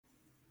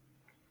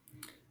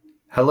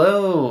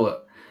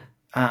Hello.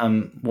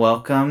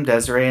 Welcome,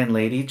 Desiree and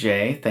Lady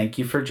J. Thank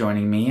you for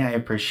joining me. I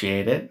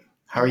appreciate it.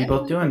 How are you Hello.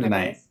 both Thank you doing for having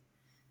tonight? us.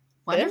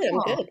 Good, I'm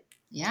Wonderful. good.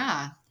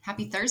 Yeah.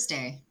 Happy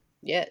Thursday.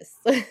 Yes.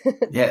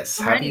 Yes,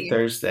 I'm happy ready.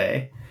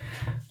 Thursday.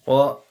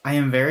 Well, I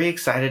am very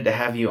excited to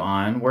have you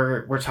on.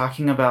 We're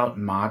talking about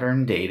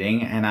modern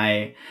dating, and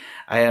I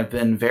have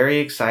been very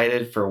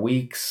excited for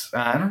weeks.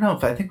 I don't know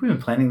if I think we've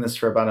been planning this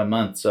for about a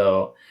month,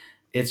 so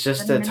it's Been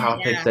just a a minute,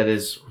 topic yeah. that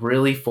is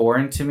really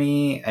foreign to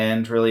me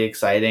and really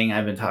exciting.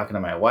 I've been talking to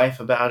my wife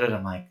about it.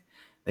 I'm like,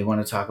 they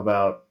want to talk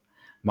about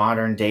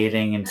modern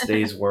dating in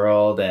today's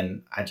world,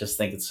 and I just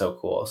think it's so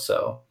cool.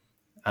 So,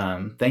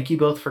 thank you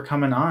both for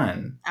coming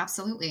on.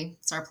 Absolutely.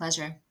 It's our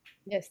pleasure.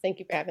 Yes, thank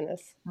you for having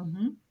us.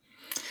 hmm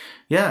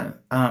Yeah,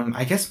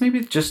 I guess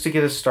maybe just to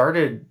get us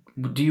started,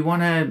 do you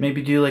want to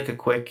maybe do like a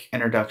quick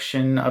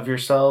introduction of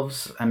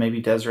yourselves? And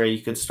maybe Desiree,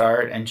 you could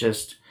start and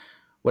just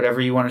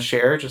whatever you want to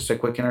share, just a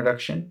quick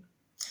introduction.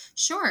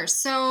 Sure.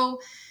 So,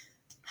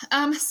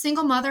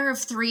 single mother of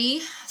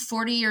three,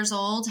 40 years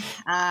old.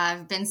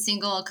 I've been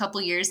single a couple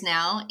years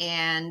now.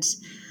 And,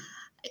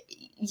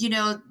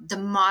 the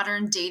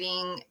modern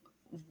dating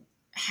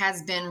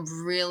has been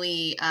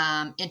really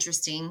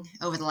interesting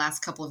over the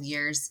last couple of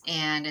years,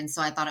 and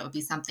so I thought it would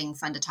be something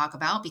fun to talk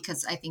about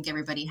because I think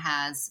everybody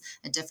has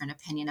a different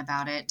opinion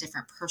about it,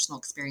 different personal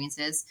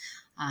experiences.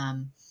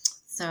 Um,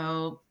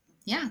 so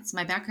yeah, it's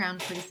my background,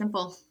 pretty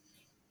simple.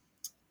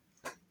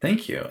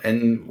 Thank you.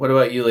 And what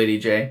about you, Lady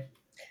J?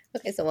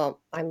 Okay, so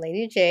I'm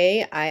Lady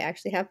J. I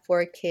actually have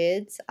four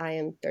kids. I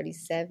am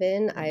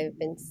 37. I've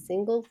been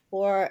single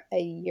for a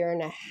year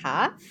and a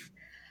half.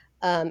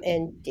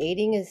 And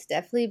dating has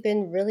definitely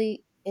been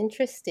really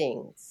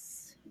interesting.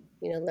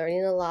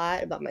 Learning a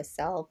lot about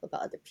myself,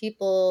 about other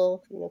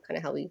people, kind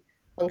of how we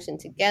function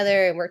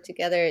together and work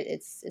together.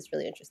 It's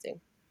really interesting.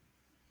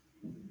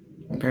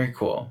 Very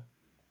cool.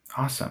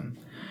 Awesome.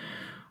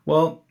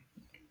 Well,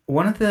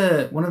 one of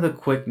the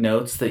quick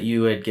notes that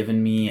you had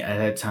given me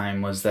ahead of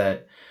time was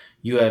that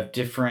you have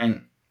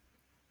different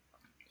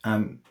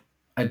um,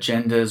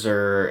 agendas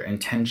or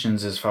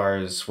intentions as far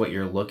as what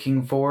you're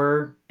looking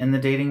for in the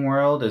dating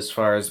world, as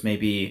far as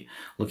maybe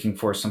looking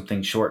for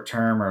something short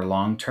term or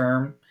long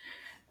term.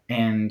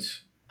 And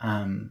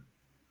um,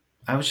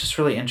 I was just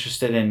really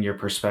interested in your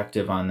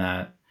perspective on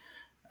that.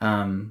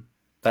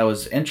 That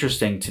was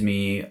interesting to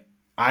me.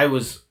 I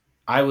was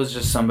I was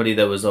just somebody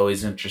that was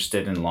always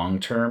interested in long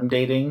term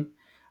dating.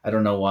 I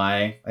don't know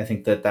why. I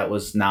think that that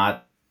was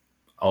not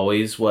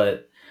always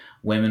what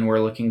women were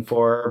looking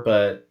for,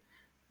 but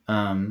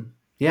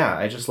yeah,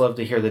 I just love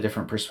to hear the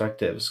different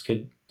perspectives.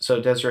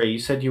 Desiree, you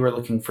said you were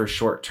looking for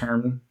short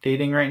term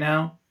dating right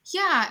now.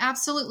 Yeah,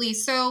 absolutely.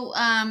 So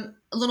a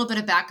little bit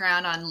of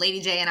background on Lady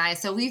J and I.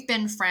 So we've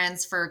been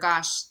friends for,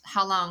 gosh,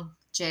 how long,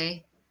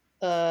 Jay?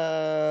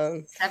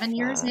 Um, 7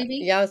 years maybe.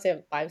 yeah, I would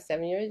say 5,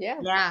 7 years. Yeah,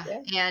 Yeah.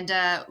 yeah.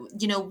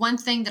 And, one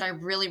thing that I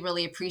really,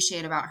 really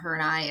appreciate about her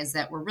and I is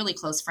that we're really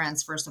close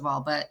friends, first of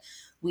all, but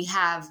we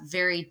have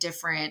very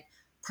different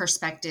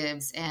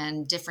perspectives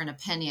and different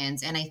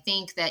opinions. And I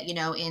think that,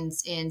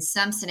 in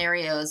some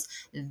scenarios,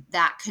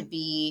 that could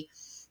be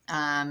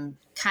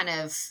kind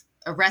of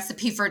a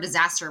recipe for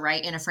disaster,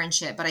 right? In a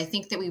friendship. But I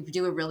think that we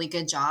do a really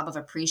good job of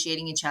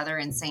appreciating each other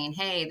and saying,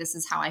 hey, this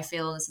is how I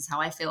feel. This is how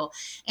I feel.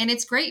 And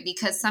it's great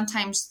because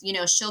sometimes,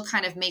 she'll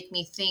kind of make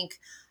me think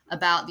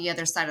about the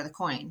other side of the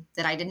coin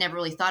that I did never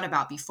really thought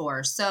about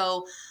before.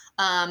 So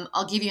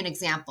I'll give you an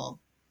example.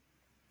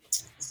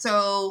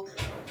 So,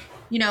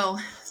 you know,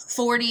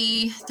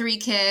 43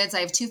 kids. I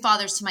have two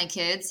fathers to my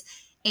kids.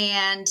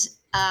 And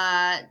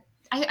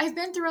I've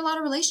been through a lot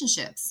of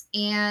relationships.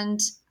 And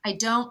I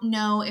don't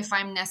know if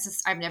I'm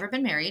necessary. I've never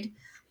been married,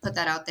 put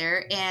that out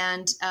there.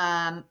 And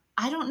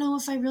I don't know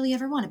if I really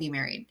ever want to be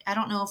married. I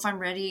don't know if I'm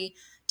ready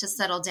to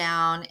settle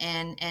down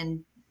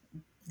and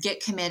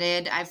get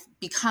committed. I've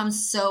become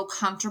so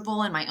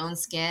comfortable in my own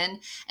skin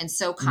and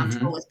so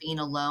comfortable Mm-hmm. with being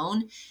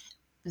alone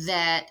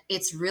that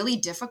it's really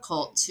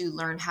difficult to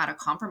learn how to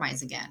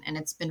compromise again. And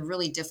it's been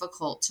really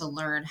difficult to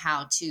learn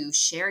how to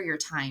share your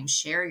time,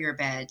 share your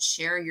bed,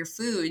 share your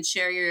food,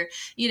 share your,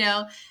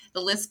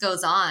 the list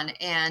goes on.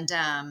 And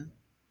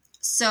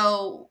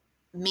so,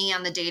 me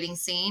on the dating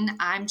scene,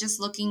 I'm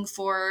just looking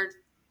for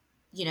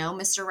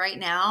Mr. Right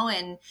Now.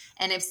 And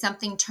if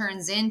something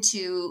turns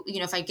into,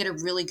 if I get a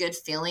really good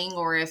feeling,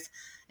 or if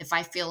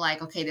I feel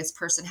like, okay, this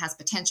person has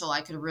potential,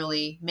 I could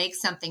really make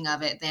something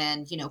of it,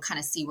 then, kind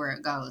of see where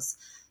it goes.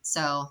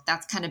 So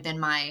that's kind of been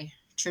my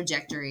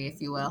trajectory,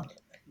 if you will.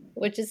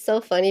 Which is so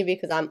funny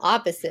because I'm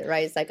opposite,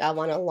 right? It's like I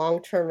want a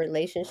long-term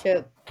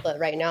relationship, but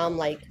right now I'm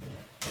like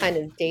kind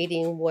of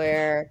dating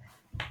where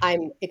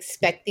I'm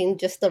expecting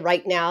just the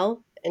right now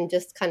and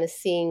just kind of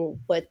seeing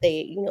what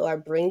they, are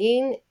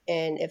bringing,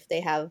 and if they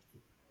have,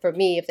 for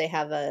me, if they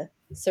have a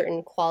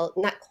certain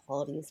not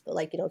qualities, but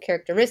like,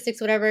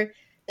 characteristics, whatever,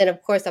 then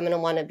of course I'm going to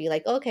want to be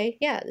like, okay,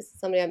 yeah, this is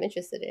somebody I'm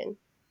interested in.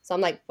 So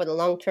I'm like for the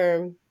long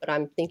term, but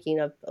I'm thinking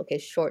of, okay,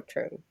 short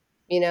term,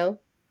 you know?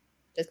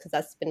 Just because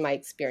that's been my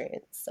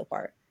experience so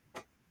far.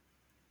 Are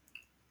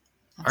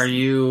Absolutely.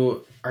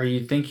 you are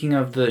you thinking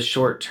of the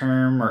short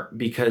term or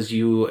because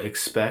you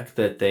expect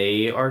that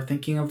they are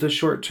thinking of the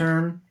short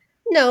term?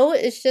 No,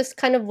 it's just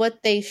kind of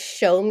what they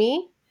show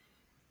me.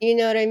 You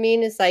know what I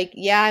mean? It's like,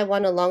 yeah, I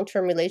want a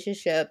long-term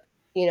relationship,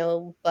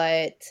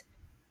 but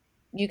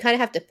you kind of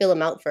have to fill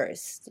them out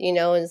first, and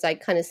it's like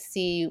kind of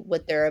see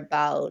what they're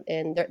about,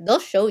 and they'll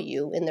show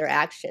you in their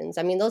actions.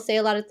 I mean, they'll say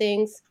a lot of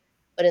things,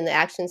 but in the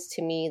actions,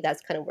 to me,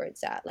 that's kind of where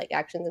it's at. Like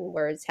actions and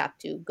words have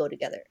to go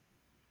together.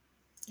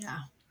 Yeah.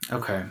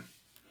 Okay.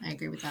 I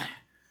agree with that.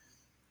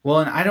 Well,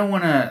 and I don't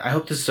want to, I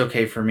hope this is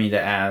okay for me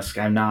to ask.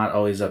 I'm not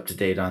always up to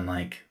date on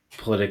like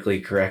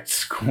politically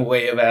correct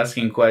way of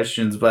asking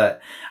questions,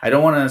 but I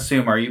don't want to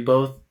assume, are you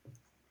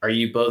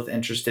both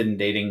interested in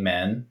dating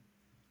men?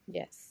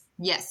 Yes.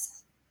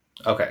 Yes.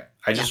 Okay.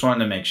 I just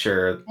wanted to make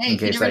sure Hey, in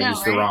case I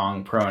used the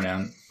wrong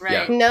pronoun.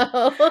 Right.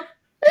 No.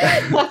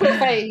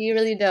 Right. You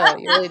really don't.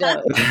 You really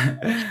don't.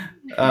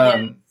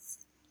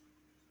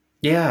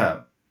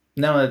 Yeah.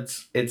 No,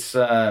 it's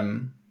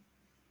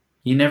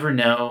you never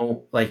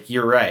know. Like,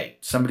 you're right.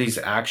 Somebody's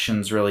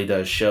actions really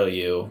does show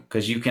you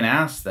because you can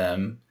ask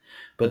them,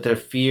 but their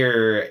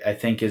fear, I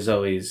think, is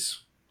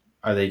always,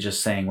 are they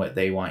just saying what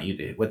they want you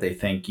to, what they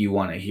think you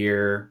want to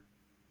hear?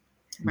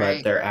 Right.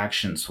 But their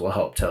actions will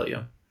help tell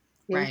you.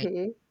 Right.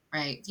 Mm-hmm.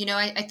 Right.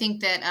 I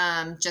think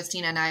that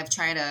Justina and I have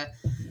tried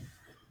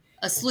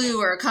a slew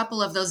or a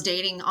couple of those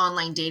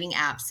online dating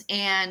apps,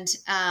 and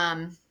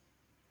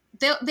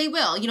they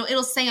will,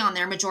 it'll say on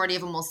there, majority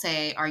of them will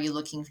say, are you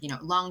looking for,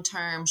 long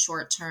term,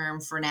 short term,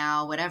 for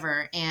now,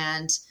 whatever.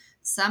 And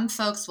some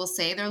folks will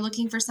say they're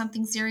looking for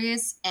something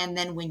serious, and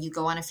then when you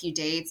go on a few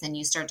dates and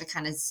you start to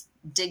kind of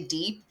dig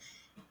deep,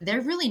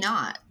 they're really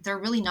not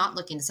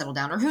looking to settle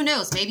down. Or who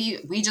knows, maybe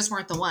we just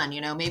weren't the one,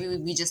 maybe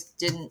we just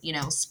didn't,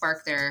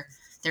 spark their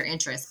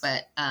interest.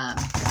 But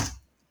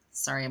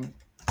sorry, I'm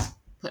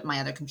putting my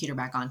other computer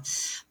back on.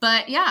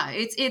 But yeah,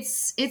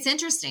 it's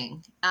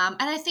interesting. And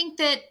I think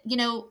that,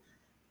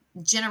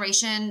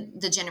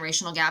 the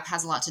generational gap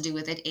has a lot to do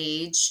with it.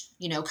 Age,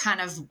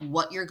 kind of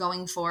what you're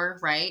going for,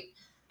 right?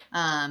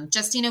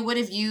 Justina, what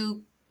have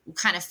you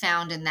kind of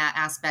found in that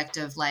aspect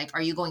of like,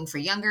 are you going for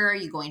younger? Are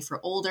you going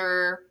for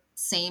older?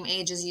 Same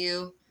age as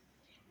you?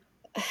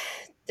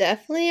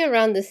 Definitely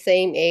around the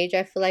same age.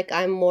 I feel like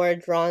I'm more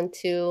drawn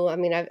to. I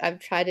mean, I've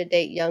tried to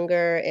date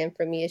younger, and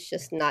for me, it's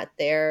just not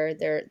there.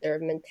 Their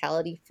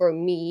mentality for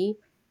me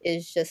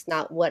is just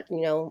not what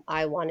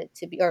I want it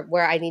to be, or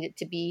where I need it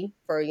to be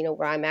for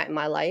where I'm at in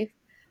my life.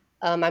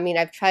 I mean,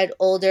 I've tried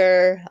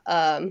older.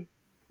 And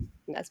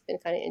that's been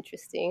kind of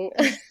interesting.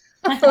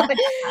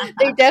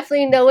 They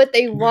definitely know what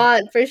they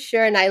want for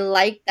sure, and I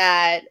like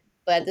that.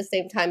 But at the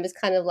same time, it's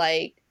kind of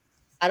like,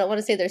 I don't want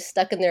to say they're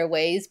stuck in their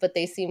ways, but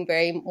they seem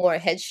very more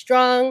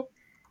headstrong,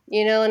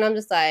 and I'm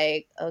just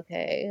like,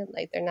 okay,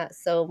 like they're not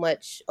so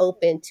much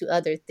open to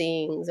other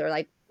things, or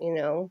like,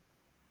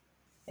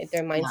 like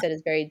their mindset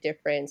is very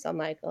different. So I'm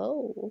like,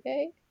 oh,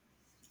 okay.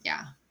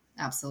 Yeah,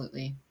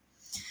 absolutely.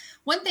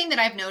 One thing that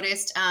I've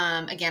noticed,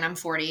 again, I'm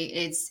 40,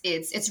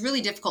 it's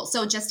really difficult.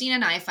 So Justina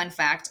and I, fun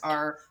fact,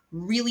 are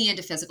really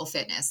into physical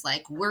fitness.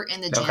 Like we're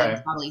in the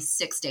gym probably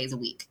 6 days a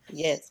week.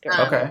 Yes,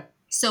 girl. Okay.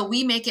 So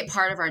we make it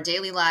part of our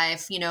daily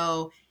life,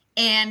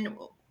 and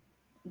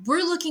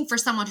we're looking for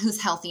someone who's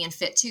healthy and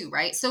fit too,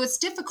 right? So it's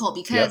difficult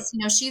because,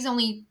 she's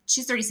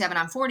 37,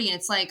 I'm 40. And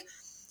it's like,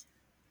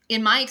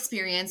 in my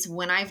experience,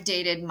 when I've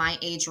dated my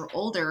age or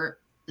older,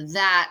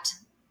 that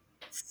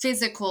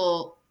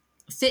physical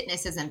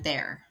fitness isn't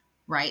there,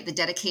 right? The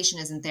dedication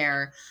isn't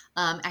there.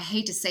 I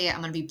hate to say it,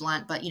 I'm going to be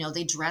blunt, but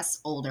they dress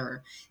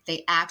older,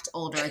 they act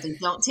older, they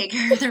don't take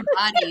care of their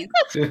bodies.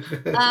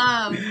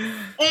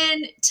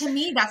 And to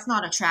me, that's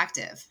not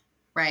attractive,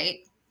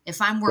 right?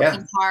 If I'm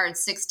working hard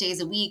 6 days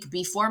a week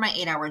before my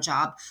 8-hour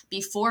job,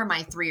 before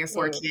my 3 or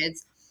 4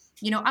 kids,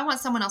 I want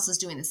someone else who's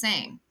doing the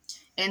same.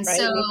 And right,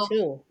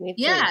 so, me too.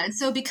 Yeah. And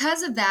so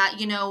because of that,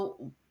 and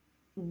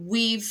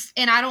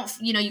I don't,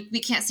 we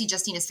can't see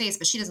Justina's face,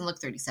 but she doesn't look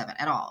 37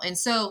 at all. And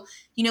so,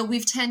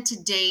 we've tend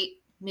to date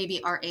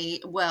maybe our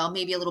age, well,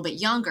 maybe a little bit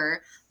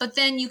younger, but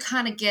then you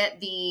kind of get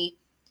the,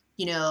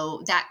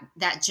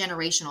 that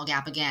generational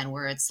gap again,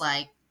 where it's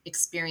like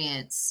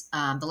experience,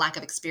 the lack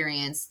of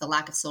experience, the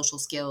lack of social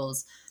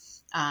skills,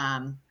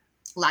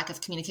 lack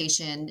of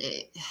communication.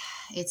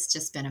 It's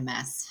just been a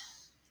mess.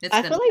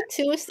 I feel like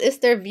too, it's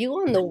their view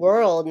on the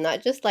world,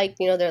 not just like,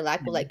 their lack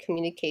of like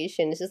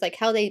communication. It's just like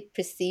how they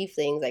perceive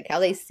things, like how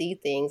they see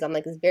things. I'm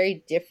like, it's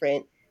very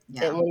different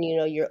than when,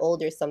 you're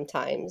older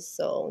sometimes.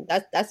 So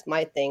that's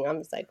my thing. I'm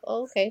just like,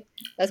 oh, okay.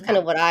 That's kind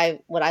of what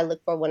I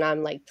look for when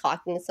I'm like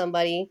talking to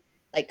somebody,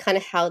 like kind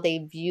of how they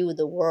view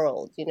the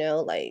world,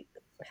 like,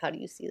 how do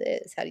you see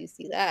this? How do you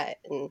see that?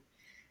 And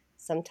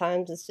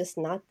sometimes it's just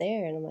not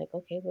there. And I'm like,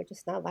 okay, we're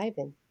just not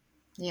vibing.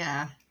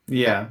 Yeah.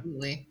 Yeah.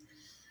 Absolutely.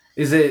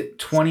 Is it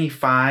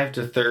 25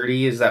 to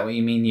 30? Is that what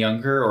you mean,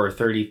 younger, or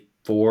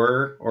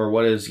 34? Or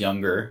what is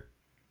younger?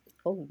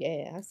 Oh,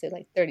 yeah. I say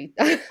like 30.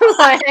 33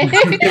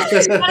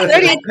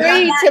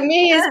 to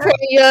me is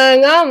pretty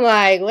young. I'm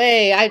like,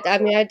 wait. I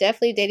mean, I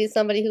definitely dated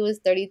somebody who was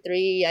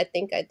 33. I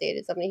think I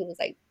dated somebody who was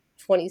like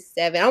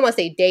 27. I don't want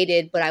to say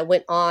dated, but I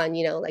went on,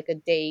 like a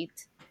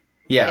date.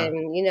 Yeah.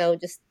 And,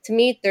 just to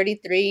me,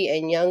 33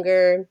 and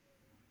younger,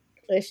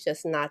 it's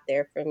just not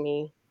there for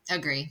me.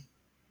 Agree.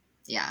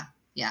 Yeah.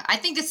 Yeah. I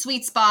think the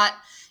sweet spot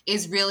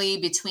is really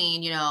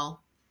between,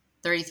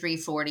 33,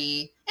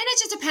 40. And it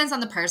just depends on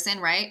the person,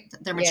 right?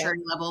 Their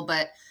maturity level.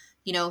 But,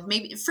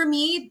 maybe for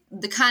me,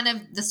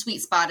 the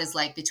sweet spot is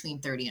like between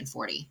 30 and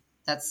 40.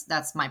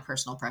 That's my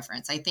personal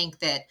preference. I think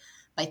that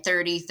by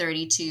 30,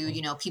 32,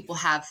 people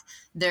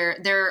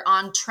they're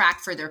on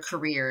track for their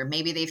career.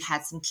 Maybe they've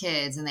had some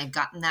kids and they've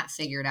gotten that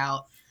figured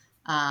out.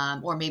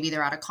 Or maybe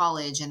they're out of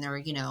college and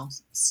they're,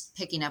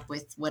 picking up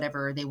with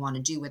whatever they want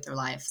to do with their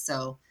life.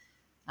 So,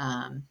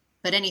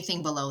 but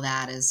anything below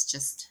that is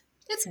just,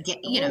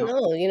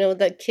 No,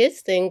 the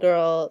kids thing,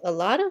 girl. A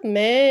lot of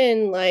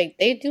men, like,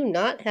 they do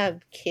not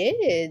have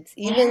kids.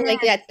 Even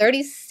like at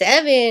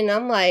 37,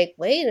 I'm like,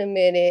 wait a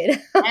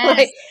minute. I'm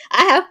like,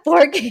 I have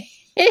 4 kids.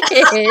 I'm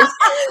like,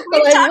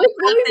 what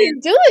are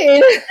you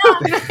doing?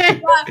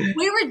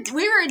 we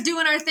were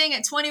doing our thing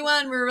at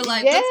 21. We were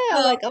like,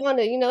 like I want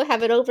to,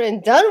 have it over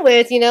and done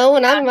with.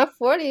 When I'm in my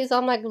 40s,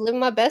 I'm like living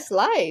my best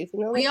life.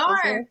 We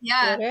are,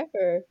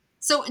 whatever.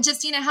 So,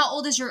 Justina, how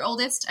old is your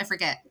oldest? I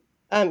forget.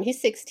 He's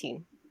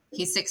 16.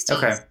 He's 16.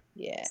 Okay.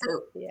 Yeah.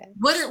 So,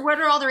 what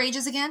are all their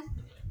ages again?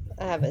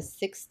 I have a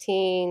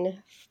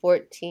 16,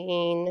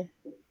 14,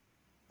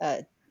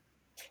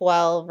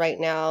 12 right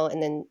now,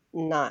 and then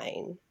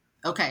 9.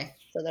 Okay.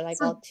 So they're like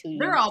all two.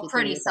 They're all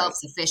pretty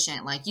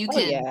self-sufficient. Like you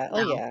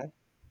can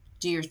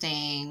do your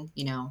thing,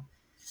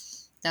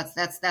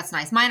 That's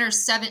nice. Mine are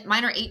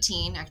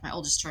 18. Actually, my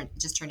oldest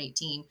just turned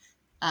 18.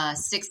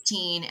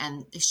 16,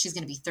 and she's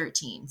going to be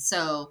 13.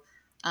 So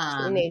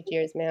teenage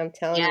years, man. I'm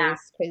telling you,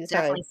 it's crazy.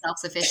 Definitely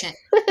self-sufficient.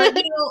 But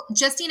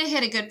Justina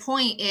hit a good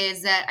point.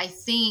 Is that I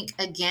think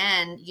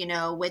again,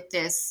 with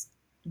this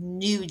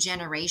new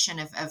generation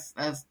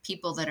of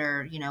people that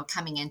are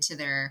coming into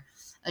their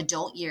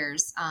adult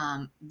years,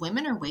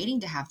 women are waiting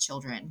to have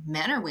children.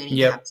 Men are waiting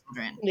to have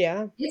children.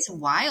 Yeah, it's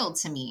wild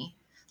to me.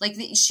 Like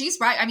she's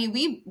right. I mean,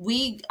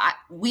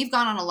 we've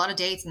gone on a lot of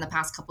dates in the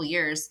past couple of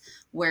years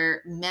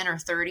where men are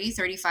 30,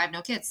 35,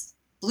 no kids.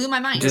 Blew my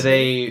mind. Do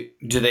they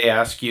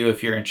ask you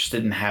if you're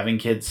interested in having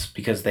kids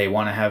because they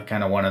want to have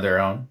kind of one of their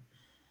own?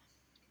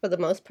 For the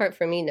most part,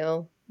 for me,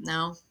 no.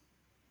 No,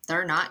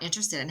 they're not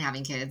interested in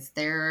having kids.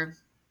 They're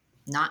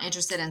not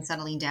interested in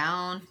settling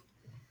down.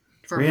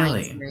 For my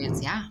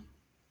experience, yeah.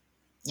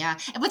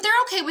 But they're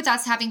okay with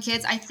us having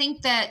kids. I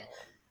think that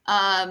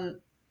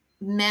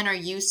men are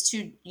used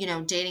to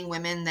dating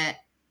women that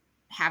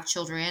have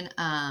children.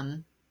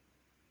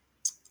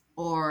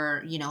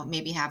 Or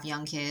maybe have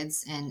young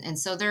kids, and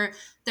so they're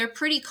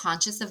pretty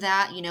conscious of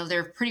that.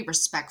 They're pretty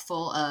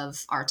respectful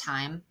of our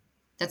time.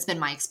 That's been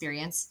my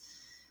experience.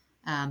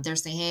 They're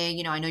saying,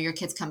 hey, I know your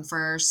kids come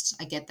first.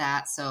 I get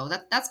that. So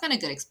that's been a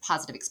good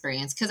positive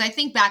experience, because I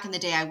think back in the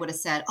day I would have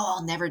said, oh,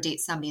 I'll never date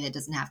somebody that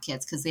doesn't have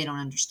kids because they don't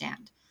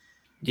understand.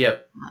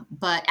 Yep.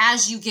 But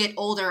as you get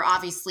older,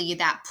 obviously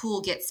that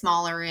pool gets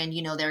smaller, and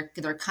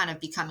they're kind of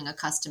becoming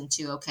accustomed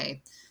to,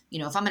 okay,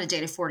 if I'm going to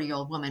date a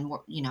 40-year-old woman,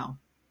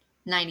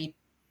 90%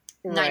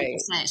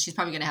 she's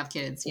probably going to have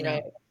kids,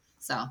 Right.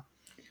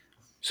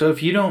 So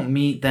if you don't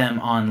meet them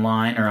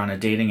online or on a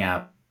dating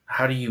app,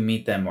 how do you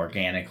meet them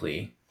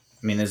organically?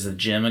 I mean, is the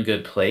gym a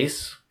good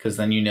place? Because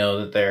then you know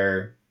that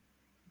they're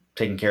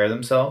taking care of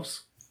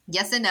themselves.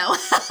 Yes and no.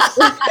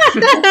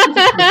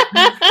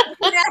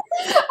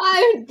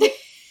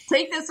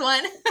 Take this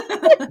one.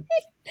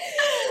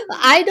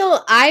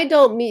 I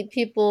don't meet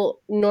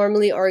people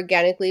normally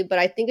organically, but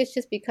I think it's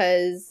just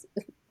because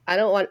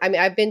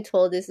I've been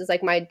told this is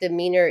like my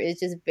demeanor is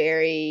just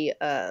very,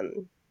 I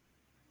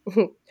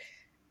don't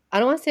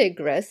want to say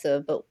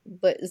aggressive, but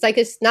it's like,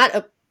 it's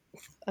not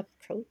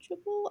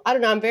approachable. I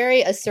don't know. I'm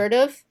very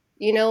assertive,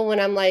 when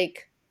I'm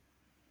like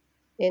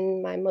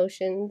in my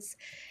emotions.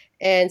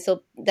 And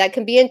so that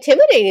can be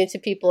intimidating to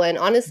people. And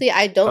honestly,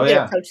 I don't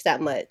get approached that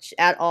much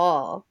at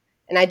all.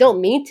 And I don't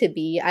mean to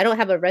be. I don't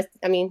have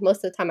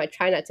most of the time I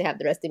try not to have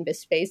the resting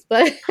bitch face,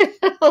 but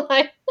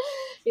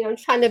I'm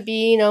trying to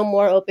be,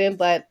 more open,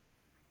 but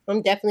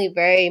I'm definitely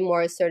very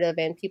more assertive,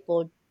 and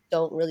people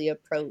don't really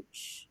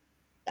approach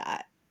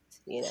that,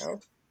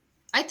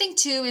 I think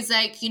too is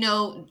like, you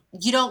don't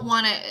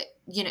want to,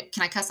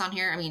 can I cuss on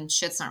here? I mean,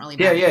 shit's not really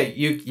bad. Yeah,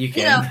 you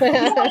can.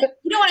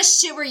 You don't want to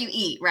shit where you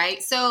eat,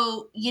 right?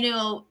 So,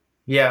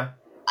 Yeah.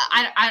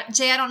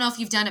 Jay, I don't know if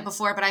you've done it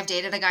before, but I've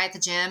dated a guy at the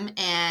gym,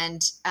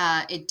 and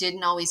it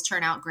didn't always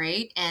turn out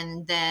great.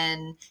 And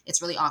then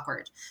it's really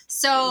awkward.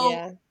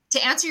 So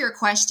to answer your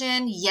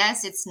question,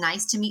 yes, it's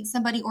nice to meet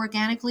somebody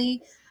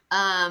organically,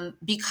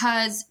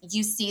 because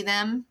you see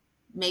them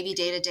maybe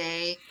day to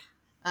day.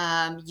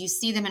 You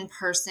see them in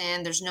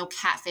person. There's no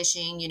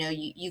catfishing.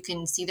 You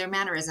can see their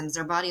mannerisms,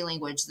 their body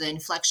language, the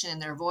inflection in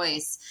their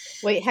voice.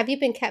 Wait, have you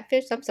been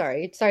catfished? I'm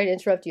sorry to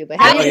interrupt you, but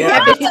have you been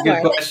catfished? That's a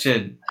good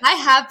question. I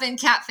have been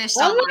catfished.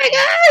 Oh my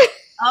God.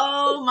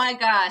 Oh my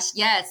gosh.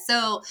 Yes.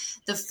 So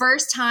the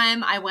first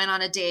time I went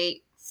on a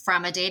date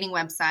from a dating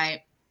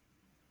website,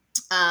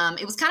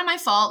 It was kind of my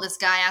fault. This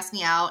guy asked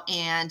me out,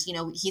 and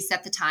he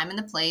set the time and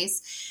the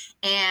place,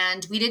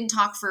 and we didn't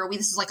talk this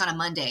was like on a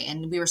Monday,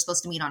 and we were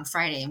supposed to meet on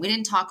Friday, and we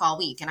didn't talk all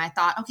week. And I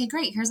thought, okay,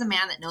 great. Here's a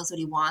man that knows what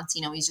he wants.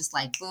 He's just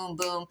like boom,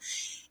 boom.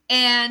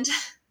 And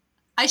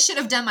I should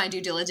have done my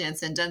due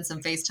diligence and done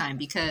some FaceTime,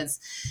 because,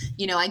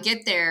 I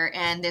get there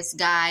and this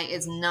guy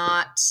is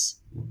not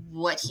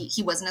what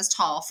he wasn't as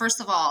tall.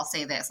 First of all, I'll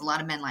say this. A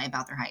lot of men lie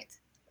about their height.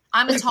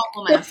 I'm a tall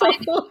woman.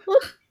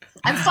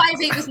 I'm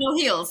 5'8" with no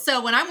heels.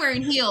 So when I'm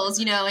wearing heels,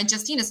 and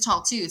Justina's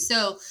tall too.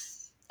 So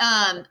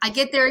I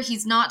get there.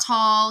 He's not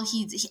tall.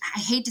 I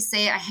hate to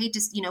say it. I hate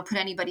to, put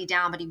anybody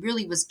down, but he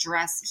really was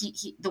dressed.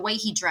 The way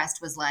he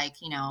dressed was like,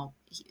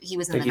 he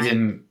was in like the he 90s.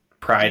 didn't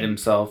pride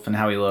himself in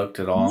how he looked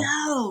at all.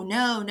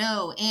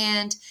 No.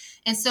 And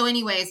so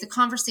anyways, the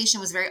conversation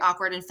was very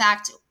awkward. In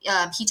fact,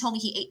 he told me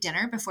he ate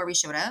dinner before we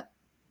showed up.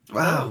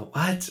 Wow.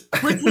 What?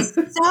 Which was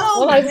so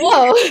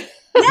whoa.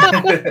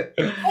 Yeah.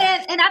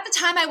 And at the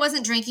time I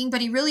wasn't drinking, but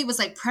he really was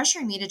like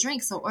pressuring me to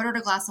drink. So I ordered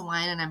a glass of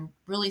wine, and I'm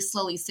really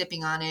slowly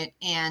sipping on it.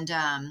 And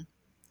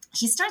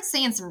he starts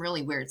saying some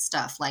really weird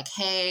stuff like,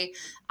 hey,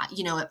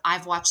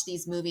 I've watched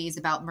these movies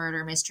about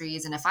murder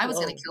mysteries, and if I was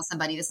going to kill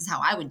somebody, this is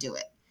how I would do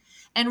it.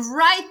 And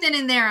right then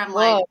and there, I'm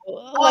like,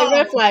 like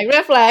red flag.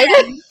 But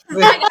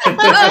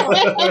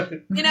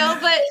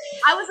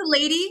I was a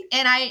lady,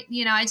 and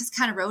I just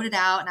kind of wrote it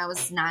out, and I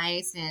was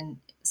nice. And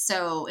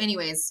so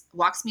anyways,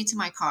 walks me to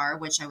my car,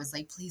 which I was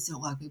like, please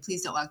don't walk me.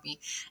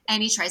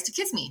 And he tries to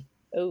kiss me.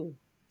 Oh.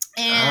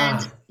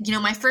 And,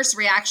 my first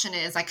reaction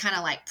is I kind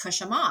of like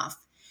push him off,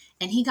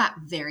 and he got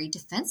very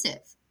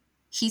defensive.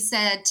 He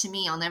said to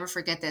me, I'll never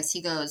forget this.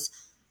 He goes,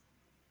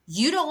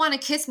 you don't want to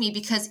kiss me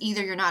because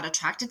either you're not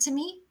attracted to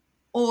me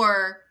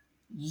or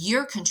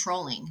you're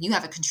controlling. You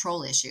have a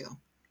control issue.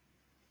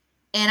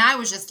 And I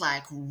was just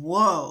like,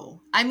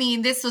 whoa. I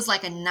mean, this was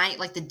like a night,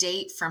 like the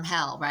date from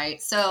hell, right?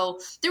 So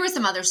there was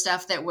some other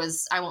stuff that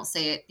was, I won't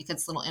say it because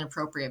it's a little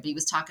inappropriate, but he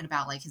was talking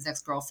about like his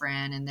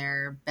ex-girlfriend and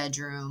their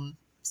bedroom,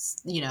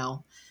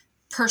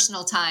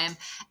 personal time.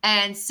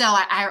 And so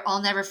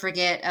I'll never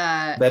forget.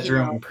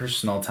 Bedroom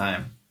personal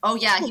time. Oh,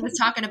 yeah. He was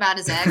talking about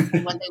his ex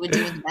and what they would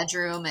do in the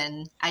bedroom.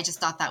 And I just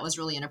thought that was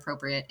really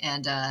inappropriate.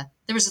 And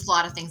there was just a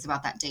lot of things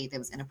about that date that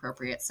was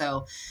inappropriate.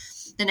 So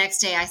the next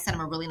day I sent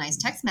him a really nice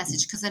text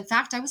message because, in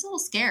fact, I was a little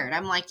scared.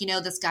 I'm like,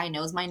 this guy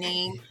knows my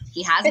name.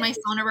 He has my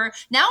phone number.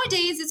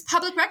 Nowadays, it's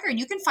public record.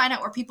 You can find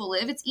out where people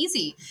live. It's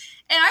easy.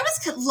 And I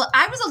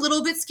was a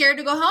little bit scared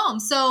to go home.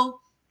 So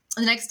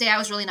the next day I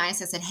was really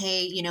nice. I said,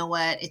 hey, you know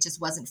what? It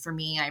just wasn't for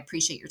me. I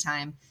appreciate your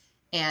time.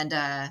 And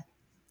I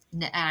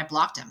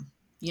blocked him,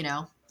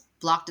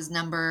 blocked his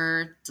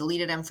number,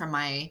 deleted him from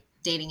my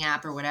dating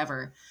app or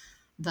whatever.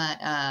 But,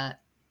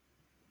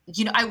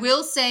 I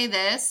will say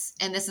this,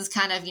 and this is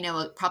kind of,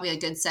 probably a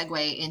good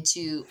segue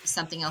into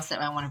something else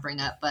that I want to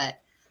bring up. But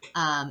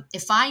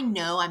if I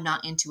know I'm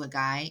not into a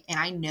guy and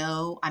I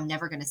know I'm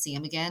never going to see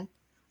him again,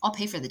 I'll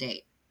pay for the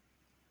date.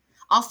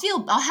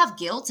 I'll have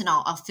guilt and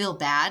I'll feel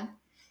bad,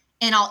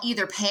 and I'll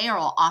either pay or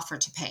I'll offer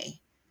to pay.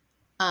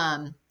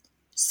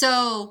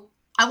 So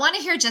I want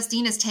to hear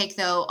Justina's take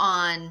though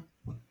on,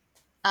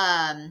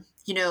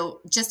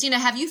 Justina,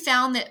 have you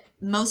found that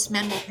most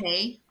men will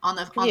pay on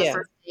the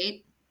first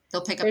date?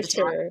 They'll pick up the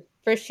tab.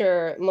 For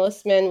sure.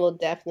 Most men will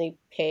definitely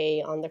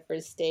pay on the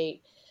first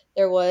date.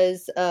 There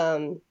was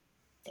a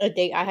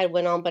date I had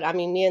went on, but I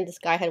mean, me and this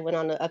guy had went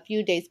on a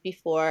few dates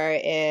before,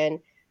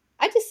 and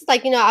I just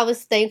I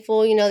was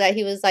thankful, that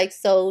he was like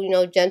so,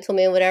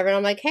 gentleman, whatever. And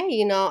I'm like,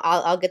 hey,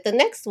 I'll get the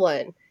next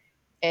one.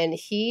 And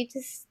he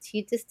just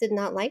did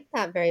not like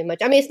that very much.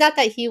 I mean, it's not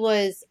that he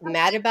was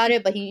mad about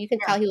it, but you can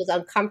tell he was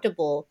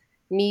uncomfortable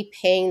me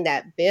paying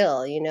that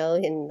bill,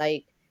 and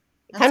like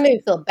it kind of made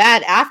me feel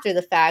bad after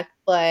the fact.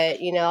 But,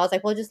 I was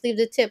like, well, just leave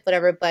the tip,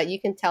 whatever. But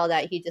you can tell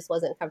that he just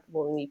wasn't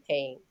comfortable with me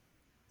paying.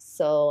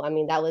 So, I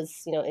mean, that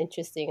was,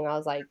 interesting. And I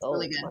was like, oh,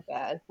 really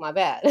my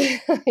bad,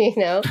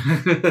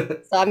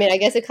 So, I mean, I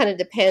guess it kind of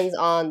depends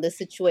on the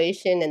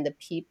situation and the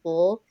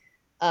people.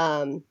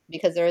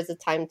 Because there was a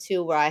time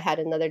too where I had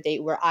another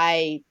date where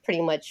I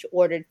pretty much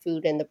ordered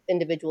food and the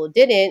individual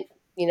didn't,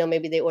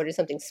 maybe they ordered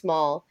something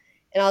small.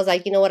 And I was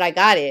like, you know what, I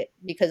got it.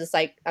 Because it's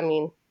like, I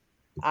mean,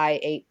 I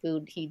ate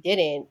food, he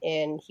didn't,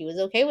 and he was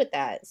okay with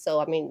that. So,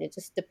 I mean, it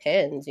just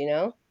depends,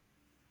 Do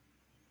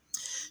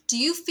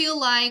you feel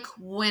like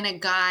when a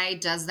guy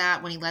does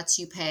that, when he lets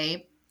you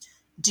pay,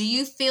 do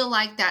you feel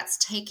like that's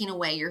taking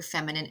away your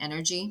feminine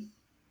energy?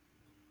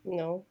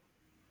 No.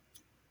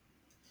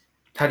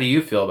 How do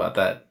you feel about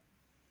that?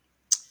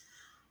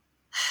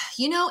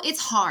 It's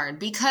hard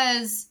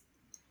because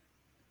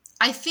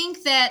I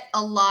think that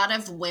a lot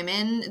of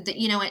women that,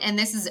 and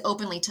this is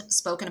openly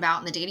spoken about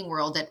in the dating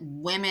world, that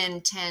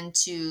women tend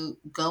to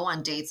go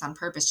on dates on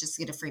purpose just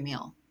to get a free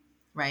meal.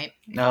 Right.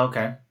 Oh,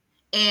 okay.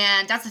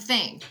 And that's the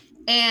thing.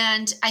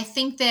 And I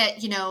think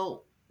that,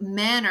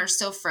 men are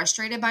so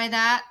frustrated by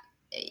that.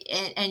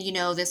 And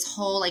this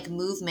whole like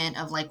movement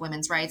of like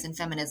women's rights and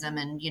feminism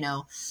and,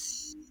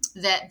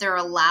 that they're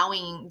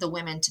allowing the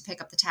women to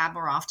pick up the tab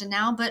more often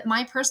now. But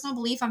my personal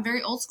belief, I'm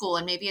very old school,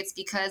 and maybe it's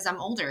because I'm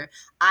older.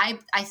 I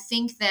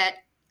think that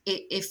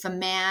if a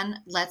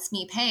man lets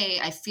me pay,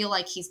 I feel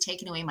like he's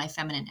taking away my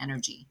feminine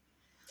energy.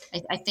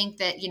 I think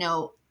that,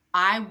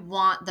 I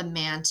want the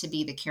man to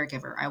be the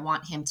caregiver. I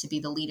want him to be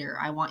the leader.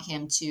 I want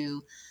him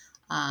to,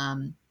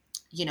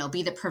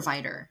 be the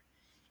provider.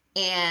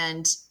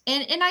 And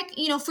I,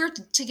 if we're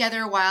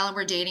together a while and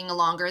we're dating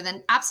longer,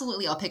 then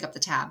absolutely I'll pick up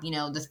the tab,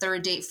 the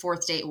third date,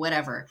 fourth date,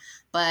 whatever.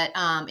 But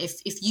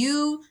if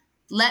you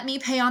let me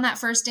pay on that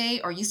first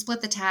date or you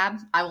split the tab,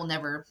 I will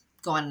never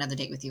go on another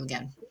date with you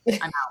again. I'm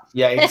out.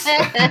 Yikes.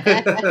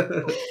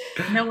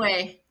 No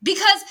way.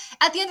 Because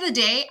at the end of the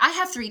day, I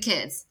have 3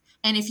 kids.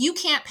 And if you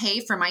can't pay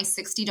for my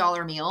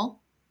 $60 meal,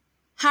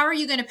 how are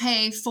you going to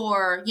pay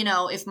for,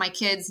 if my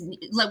kids,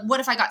 like, what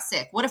if I got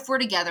sick? What if we're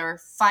together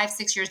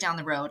 5-6 years down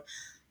the road?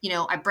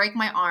 I break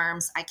my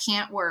arms, I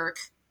can't work.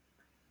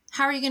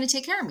 How are you going to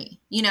take care of me?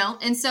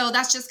 And so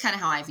that's just kind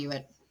of how I view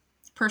it.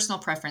 Personal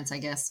preference, I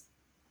guess.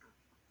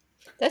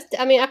 I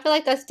feel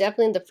like that's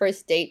definitely the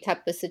first date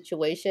type of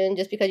situation,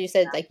 just because you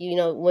said, like,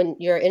 when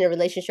you're in a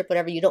relationship,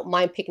 whatever, you don't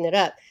mind picking it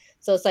up.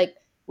 So it's like,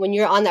 when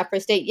you're on that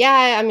first date,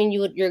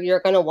 you're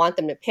going to want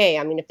them to pay.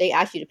 I mean, if they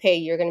ask you to pay,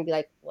 you're going to be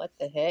like, what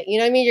the heck? You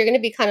know what I mean? You're going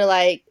to be kind of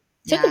like,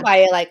 taken by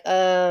it, like,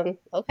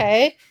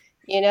 okay,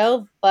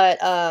 but,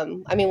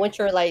 once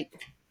you're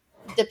like,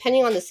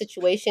 depending on the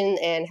situation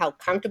and how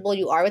comfortable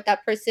you are with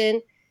that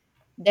person,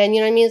 then,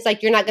 it's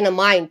like, you're not going to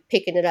mind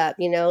picking it up,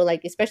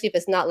 like, especially if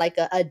it's not like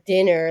a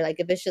dinner, like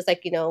if it's just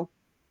like,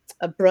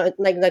 a brunch,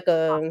 like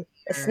a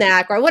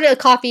snack or a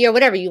coffee or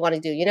whatever you want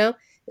to do,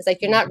 It's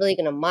like, you're not really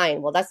going to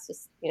mind. Well, that's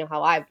just,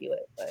 how I view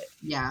it. But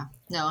yeah,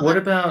 no. What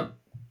about,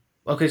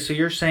 okay, so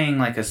you're saying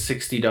like a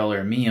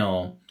 $60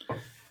 meal.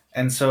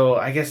 And so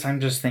I guess I'm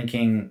just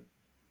thinking,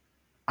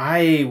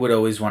 I would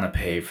always want to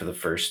pay for the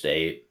first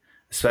date,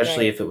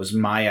 especially if it was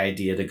my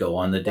idea to go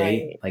on the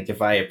date. Right. Like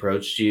if I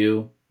approached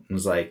you and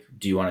was like,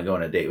 do you want to go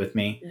on a date with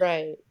me?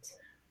 Right.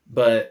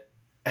 But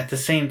at the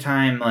same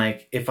time,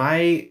 like if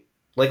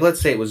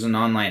let's say it was an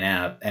online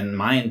app and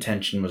my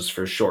intention was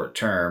for short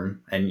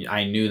term and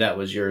I knew that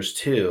was yours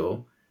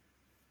too,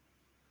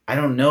 I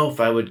don't know if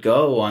I would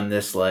go on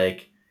this,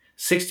 like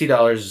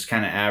 $60 is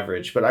kind of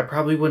average, but I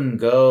probably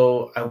wouldn't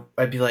go.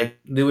 I'd be like,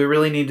 do we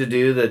really need to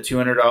do the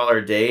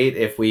 $200 date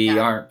if we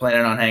aren't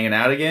planning on hanging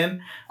out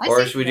again?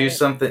 Or should we do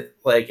something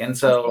like, and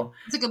so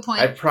that's a good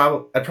point. I'd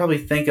probably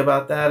think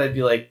about that. I'd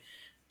be like,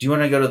 do you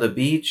want to go to the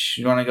beach?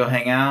 Do you want to go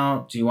hang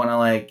out? Do you want to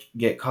like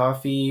get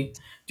coffee?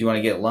 Do you want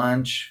to get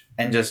lunch?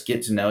 And just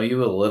get to know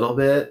you a little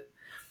bit.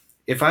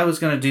 If I was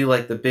going to do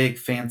like the big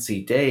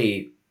fancy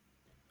date,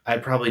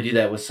 I'd probably do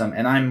that with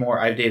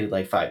I've dated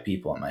like 5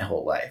 people in my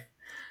whole life.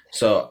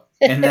 So,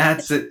 and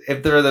that's it.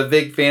 If they're the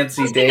big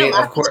fancy date,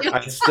 of course,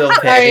 I still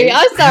pay.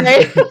 I'm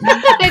sorry.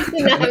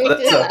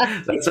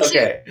 That's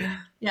okay.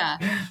 Yeah.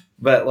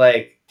 But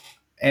like,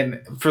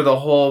 and for the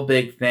whole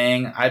big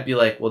thing, I'd be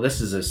like, well,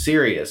 this is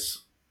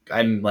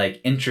I'm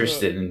like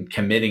interested in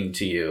committing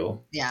to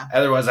you. Yeah.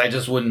 Otherwise I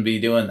just wouldn't be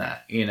doing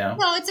that,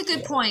 No, it's a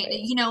good point.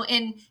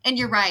 And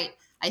you're right.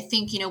 I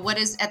think, what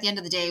is, at the end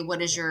of the day,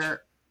 what is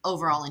your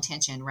overall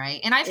intention, right?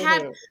 And I've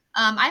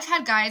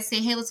had guys say,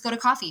 hey, let's go to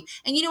coffee.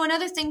 And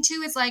another thing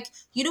too is like,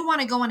 you don't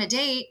want to go on a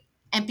date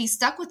and be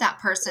stuck with that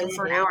person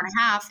for an hour and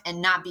a half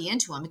and not be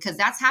into them, because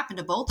that's happened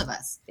to both of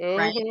us,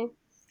 right?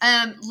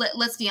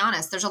 Let's be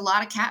honest. There's a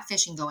lot of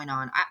catfishing going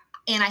on.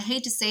 And I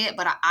hate to say it,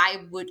 but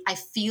I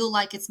feel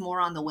like it's more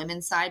on the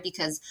women's side,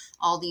 because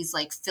all these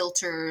like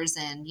filters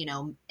and,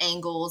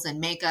 angles and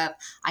makeup.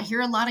 I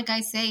hear a lot of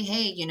guys say,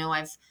 hey,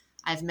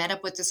 I've met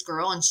up with this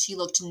girl and she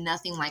looked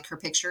nothing like her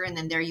picture. And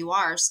then there you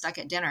are stuck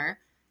at dinner,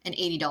 an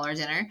 $80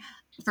 dinner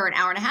for an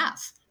hour and a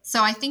half.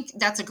 So I think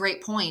that's a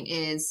great point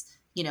is,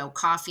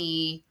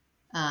 coffee,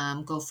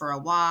 go for a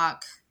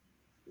walk,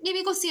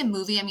 maybe go see a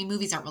movie. I mean,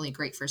 movies aren't really a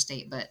great first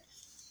date, but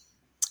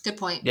good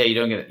point. Yeah.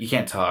 You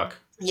can't talk.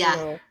 Yeah.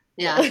 No.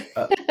 Yeah.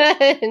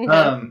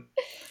 No.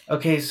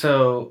 Okay.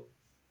 So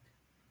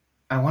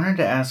I wanted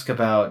to ask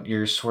about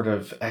your sort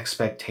of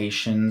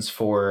expectations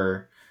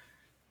for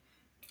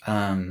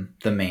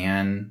the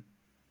man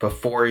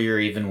before you're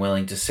even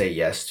willing to say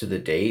yes to the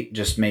date,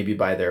 just maybe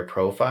by their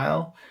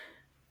profile.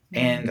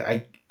 Mm-hmm.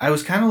 And I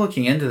was kind of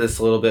looking into this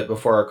a little bit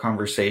before our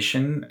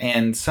conversation,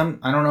 and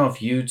I don't know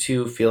if you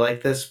two feel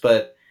like this,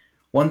 but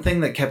one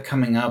thing that kept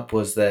coming up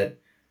was that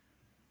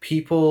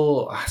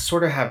people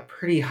sort of have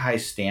pretty high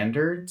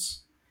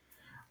standards.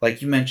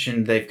 Like you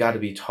mentioned, they've got to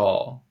be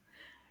tall.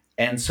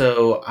 And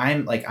so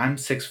I'm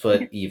 6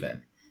 foot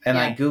even. And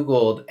I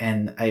Googled,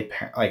 and I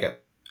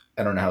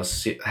don't know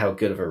how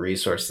good of a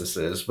resource this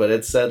is, but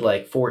it said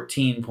like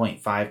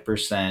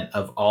 14.5%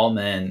 of all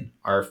men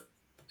are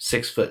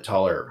 6 foot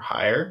taller or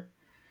higher.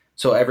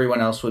 So everyone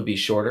else would be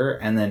shorter.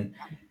 And then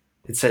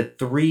it said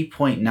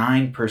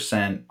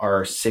 3.9%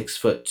 are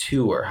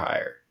 6'2" or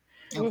higher.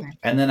 Okay.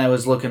 And then I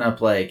was looking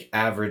up like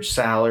average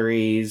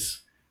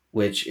salaries,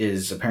 which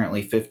is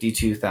apparently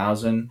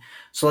 52,000.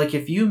 So like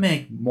if you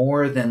make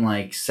more than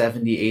like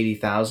 70,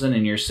 80,000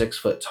 and you're 6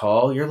 foot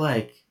tall, you're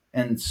like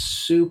and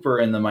super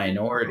in the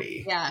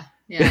minority. Yeah.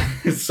 Yeah.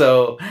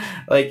 So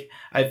like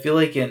I feel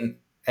like and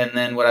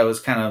then what I was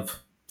kind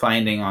of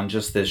finding on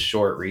just this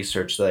short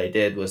research that I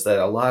did was that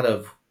a lot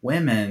of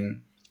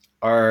women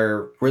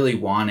are really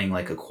wanting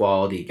like a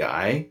quality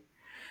guy,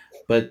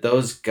 but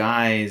those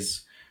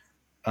guys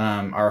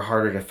are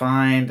harder to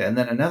find. And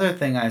then another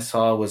thing I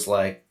saw was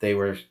like they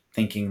were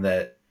thinking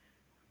that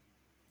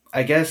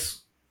I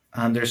guess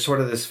there's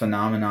sort of this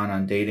phenomenon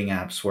on dating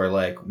apps where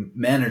like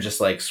men are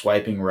just like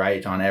swiping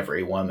right on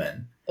every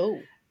woman. Oh,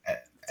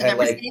 And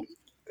like,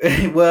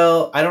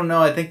 well, I don't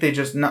know. I think they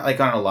just not like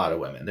on a lot of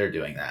women they're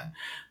doing that,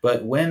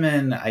 but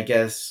women, I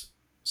guess,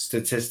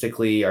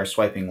 statistically are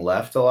swiping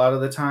left a lot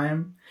of the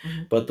time.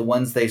 Mm-hmm. But the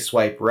ones they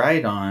swipe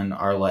right on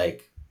are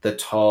like the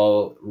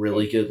tall,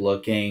 really good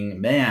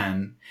looking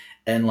man,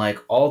 and like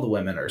all the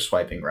women are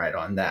swiping right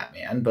on that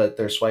man, but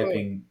they're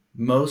swiping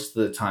most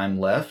of the time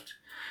left.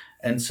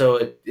 And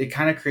so it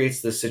kind of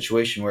creates this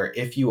situation where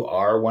if you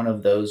are one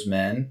of those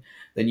men,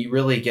 then you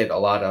really get a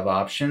lot of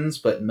options,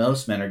 but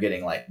most men are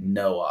getting like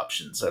no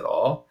options at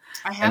all.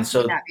 I have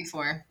seen that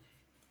before.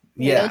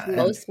 Yeah. Those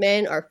most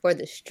men are for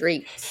the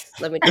streets,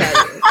 let me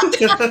tell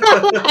you.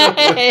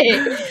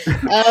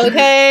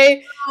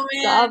 Okay. Oh,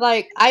 so I'm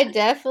like, I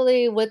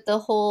definitely, with the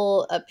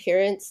whole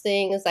appearance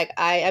thing, it's like,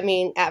 I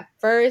mean, at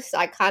first,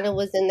 I kind of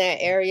was in that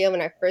area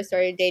when I first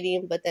started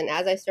dating, but then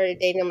as I started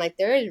dating, I'm like,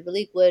 there is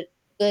really good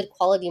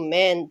quality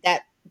men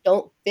that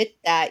don't fit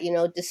that,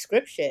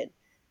 description.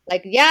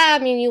 Like, yeah,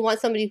 I mean, you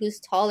want somebody who's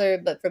taller,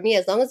 but for me,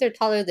 as long as they're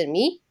taller than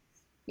me,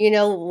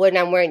 when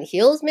I'm wearing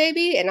heels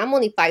maybe, and I'm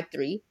only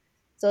 5'3",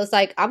 so it's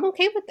like I'm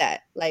okay with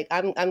that. Like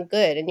I'm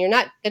good, and you're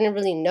not gonna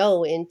really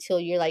know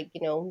until you're like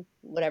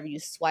whatever you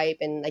swipe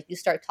and like you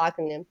start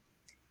talking to them.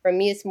 For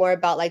me, it's more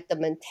about like the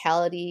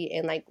mentality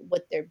and like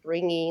what they're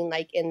bringing,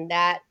 like in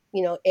that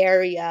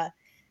area.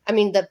 I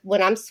mean,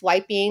 when I'm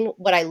swiping,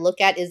 what I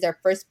look at is their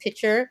first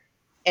picture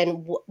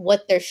and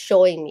what they're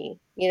showing me.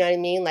 You know what I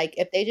mean? Like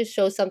if they just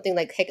show something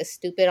like heck is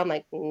stupid, I'm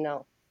like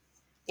no.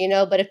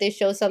 But if they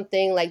show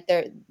something like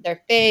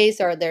their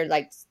face or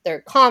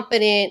they're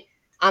confident,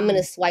 I'm going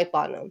to swipe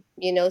on them,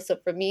 So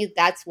for me,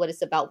 that's what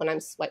it's about when I'm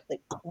swiping,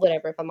 like,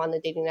 whatever. If I'm on the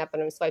dating app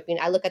and I'm swiping,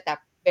 I look at that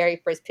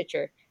very first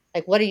picture.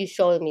 Like, what are you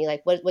showing me?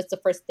 Like, what's the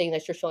first thing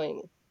that you're showing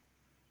me?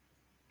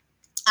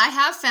 I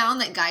have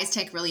found that guys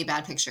take really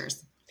bad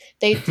pictures.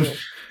 They do.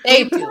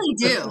 They really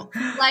do.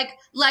 Like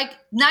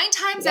 9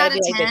 times out of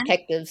 10. Like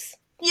detectives.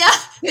 Yeah.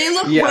 They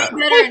look way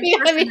better in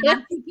person.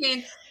 I'm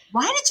thinking,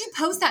 why did you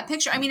post that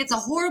picture? I mean, it's a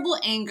horrible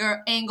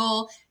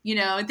angle.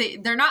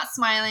 They're not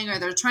smiling or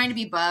they're trying to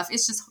be buff.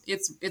 It's just,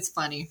 it's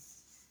funny.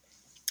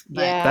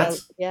 But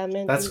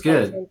man. That's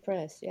good.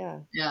 Impressed. Yeah.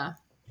 Yeah.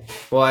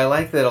 Well, I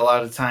like that a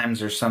lot of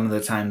times or some of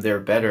the time they're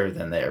better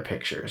than their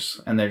pictures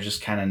and they're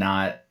just kind of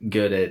not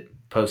good at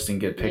posting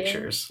good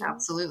pictures. Yeah,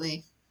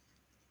 absolutely.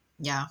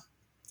 Yeah.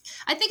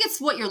 I think it's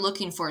what you're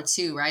looking for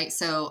too, right?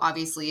 So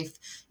obviously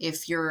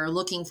if you're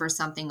looking for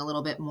something a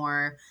little bit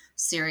more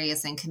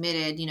serious and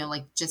committed,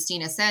 like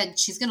Justina said,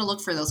 she's going to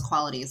look for those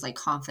qualities like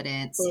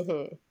confidence,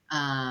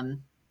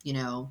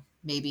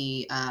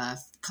 maybe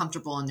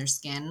comfortable in their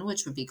skin,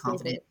 which would be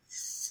confident.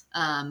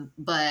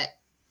 But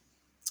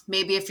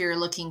maybe if you're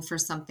looking for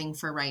something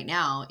for right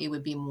now, it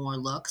would be more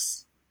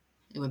looks.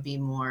 It would be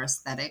more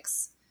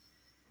aesthetics.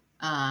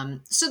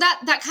 So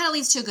that kind of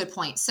leads to a good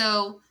point.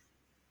 So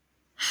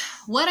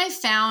what I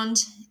found,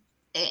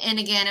 and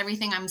again,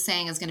 everything I'm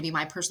saying is going to be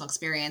my personal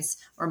experience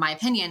or my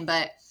opinion,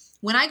 but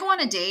when I go on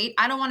a date,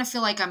 I don't want to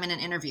feel like I'm in an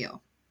interview.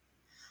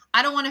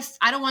 I don't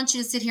want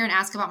you to sit here and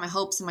ask about my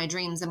hopes and my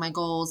dreams and my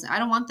goals. I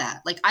don't want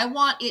that. Like, I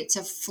want it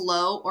to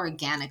flow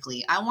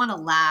organically. I want to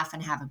laugh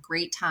and have a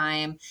great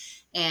time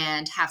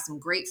and have some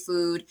great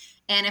food.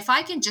 And if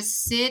I can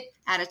just sit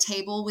at a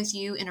table with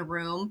you in a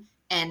room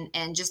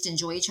and just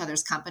enjoy each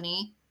other's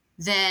company,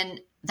 then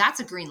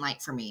that's a green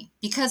light for me,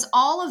 because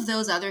all of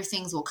those other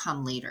things will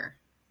come later.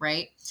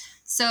 Right.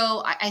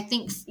 So I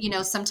think,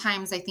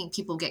 sometimes I think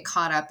people get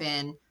caught up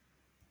in,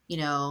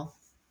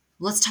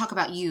 let's talk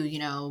about you,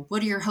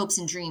 what are your hopes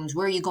and dreams?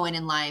 Where are you going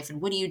in life? And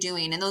what are you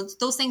doing? And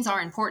those things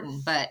are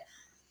important, but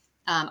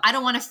I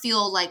don't want to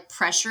feel like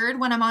pressured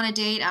when I'm on a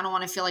date. I don't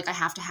want to feel like I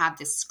have to have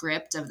this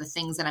script of the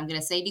things that I'm going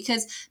to say,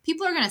 because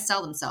people are going to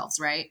sell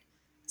themselves, right?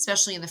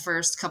 Especially in the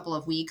first couple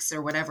of weeks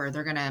or whatever,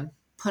 they're going to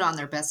put on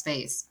their best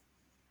face.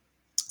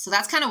 So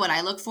that's kind of what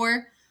I look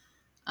for.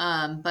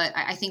 But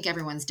I think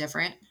everyone's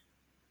different.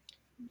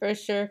 For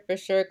sure.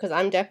 Because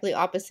I'm definitely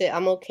opposite.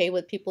 I'm okay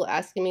with people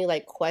asking me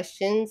like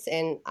questions,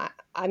 and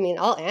I mean,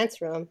 I'll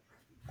answer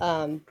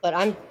them. But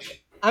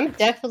I'm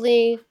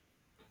definitely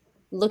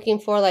looking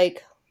for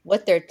like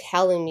what they're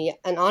telling me.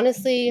 And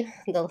honestly,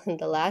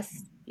 the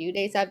last few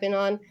dates I've been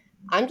on,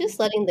 I'm just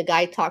letting the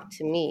guy talk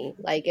to me.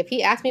 Like if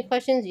he asks me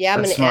questions,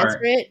 I'm going to answer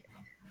it.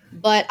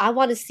 but I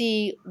want to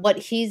see what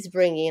he's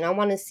bringing. I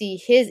want to see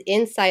his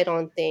insight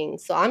on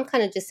things. So I'm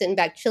kind of just sitting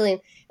back chilling.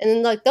 And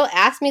then like they'll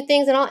ask me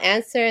things and I'll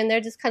answer, and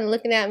they're just kind of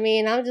looking at me,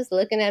 and I'm just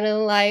looking at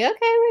them like, okay,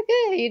 we're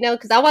good, you know,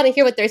 because I want to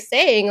hear what they're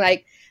saying.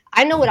 Like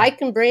I know what I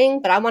can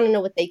bring, but I want to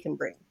know what they can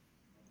bring.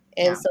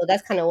 And Yeah. so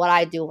that's kind of what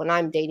I do when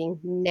I'm dating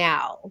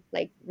now.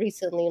 Like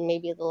recently,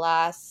 maybe the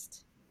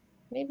last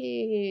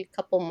maybe a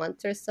couple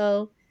months or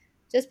so,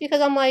 just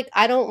because I'm like,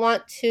 I don't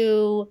want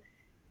to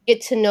get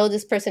to know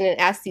this person and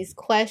ask these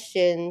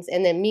questions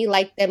and then me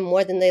like them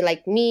more than they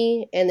like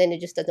me, and then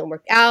it just doesn't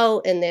work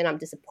out, and then I'm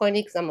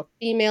disappointed because I'm a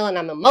female and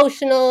I'm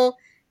emotional,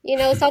 you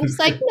know. So I'm just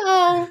like,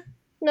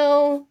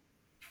 no.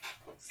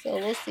 So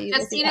we'll see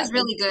what Justina's happens.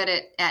 really good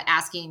at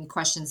asking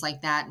questions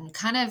like that and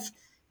kind of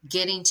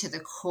getting to the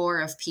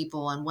core of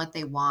people and what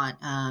they want.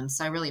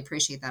 So I really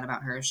appreciate that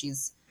about her.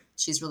 She's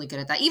really good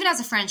at that. Even as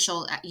a friend,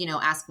 she'll,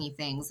 ask me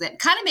things that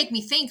kind of make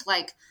me think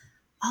like,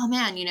 oh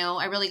man,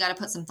 I really got to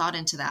put some thought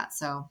into that.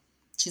 So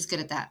she's good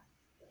at that.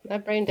 My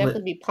brain Li-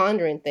 definitely be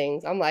pondering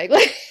things. I'm like,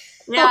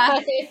 Yeah.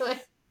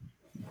 like,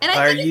 And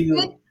Are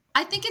you?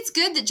 I think it's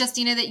good that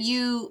Justina that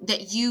you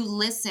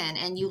listen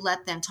and you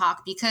let them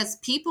talk, because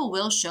people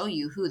will show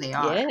you who they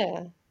are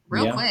yeah.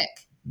 real Yeah.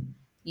 quick.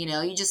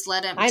 You just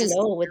let them I just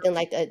know within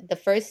like the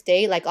first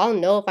date, like I'll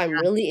know if I'm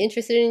really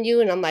interested in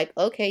you, and I'm like,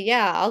 okay,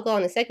 yeah, I'll go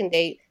on the second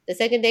date. The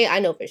second date, I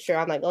know for sure.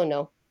 I'm like, oh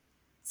no.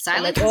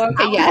 I'm like, silence is oh,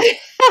 okay, yeah.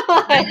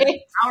 powerful. Silence Like,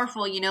 is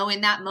powerful,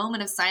 in that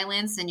moment of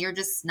silence and you're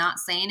just not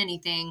saying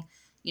anything,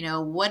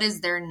 what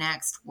is their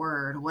next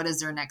word? What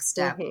is their next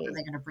step? What are mhm.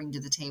 they going to bring to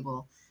the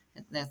table?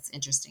 That's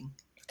interesting.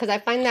 Because I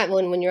find that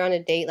when you're on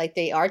a date, like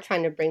they are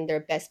trying to bring their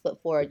best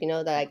foot forward, you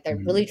know, that like they're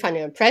really trying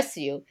to impress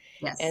you.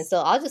 And Yes.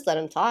 so I'll just let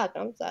them talk.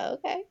 I'm just like,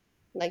 okay.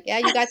 Like, yeah,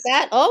 you got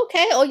that?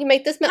 Okay. Oh, you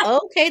make this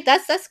okay,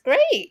 that's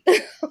great.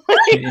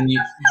 And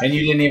you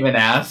didn't even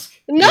ask.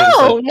 You just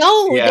said,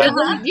 No, they yeah.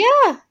 really,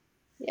 yeah.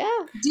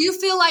 Yeah. Do you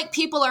feel like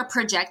people are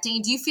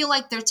projecting? Do you feel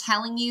like they're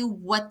telling you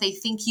what they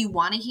think you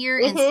want to hear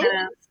Mhm. instead of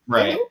Mhm.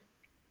 Right.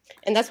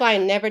 And that's why I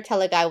never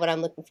tell a guy what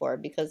I'm looking for,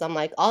 because I'm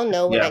like, I'll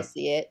know when I Yeah.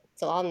 see it.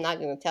 So I'm not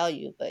going to tell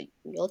you, but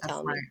you'll that's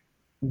tell smart?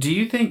 me. Do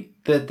you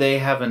think that they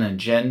have an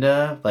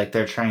agenda, like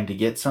they're trying to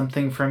get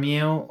something from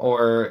you,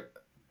 or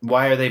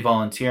why are they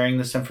volunteering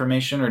this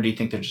information, or do you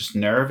think they're just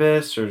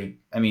nervous, or I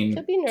Could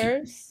mean, be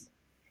nerves.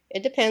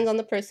 It depends on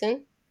the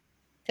person.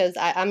 Because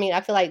I mean, I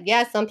feel like,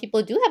 yeah, some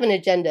people do have an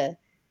agenda.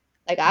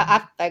 Like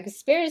I've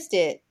experienced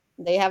it.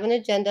 They have an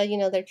agenda, you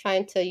know, they're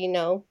trying to, you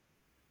know,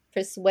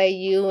 persuade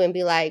you and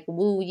be like,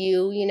 woo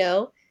you, you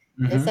know.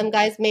 And mm-hmm. some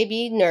guys may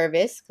be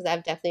nervous, because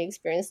I've definitely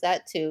experienced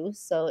that too.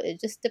 So it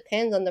just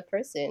depends on the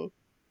person.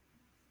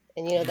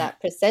 And you know, that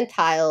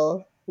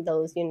percentile,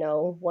 those, you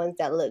know, ones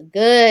that look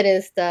good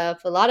and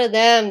stuff, a lot of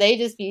them, they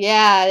just be,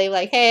 yeah, they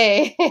like,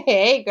 hey,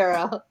 hey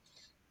girl,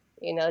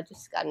 you know,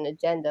 just got an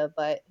agenda.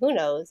 But who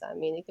knows? I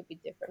mean, it could be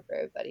different for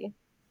everybody.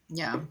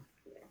 Yeah.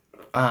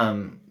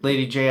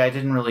 Lady J, I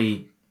didn't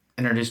really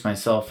introduce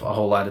myself a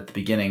whole lot at the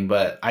beginning,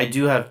 but I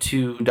do have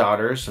two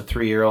daughters, a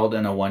 3-year-old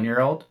and a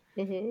 1-year-old.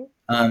 Mm-hmm.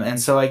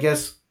 And so I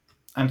guess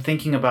I'm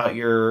thinking about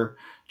your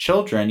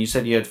children. You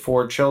said you had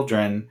 4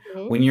 children.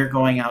 Mm-hmm. When you're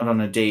going out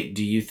on a date,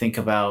 do you think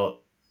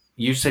about?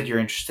 You said you're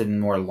interested in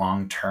more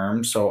long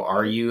term. So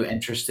are Mm-hmm. you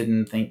interested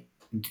in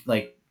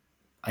like,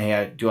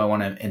 do I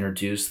want to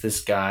introduce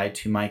this guy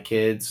to my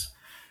kids?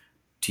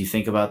 Do you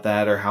think about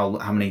that, or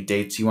how many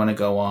dates you want to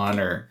go on,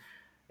 or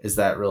is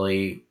that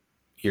really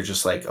you're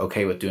just like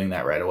okay with doing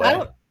that right I away?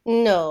 don't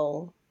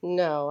no.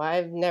 No,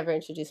 I've never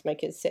introduced my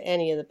kids to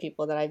any of the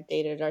people that I've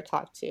dated or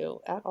talked to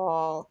at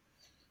all.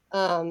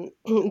 But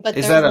Is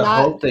there's that a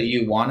not hope that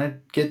you want to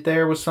get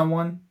there with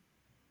someone,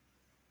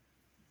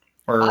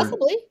 or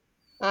possibly.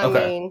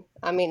 okay?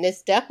 I mean,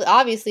 it's definitely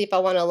obviously if I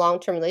want a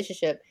long-term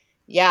relationship,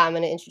 yeah, I'm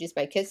going to introduce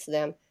my kids to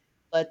them.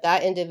 But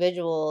that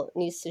individual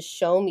needs to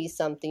show me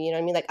something. You know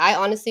what I mean? Like I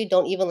honestly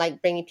don't even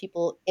like bringing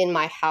people in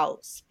my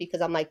house,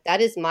 because I'm like,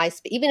 that is my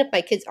space. Even if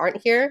my kids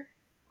aren't here,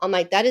 I'm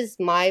like, that is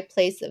my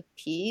place of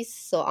peace.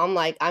 So I'm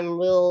like, I'm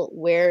real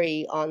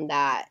wary on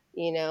that.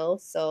 You know,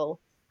 so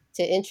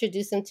to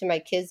introduce them to my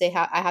kids,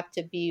 I have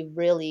to be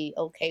really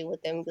okay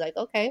with them. Be like,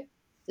 okay,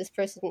 this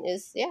person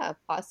is, yeah,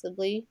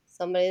 possibly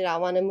somebody that I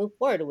want to move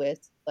forward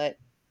with. But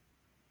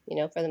you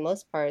know, for the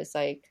most part, it's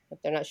like if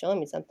they're not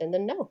showing me something,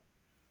 then no.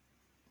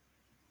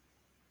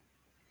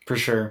 For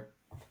sure.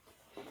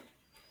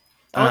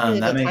 I don't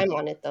think That there's a makes time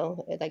on it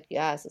though. Like you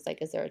asked, it's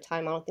like, is there a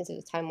time? I don't think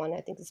there's a time on it.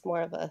 I think it's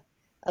more of a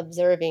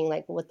observing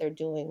like what they're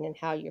doing and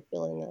how you're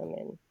feeling them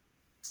and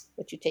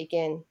what you take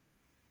in.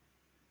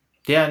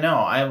 Yeah, no,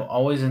 I'm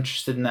always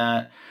interested in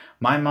that.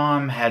 My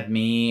mom had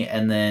me,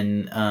 and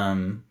then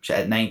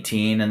at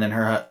 19, and then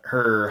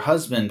her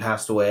husband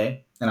passed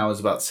away, and I was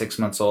about 6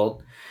 months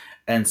old,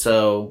 and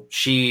so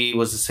she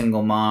was a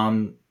single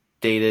mom.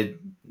 Dated,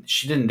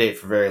 she didn't date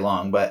for very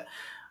long, but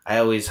I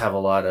always have a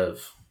lot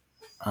of.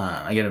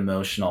 I get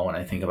emotional when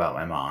I think about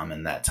my mom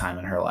and that time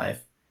in her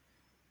life,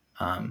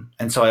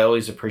 and so I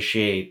always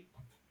appreciate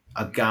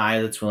a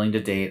guy that's willing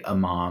to date a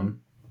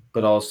mom,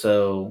 but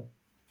also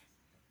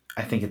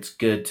I think it's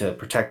good to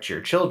protect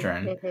your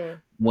children Mm-hmm.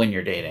 when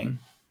you're dating.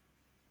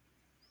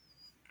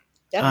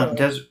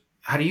 Definitely.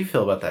 How do you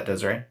feel about that,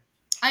 Desiree?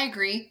 I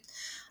agree.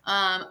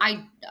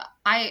 I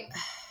I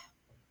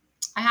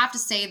I have to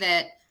say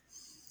that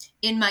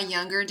in my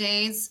younger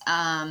days,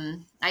 I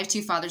have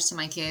two fathers to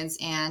my kids,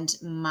 and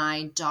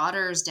my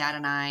daughter's dad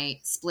and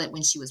I split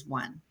when she was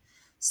one.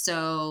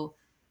 So,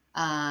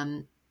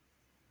 um,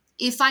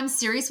 if I'm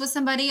serious with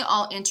somebody,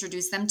 I'll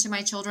introduce them to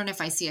my children if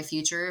I see a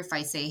future. If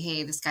I say,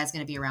 hey, this guy's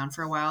going to be around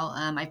for a while.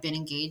 I've been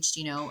engaged,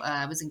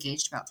 I was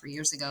engaged about 3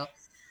 years ago.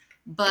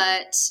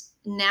 But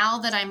now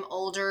that I'm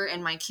older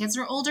and my kids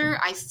are older,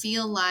 I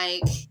feel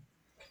like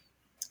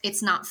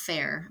it's not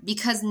fair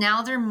because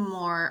now they're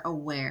more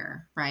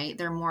aware, right?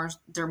 They're more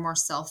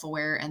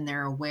self-aware, and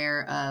they're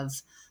aware of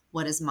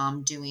what is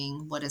mom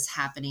doing, what is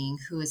happening,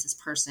 who is this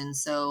person.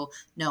 So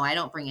no, I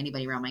don't bring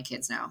anybody around my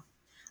kids now.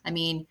 I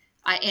mean,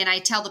 I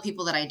tell the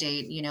people that I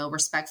date,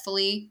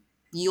 respectfully,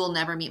 you'll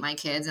never meet my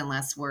kids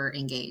unless we're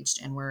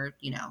engaged and we're,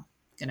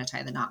 gonna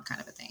tie the knot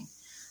kind of a thing.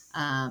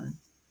 Um,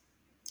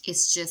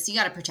 it's just you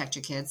got to protect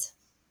your kids.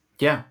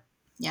 Yeah.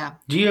 Yeah.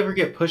 Do you ever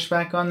get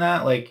pushback on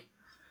that? Like,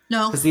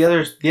 No. because the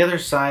other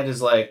side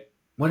is like,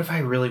 what if I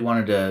really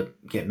wanted to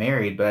get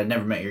married, but I'd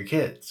never met your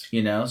kids?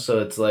 So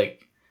it's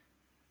like,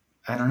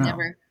 I don't know.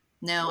 Never.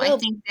 No, I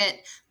think that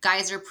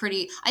guys are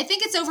I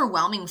think it's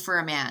overwhelming for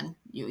a man,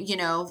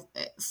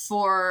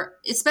 for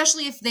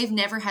especially if they've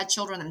never had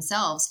children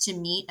themselves, to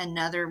meet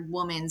another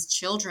woman's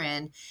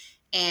children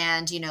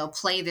and,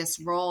 play this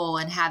role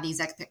and have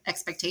these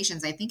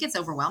expectations. I think it's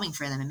overwhelming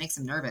for them. It makes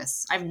them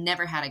nervous. I've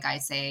never had a guy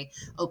say,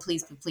 oh,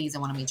 please, please, I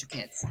want to meet your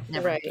kids.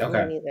 Never. Right.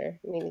 Okay.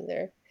 Me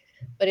neither.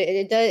 But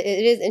it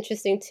is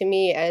interesting to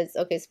me as,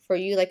 okay, so for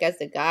you, like as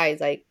the guys,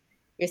 like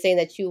you're saying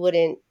that you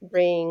wouldn't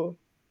bring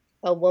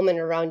a woman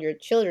around your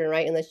children,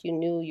 right? Unless you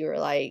knew you were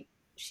like,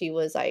 she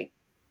was like,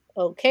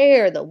 okay,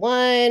 or the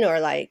one, or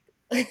like,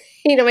 what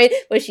I mean?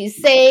 What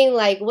she's saying,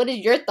 like, what is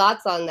your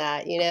thoughts on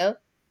that,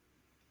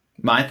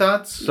 My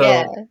thoughts? So,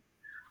 Yeah.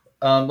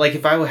 like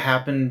if I would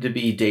happen to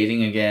be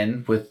dating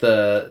again with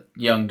the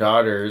young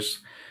daughters,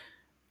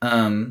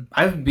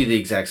 I would be the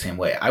exact same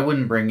way. I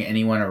wouldn't bring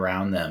anyone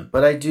around them.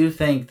 But I do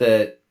think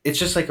that it's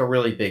just like a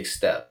really big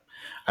step.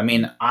 I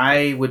mean,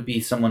 I would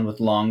be someone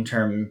with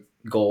long-term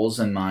goals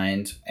in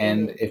mind.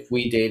 And Mhm. if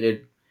we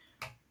dated,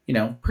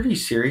 pretty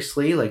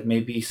seriously, like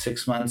maybe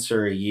 6 months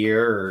or a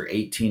year or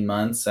 18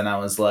 months, and I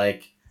was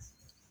like,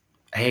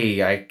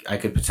 hey, I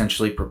could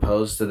potentially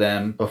propose to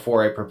them.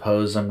 Before I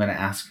propose, I'm going to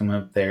ask them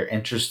if they're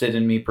interested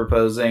in me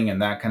proposing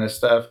and that kind of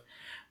stuff.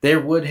 There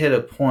would hit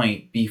a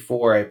point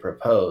before I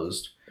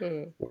proposed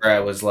Mhm. where I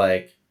was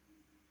like,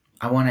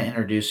 I want to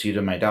introduce you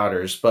to my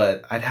daughters,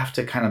 but I'd have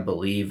to kind of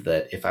believe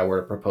that if I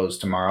were to propose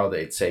tomorrow,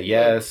 they'd say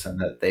yes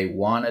and that they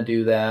want to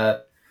do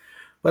that.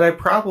 But I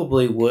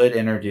probably would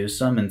introduce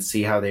them and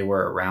see how they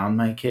were around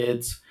my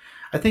kids.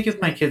 I think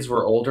if my kids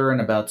were older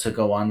and about to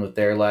go on with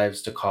their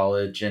lives to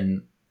college,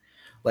 and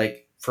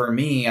like for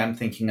me, I'm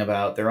thinking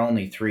about they're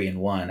only 3 and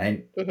 1.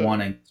 I Mhm.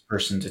 want a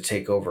person to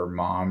take over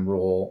mom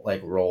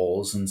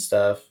roles and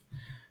stuff.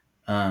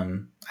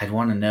 I'd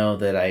want to know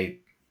that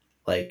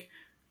like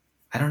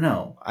I don't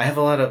know. I have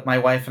a lot of my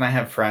wife and I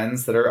have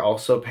friends that are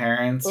also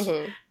parents,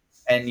 Mhm.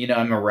 and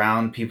I'm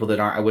around people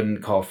that aren't. I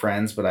wouldn't call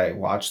friends, but I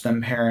watch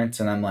them parent,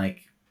 and I'm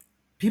like,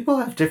 people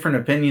have different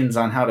opinions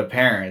on how to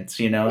parent,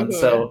 and Mhm.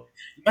 so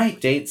you might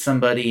date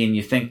somebody and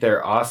you think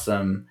they're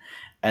awesome,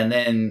 and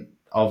then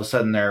all of a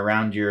sudden they're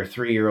around your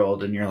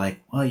 3-year-old and you're like,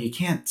 well, you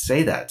can't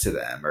say that to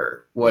them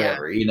or Yeah.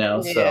 whatever,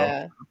 so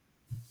Yeah.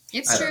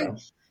 It's I don't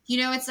true.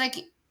 know. It's like,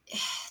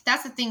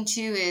 that's the thing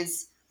too,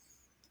 is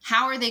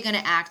how are they going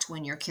to act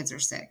when your kids are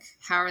sick?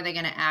 How are they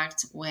going to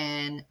act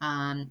when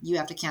you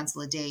have to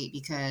cancel a date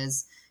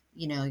because,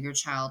 your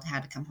child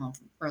had to come home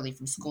early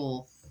from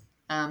school?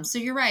 So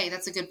you're right.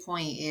 That's a good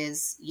point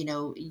is,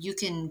 you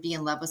can be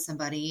in love with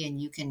somebody and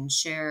you can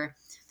share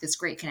this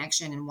great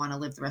connection and want to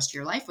live the rest of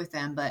your life with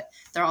them, but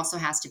there also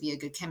has to be a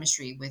good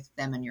chemistry with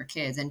them and your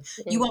kids. And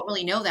you Mhm. won't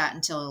really know that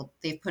until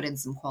they've put in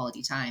some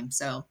quality time.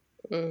 So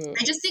Mhm.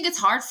 I just think it's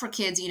hard for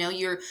kids,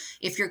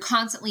 if you're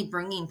constantly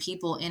bringing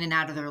people in and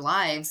out of their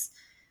lives,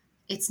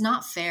 it's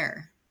not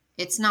fair.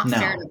 It's not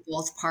fair No. to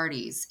both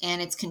parties,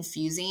 and it's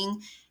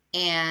confusing.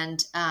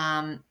 And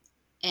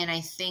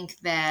I think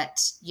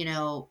that,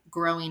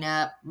 growing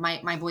up,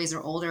 my boys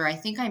are older. I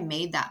think I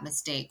made that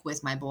mistake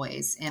with my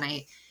boys,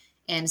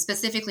 and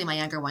specifically my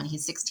younger one,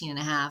 he's 16 and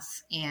a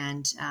half.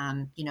 And,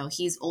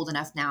 he's old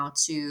enough now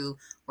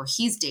where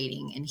he's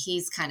dating and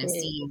he's kind of Mhm.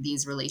 seeing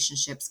these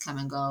relationships come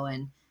and go.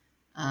 And,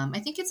 I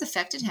think it's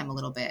affected him a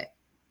little bit.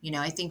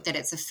 I think that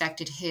it's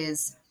affected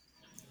his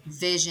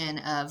vision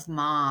of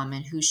mom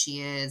and who she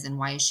is and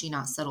why is she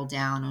not settled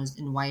down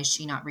and why is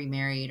she not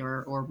remarried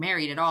or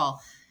married at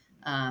all.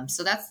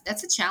 So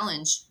that's a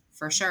challenge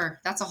for sure.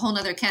 That's a whole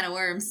nother can of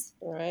worms,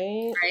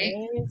 Right. right?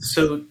 Right.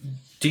 So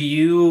do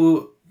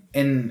you,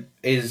 in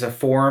is a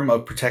form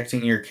of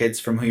protecting your kids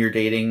from who you're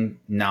dating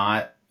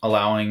not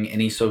allowing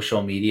any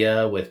social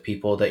media with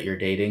people that you're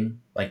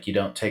dating? Like you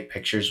don't take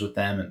pictures with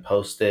them and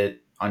post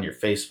it on your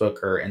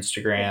Facebook or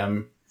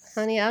Instagram?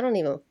 Honey, I don't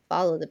even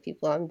follow the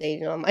people I'm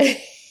dating on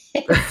my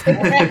You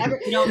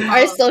don't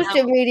our follow.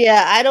 social media.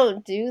 I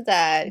don't do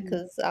that Mhm.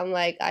 because I'm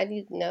like, I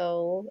need to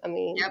know. I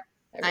mean, Yep,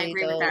 I I really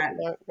agree with don't.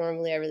 that.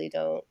 Normally, I really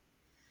don't.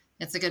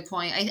 That's a good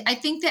point. I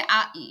think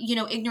that,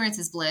 ignorance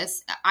is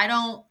bliss. I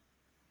don't,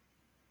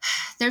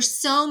 there's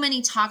so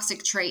many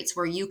toxic traits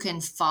where you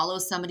can follow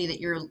somebody that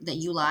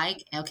you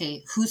like.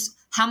 Okay,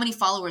 how many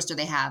followers do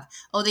they have?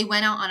 Oh, they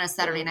went out on a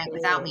Saturday night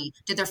without me.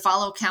 Did their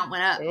follow count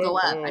go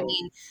up? I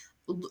mean,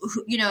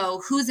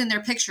 who's in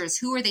their pictures?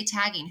 Who are they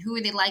tagging? Who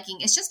are they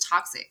liking? It's just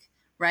toxic,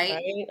 right?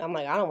 Right? I'm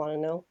like, I don't want to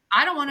know.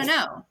 I don't want to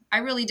know. I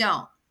really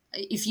don't.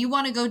 If you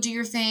want to go do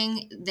your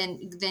thing,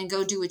 then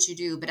go do what you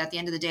do. But at the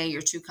end of the day,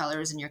 your true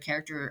colors and your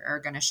character are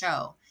going to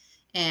show.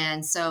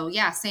 And so,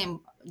 yeah, same.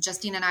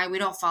 Justine and I, we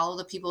don't follow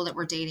the people that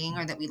we're dating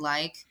or that we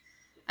like.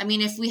 I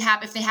mean, if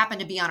they happen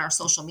to be on our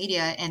social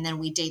media and then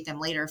we date them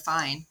later,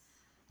 fine.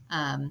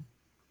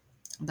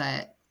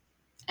 But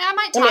I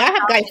might I mean, talk I have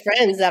about guy it.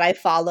 friends that I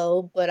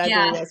follow, but I mean,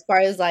 Yeah, as far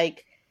as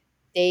like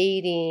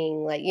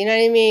dating, like, you know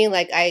what I mean?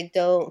 Like, I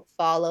don't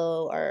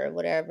follow or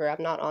whatever.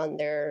 I'm not on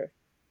their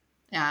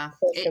yeah.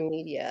 social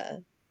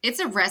media. It's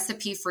a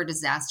recipe for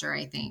disaster.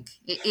 I think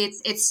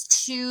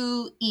it's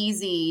too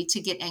easy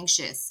to get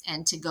anxious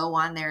and to go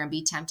on there and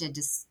be tempted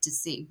to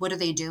see what are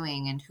they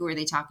doing and who are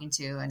they talking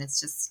to, and it's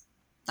just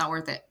not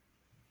worth it.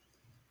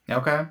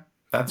 Okay,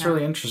 that's Yeah.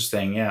 really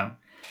interesting. Yeah,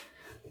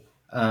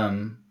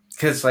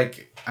 because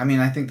like I mean,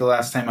 I think the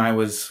last time I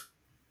was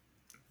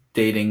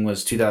dating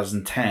was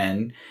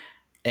 2010,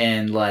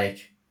 and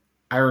like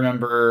I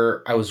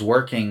remember I was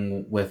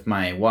working with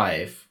my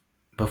wife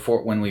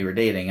before when we were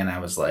dating, and I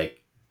was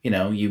like,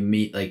 you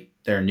meet like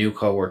their new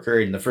coworker,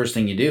 and the first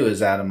thing you do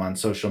is add them on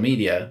social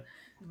media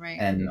Right.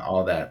 and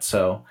all that.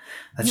 So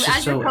that's You just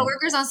add your so.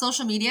 coworkers on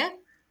social media?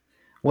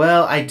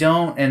 Well, I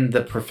don't in the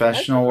That's what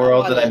professional I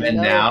world want that I'm to in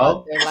know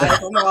about now. their life.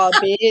 I'm all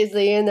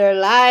busy in their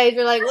life.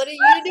 You're like, what are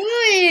you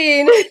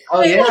doing?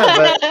 Oh yeah,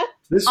 but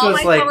this All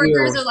was my like we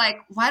coworkers were. are like,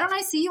 why don't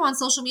I see you on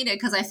social media?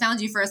 Because I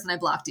found you first and I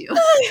blocked you.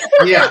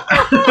 Yeah.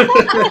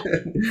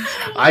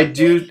 I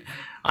do.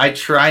 I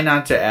try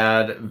not to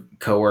add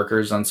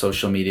coworkers on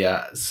social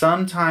media.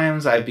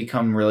 Sometimes I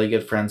become really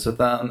good friends with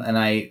them, and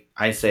I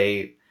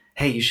say,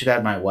 "Hey, you should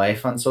add my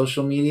wife on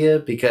social media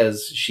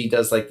because she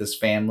does like this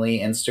family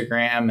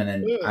Instagram," and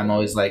then I'm Mm,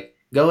 always like,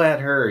 "Go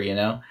at her," you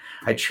know.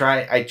 I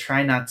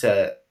try not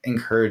to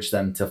encourage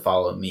them to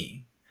follow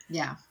me.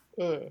 Yeah.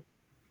 mm.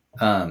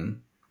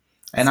 Um,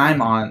 and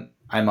Smart.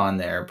 I'm on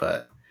there,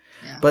 but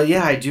Yeah. But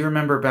yeah, I do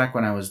remember back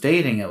when I was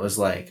dating, it was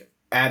like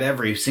add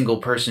every single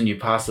person you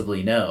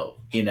possibly know,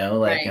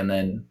 like Right. and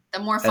then The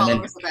more and then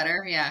followers, the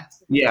better. Yeah.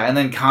 yeah, and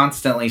then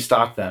constantly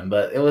stalk them.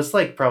 But it was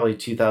like probably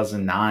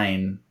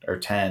 2009 or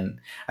 10.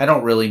 I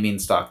don't really mean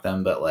stalk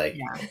them, but like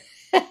Yeah.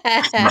 you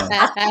know,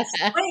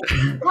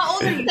 Wait, how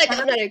old are you, Like, I'm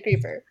Kevin? not a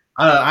creeper.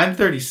 I'm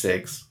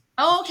 36.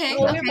 Oh, okay. Oh, Yeah.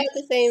 we're Okay. about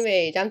the same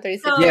age. I'm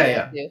 36 So, Yeah, years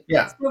old yeah. too.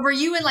 Yeah. so were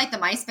you in like the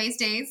MySpace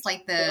days?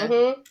 Like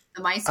Mm-hmm.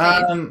 the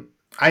MySpace?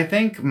 I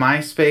think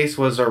MySpace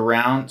was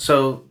around,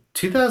 so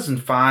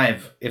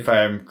 2005, if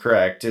I'm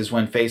correct, is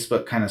when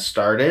Facebook kind of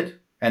started.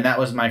 And that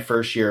was my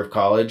first year of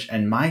college.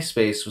 And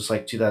MySpace was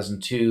like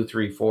 2002,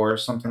 3, 4,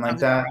 something That like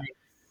sounds about that. right.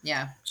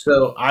 Yeah.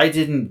 So I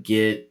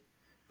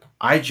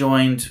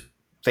joined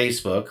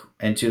Facebook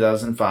in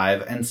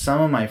 2005, and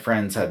some of my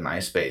friends had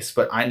MySpace,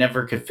 but I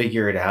never could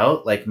figure it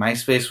out. Like,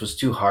 MySpace was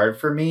too hard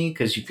for me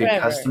because you could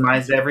Forever.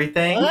 customize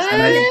everything. And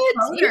I didn't.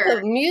 What? You Color.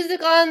 put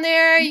music on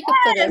there. You could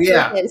put a Yes.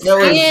 Yeah, freaking it was.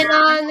 skin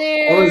on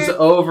It was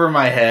there. over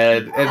my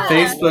head, and Yeah.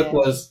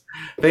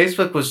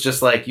 Facebook was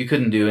just like you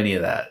couldn't do any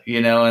of that,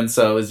 and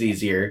so it was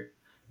easier.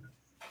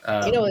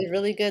 You know Um, what's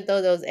really good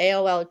though? Those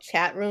AOL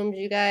chat rooms,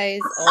 you guys.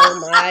 Oh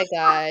my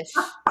gosh,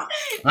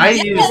 I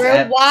Yes. used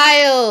we're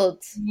wild.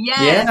 Yes.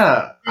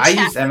 yeah, The I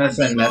chat used room would be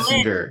MSN lit.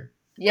 Messenger.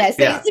 Yes,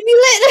 they used Yeah, to be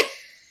lit.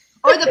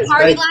 Or the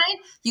party I, line.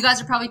 You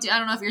guys are probably I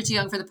don't know if you're too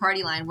young for the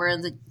party line, where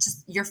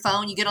just your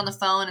phone, you get on the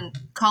phone and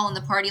call in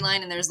the party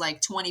line, and there's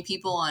like 20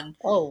 people on.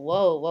 Oh,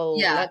 whoa,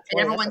 Yeah, not and 20. That's a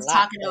everyone's lot.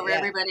 talking But over yeah.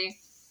 everybody. It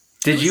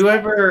did was you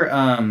ever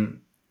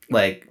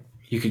like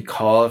you could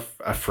call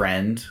a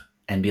friend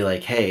and be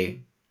like,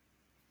 hey,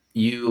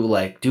 you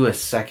like do a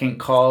second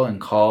call and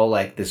call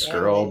like this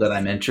girl that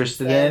I'm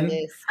interested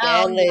in,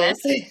 Oh, yes.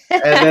 and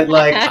then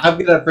like I'm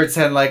gonna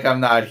pretend like I'm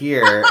not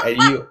here,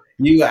 and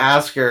you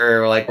ask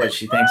her like what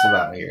she thinks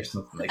about me or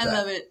something like I that.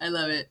 love it. I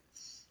love it.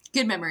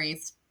 Good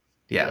memories.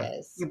 Yeah.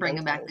 Yes, You're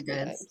bringing back the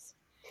goods.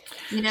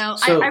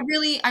 sometimes. So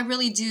I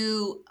really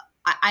do.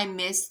 I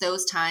miss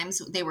those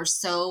times. They were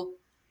so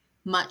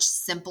much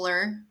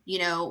simpler.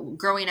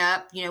 Growing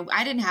up,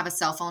 I didn't have a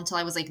cell phone until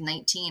I was like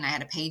 19. I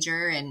had a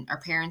pager, and our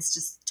parents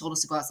just told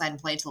us to go outside and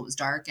play till it was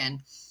dark.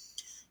 And,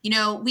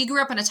 we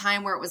grew up in a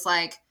time where it was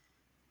like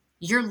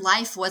your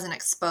life wasn't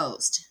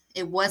exposed.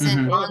 It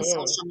wasn't mhm. on Mhm.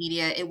 social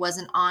media. It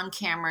wasn't on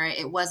camera.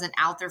 It wasn't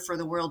out there for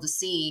the world to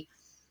see.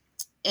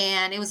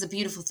 And it was a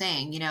beautiful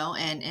thing,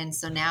 and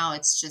so now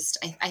it's just,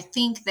 I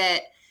think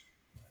that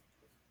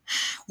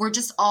we're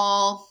just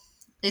all,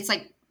 it's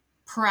like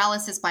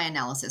paralysis by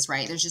analysis,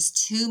 right? There's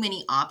just too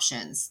many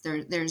options.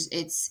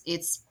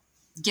 It's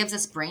gives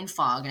us brain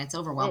fog and it's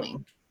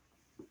overwhelming.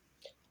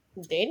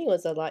 Dating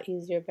was a lot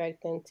easier back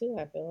then too,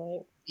 I feel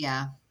like.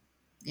 Yeah.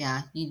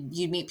 Yeah.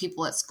 You'd meet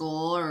people at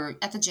school or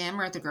at the gym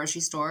or at the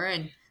grocery store,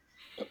 and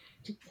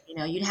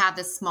you'd have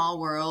this small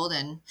world,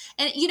 and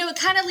it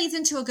kind of leads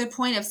into a good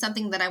point of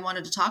something that I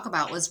wanted to talk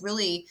about was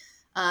really,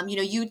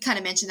 you'd kind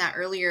of mentioned that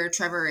earlier,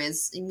 Trevor,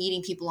 is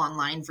meeting people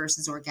online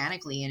versus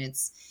organically. And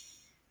it's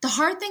the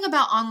hard thing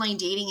about online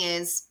dating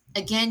is,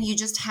 again, you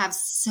just have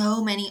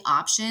so many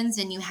options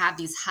and you have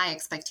these high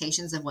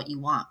expectations of what you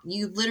want.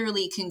 You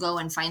literally can go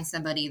and find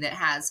somebody that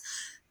has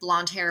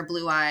blonde hair,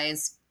 blue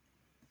eyes,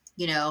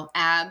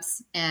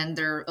 abs, and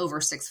they're over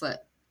 6 foot.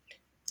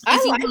 I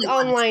like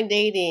online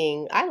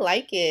dating. I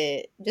like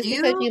it just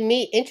because you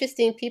meet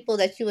interesting people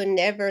that you would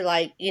never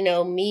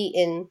meet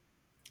in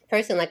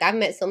person. Like I've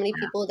met so many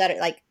people that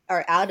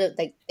are out of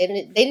they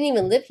didn't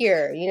even live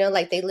here.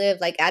 They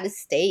live out of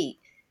state,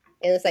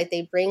 and it's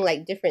they bring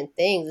different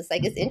things. It's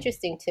it's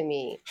interesting to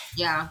me.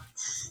 Yeah.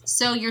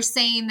 So you're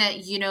saying that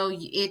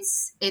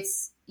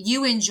it's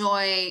you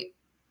enjoy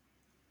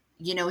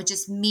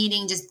just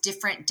meeting just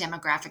different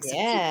demographics of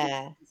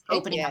people,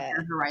 opening up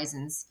their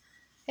horizons.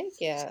 Heck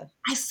yeah.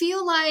 I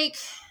feel like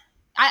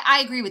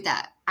I agree with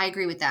that.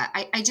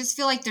 I just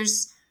feel like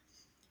there's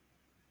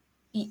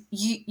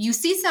you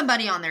see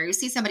somebody on there, you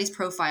see somebody's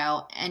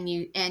profile, and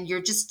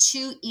you're just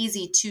too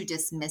easy to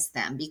dismiss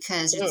them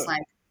because it's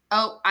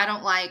oh, I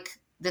don't like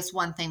this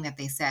one thing that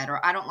they said,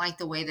 or I don't like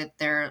the way that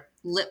their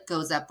lip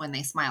goes up when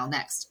they smile.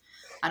 Next.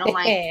 I don't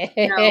like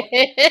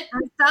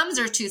their thumbs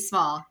are too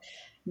small.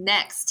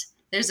 Next.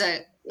 There's a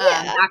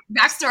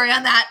backstory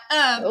on that.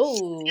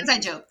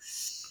 Inside joke.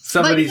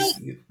 Somebody's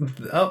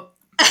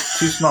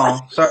too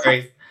small.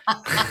 Sorry.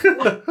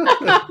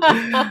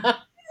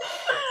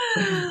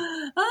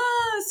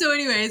 So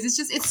anyways,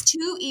 it's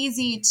too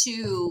easy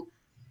to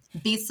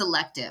be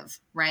selective,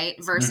 right?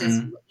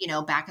 Versus,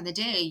 back in the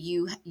day,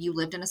 you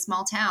lived in a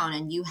small town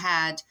and you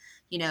had,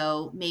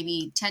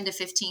 maybe 10 to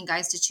 15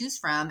 guys to choose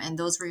from. And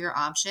those were your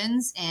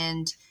options.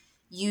 And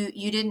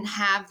you didn't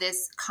have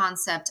this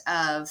concept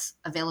of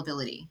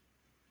availability.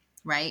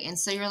 Right. And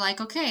so you're like,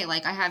 okay,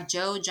 I have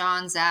Joe,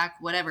 John, Zach,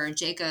 whatever,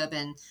 Jacob.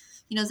 And,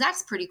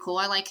 Zach's pretty cool.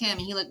 I like him.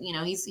 And he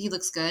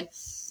looks good.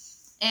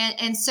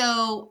 And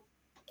so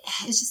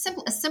it's just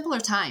a simpler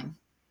time.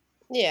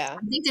 Yeah.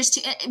 I think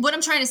what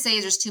I'm trying to say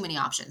is there's too many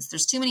options.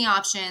 There's too many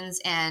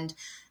options, and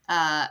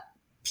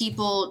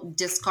people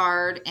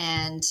discard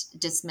and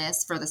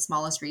dismiss for the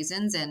smallest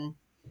reasons. And,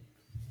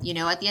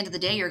 at the end of the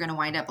day, you're going to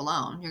wind up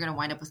alone. You're going to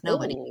wind up with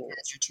nobody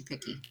because you're too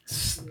picky.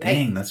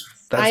 Dang, that's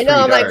I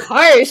know, I'm dark.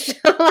 Harsh.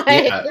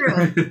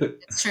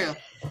 It's true.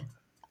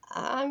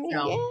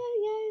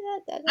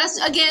 That's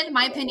again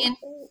my opinion.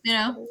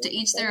 To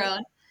each their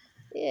own.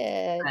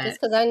 Yeah, just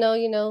because I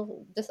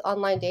know, just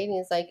online dating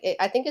is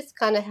I think it's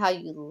kind of how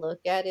you look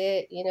at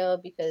it,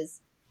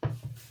 because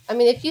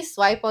if you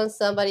swipe on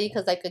somebody,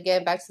 because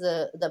again, back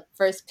to the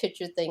first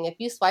picture thing, if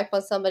you swipe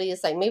on somebody,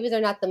 it's maybe they're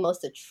not the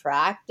most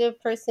attractive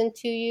person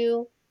to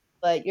you,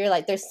 but you're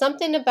there's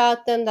something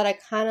about them that I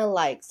kind of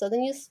like. So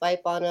then you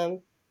swipe on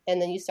them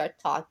and then you start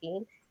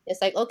talking.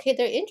 It's okay,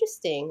 they're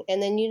interesting.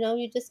 And then,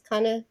 you just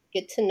kind of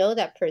get to know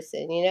that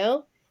person,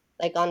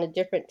 on a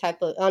different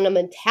on a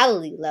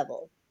mentality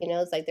level.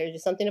 It's there's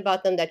just something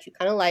about them that you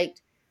kind of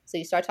liked. So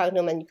you start talking to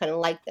them and you kind of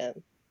like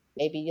them.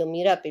 Maybe you'll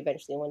meet up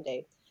eventually one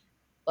day.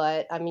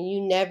 But, you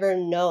never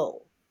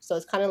know. So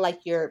it's kind of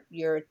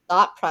your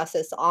thought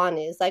process on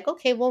it is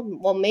okay,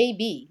 well,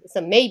 maybe. It's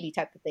a maybe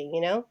type of thing,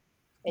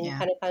 And you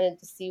kind of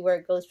to see where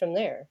it goes from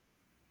there.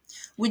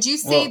 Would you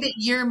say that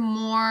you're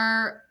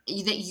more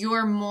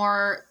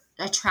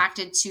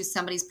attracted to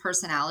somebody's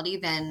personality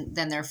than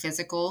their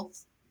physical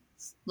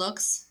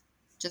looks,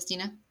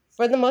 Justina?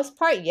 For the most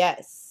part,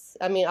 yes.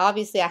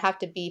 Obviously I have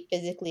to be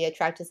physically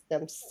attracted to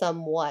them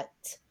somewhat.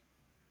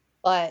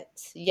 But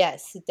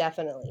yes,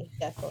 definitely.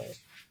 That's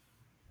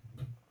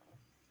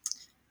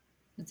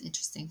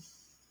interesting.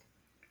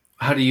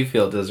 How do you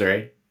feel,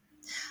 Desiree?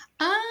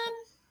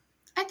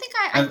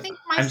 I think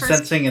I'm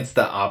sensing it's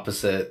the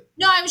opposite.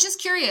 No, I was just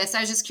curious.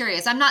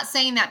 I'm not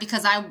saying that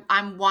because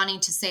I'm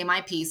wanting to say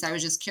my piece. I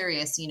was just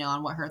curious,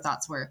 on what her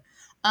thoughts were.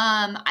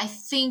 I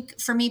think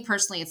for me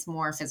personally, it's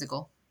more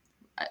physical.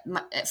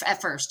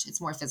 At first,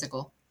 it's more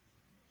physical.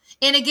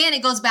 And again,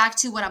 it goes back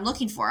to what I'm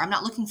looking for. I'm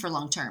not looking for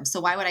long term.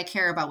 So why would I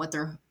care about what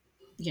they're,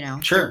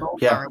 sure,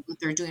 are, what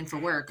they're doing for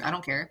work? I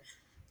don't care.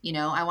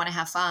 I want to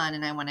have fun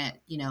and I want to,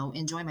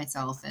 enjoy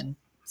myself. And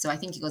so I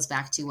think it goes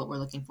back to what we're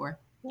looking for.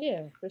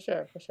 Yeah, for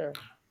sure.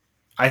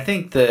 I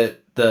think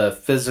that the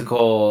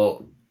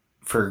physical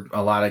for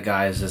a lot of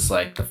guys is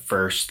the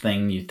first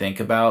thing you think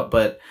about.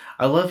 But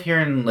I love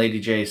hearing Lady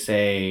J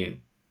say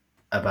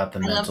about the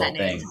mental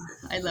thing.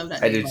 I love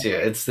that. I do too.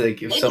 It's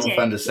so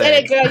fun to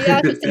say. Yeah, girl,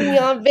 y'all can see me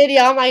on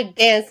video. I'm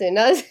dancing.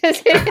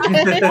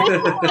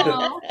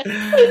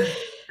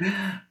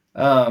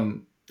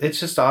 It's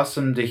just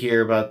awesome to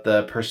hear about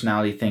the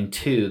personality thing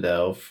too,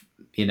 though.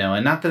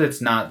 And not that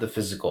it's not the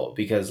physical,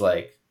 because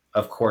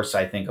of course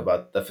I think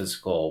about the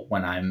physical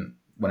when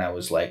I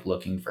was like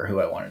looking for who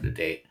I wanted to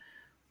date.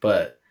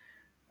 But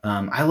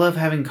I love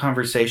having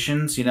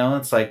conversations.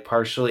 It's like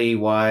partially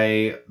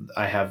why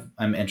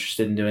I'm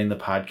interested in doing the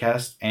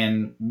podcast.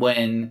 And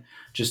when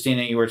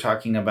Justina, you were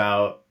talking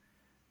about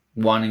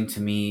wanting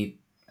to meet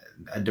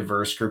a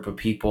diverse group of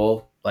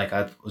people, like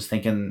I was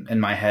thinking in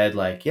my head,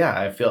 like,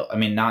 yeah, I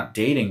mean, not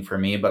dating for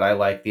me, but I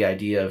like the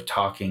idea of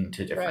talking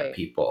to different Right.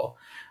 people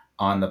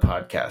on the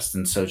podcast.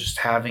 And so just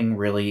having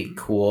really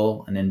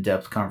cool and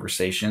in-depth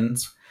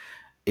conversations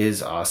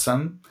is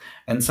awesome.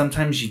 And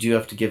sometimes you do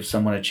have to give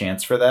someone a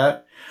chance for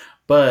that.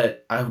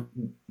 But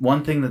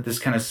one thing that this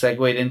kind of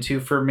segued into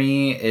for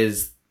me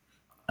is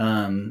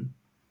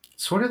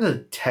sort of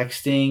the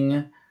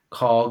texting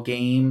call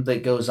game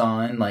that goes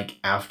on like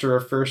after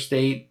a first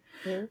date.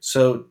 Mhm.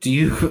 So do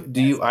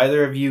you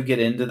either of you get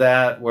into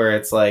that where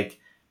it's like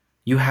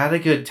you had a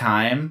good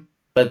time,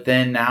 but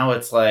then now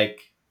it's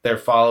like they're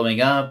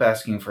following up,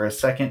 asking for a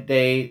second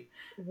date?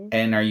 Mhm.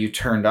 And are you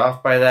turned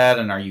off by that?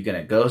 And are you going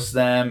to ghost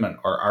them?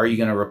 Or are you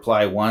going to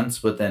reply once,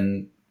 but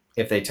then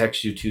if they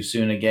text you too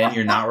soon again,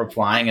 you're not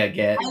replying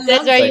again?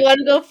 Desiree, Like, you want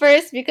to go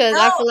first? Because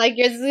I No. feel like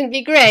yours is going to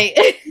be great.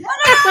 No.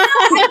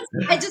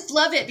 I just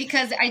love it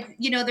because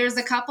there's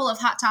a couple of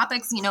hot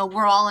topics.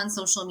 We're all on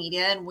social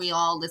media and we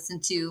all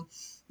listen to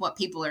what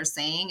people are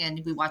saying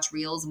and we watch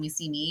reels and we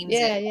see memes.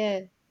 Yeah, and, yeah.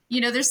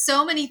 There's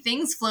so many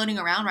things floating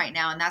around right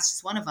now, and that's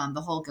just one of them,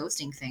 the whole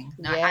ghosting thing.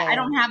 Now, Yeah. I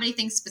don't have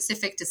anything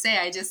specific to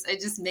say. It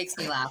just makes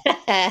me laugh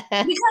because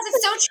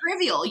it's so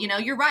trivial.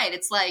 You're right.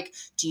 It's like,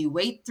 do you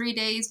wait 3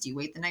 days? Do you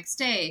wait the next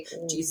day?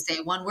 Do you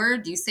say one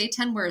word? Do you say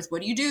 10 words?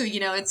 What do you do?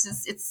 It's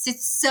just,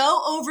 it's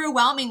so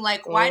overwhelming.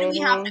 Like, why do we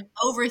have to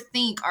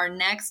overthink our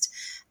next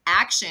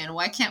action?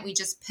 Why can't we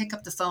just pick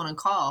up the phone and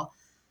call?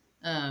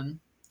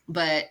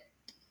 But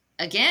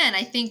again,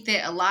 I think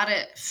that a lot of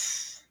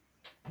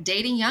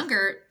dating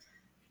younger,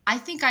 I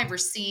think I've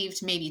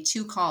received maybe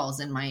 2 calls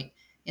in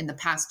the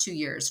past 2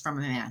 years from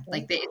a man.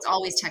 Like it's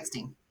always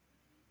texting.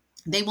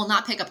 They will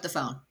not pick up the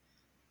phone.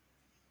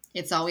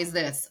 It's always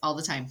this all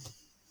the time.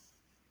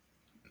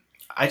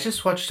 I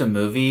just watched a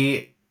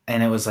movie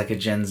and it was like a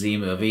Gen Z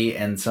movie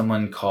and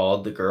someone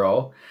called the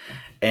girl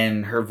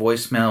and her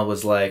voicemail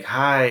was like,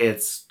 "Hi,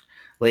 it's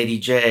Lady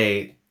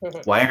J.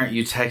 Why aren't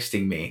you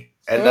texting me?"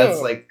 And that's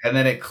like, and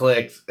then it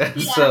clicked. Yeah.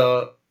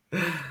 So,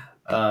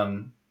 that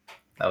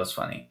was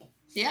funny.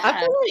 Yeah. I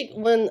feel like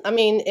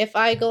if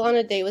I go on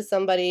a date with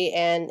somebody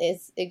and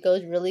it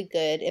goes really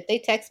good, if they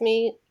text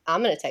me,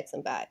 I'm going to text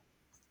them back.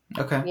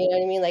 Okay. You know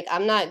what I mean? Like,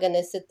 I'm not going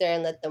to sit there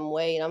and let them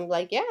wait. I'm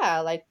like,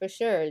 yeah, like for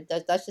sure.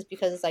 That's just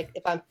because it's like,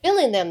 if I'm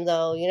feeling them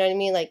though, you know what I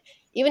mean? Like,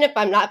 even if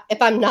I'm not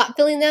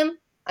feeling them,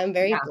 I'm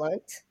very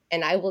blunt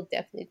and I will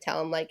definitely tell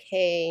them like,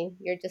 hey,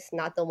 you're just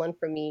not the one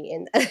for me.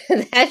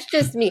 And that's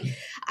just me.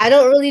 I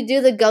don't really do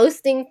the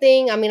ghosting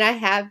thing. I mean, I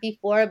have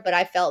before, but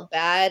I felt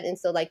bad. And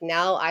so like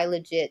now I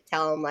legit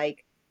tell them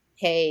like,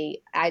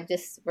 hey,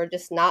 we're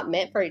just not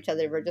meant for each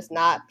other. We're just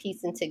not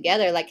piecing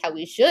together like how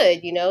we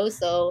should,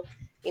 So,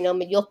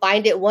 you'll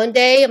find it one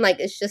day. I'm like,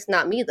 it's just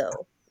not me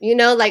though.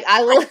 Like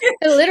I will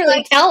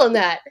literally tell them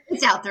that.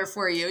 It's out there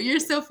for you. You're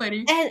so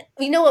funny. And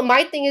you know what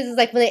my thing is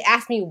like when they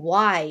ask me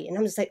why, and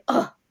I'm just like,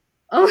 oh.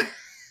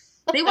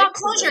 They want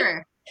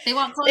closure. They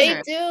want closure.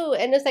 They do.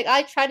 And it's like,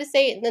 I try to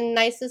say it in the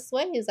nicest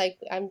way. It's like,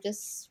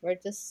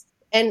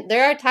 and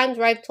there are times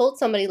where I've told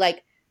somebody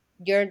like,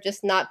 you're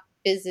just not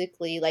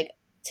physically, like,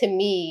 to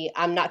me,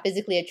 I'm not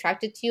physically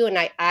attracted to you. And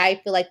I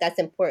feel like that's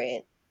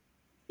important.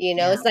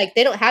 It's like,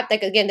 they don't have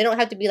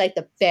to be like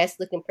the best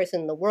looking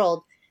person in the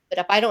world. But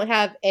if I don't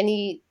have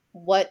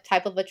what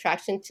type of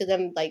attraction to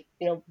them, like,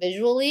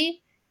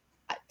 visually,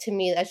 to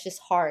me, that's just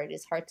hard.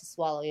 It's hard to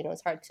swallow,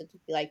 it's hard to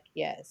be like,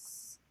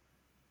 yes.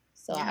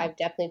 So I've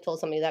definitely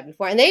told somebody that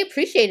before and they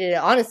appreciated it,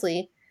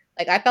 honestly.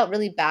 Like I felt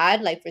really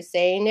bad, like for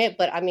saying it,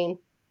 but I mean,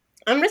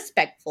 I'm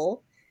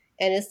respectful.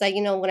 And it's like,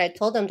 when I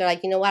told them, they're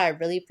like, you know what? I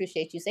really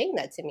appreciate you saying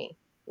that to me.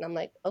 And I'm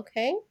like,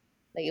 okay.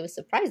 Like it was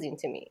surprising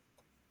to me.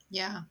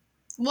 Yeah.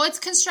 Well, it's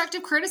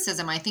constructive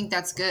criticism. I think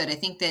that's good. I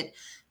think that,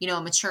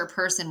 a mature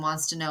person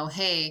wants to know,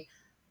 hey,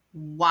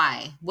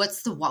 why?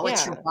 What's your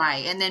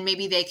why? And then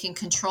maybe they can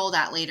control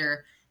that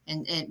later.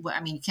 And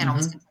I mean, you can't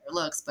always control your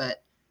looks,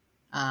 but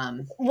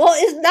well,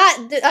 it's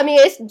not. I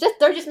mean, it's just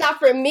they're just not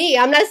for me.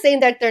 I'm not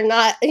saying that they're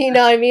not. You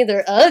know what I mean?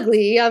 They're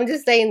ugly. I'm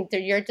just saying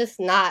you're just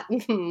not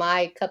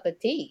my cup of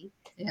tea.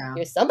 Yeah,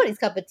 you're somebody's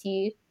cup of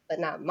tea, but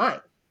not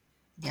mine.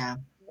 Yeah,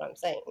 that's what I'm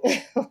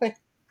saying.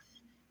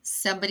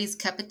 Somebody's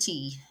cup of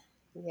tea.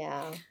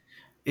 Yeah.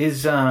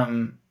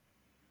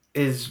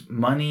 Is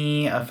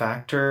money a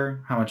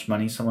factor? How much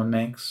money someone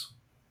makes?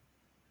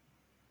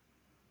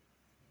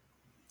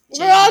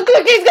 We're all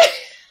cookies.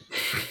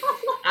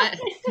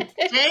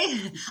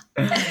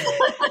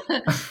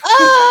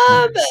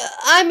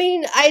 I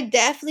mean, I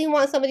definitely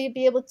want somebody to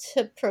be able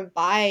to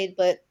provide,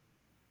 but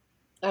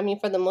I mean,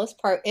 for the most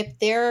part, if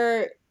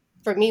they're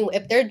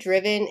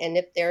driven and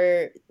if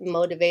they're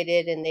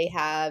motivated and they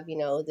have,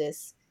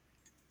 this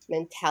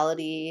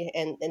mentality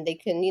and they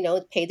can,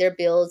 pay their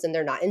bills and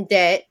they're not in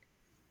debt,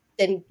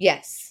 then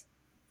yes,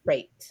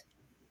 great.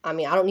 I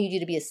mean, I don't need you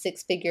to be a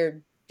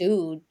 6-figure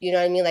dude. You know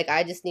what I mean? Like,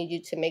 I just need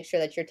you to make sure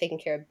that you're taking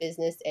care of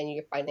business and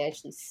you're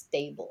financially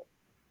stable,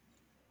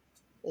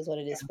 is what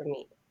it is for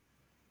me.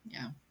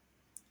 Yeah.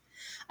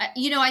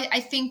 I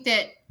think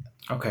that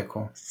Okay,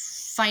 cool.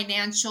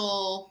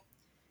 financial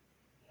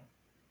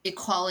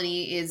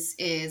equality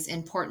is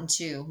important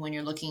too when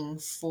you're looking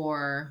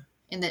for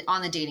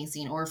on the dating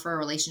scene or for a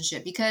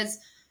relationship, because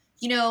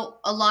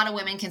a lot of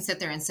women can sit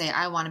there and say,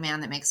 I want a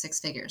man that makes 6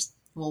 figures.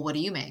 Well, what do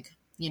you make?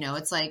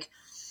 It's like,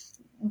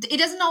 it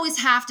doesn't always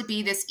have to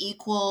be this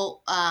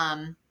equal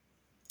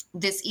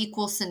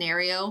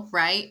scenario,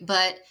 right?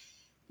 But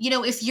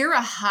if you're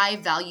a high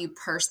value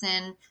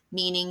person,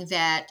 meaning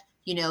that,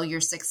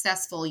 you're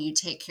successful, you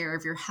take care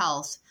of your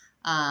health,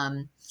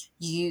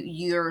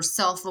 you're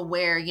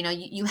self-aware,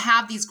 you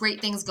have these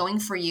great things going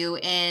for you.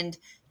 And,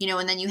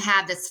 and then you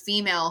have this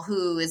female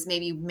who is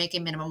maybe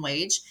making minimum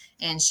wage,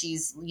 and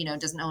she's,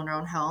 doesn't own her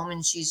own home,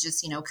 and she's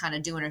just, kind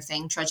of doing her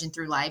thing, trudging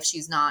through life.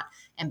 She's not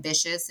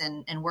ambitious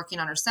and working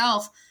on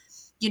herself.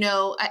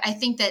 I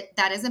think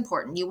that is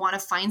important. You want to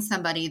find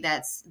somebody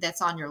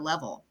that's on your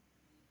level.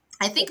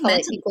 I think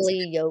mentally,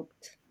 equally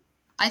yoked.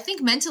 I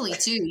think mentally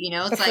too,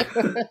 it's like,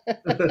 what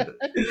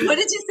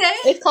did you say?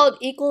 It's called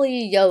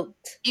equally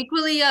yoked.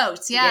 Equally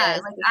yoked. Yeah.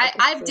 Yes, like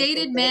I've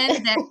dated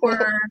men that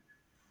were,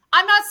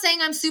 I'm not saying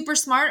I'm super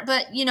smart,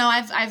 but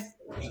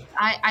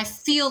I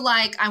feel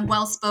like I'm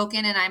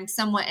well-spoken and I'm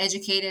somewhat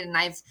educated, and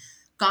I've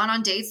gone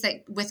on dates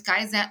with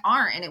guys that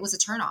aren't, and it was a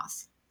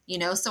turnoff,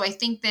 So I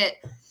think that,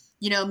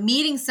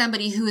 meeting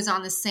somebody who is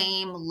on the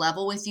same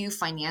level with you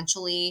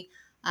financially,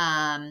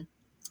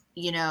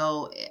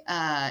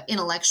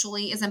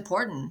 intellectually is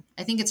important.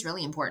 I think it's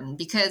really important,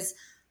 because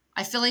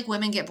I feel like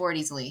women get bored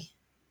easily.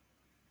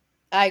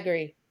 I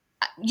agree.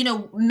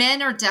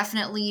 Men are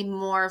definitely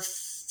more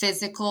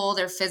physical.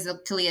 They're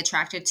physically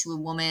attracted to a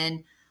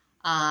woman.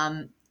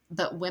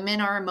 But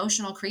women are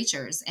emotional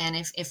creatures. And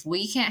if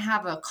we can't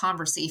have a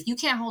conversation, if you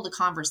can't hold a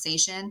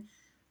conversation,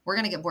 we're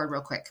going to get bored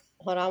real quick.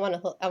 Hold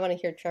on. I want to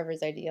hear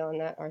Trevor's idea on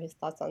that, or his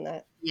thoughts on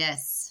that.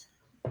 Yes.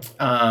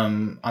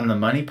 On the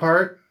money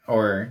part,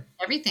 or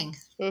everything.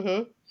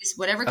 Mm-hmm. Just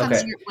whatever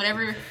comes,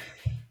 whatever.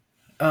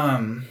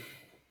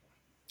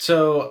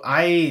 So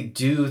I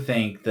do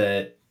think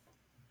that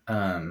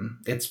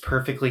it's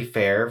perfectly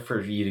fair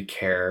for you to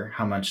care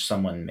how much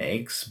someone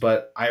makes,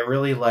 but I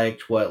really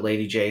liked what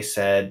Lady J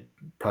said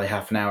probably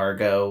half an hour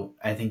ago.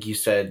 I think you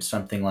said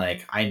something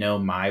like, I know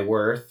my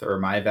worth or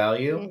my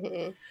value.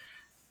 Mm-hmm.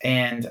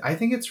 And I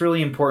think it's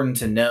really important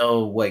to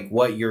know like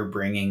what you're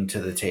bringing to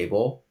the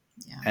table.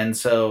 Yeah. And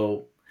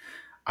so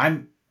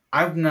I'm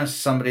not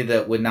somebody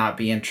that would not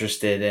be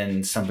interested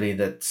in somebody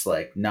that's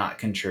like not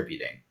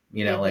contributing.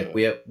 Mm-hmm. Like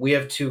we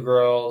have 2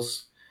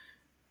 girls,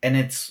 and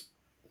it's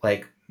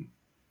like,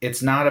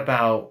 it's not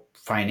about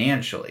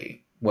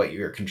financially what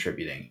you're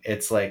contributing.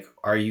 It's like,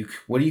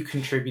 what are you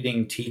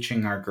contributing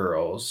teaching our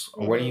girls?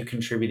 Or what are you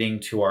contributing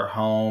to our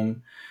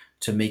home,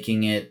 to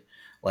making it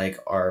like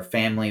our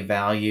family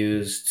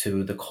values,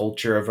 to the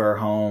culture of our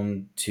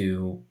home,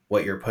 to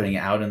what you're putting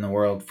out in the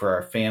world for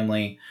our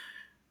family?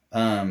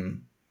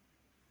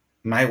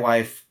 My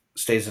wife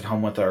stays at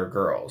home with our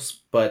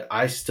girls, but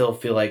I still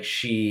feel like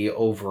she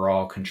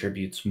overall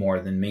contributes more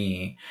than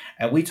me.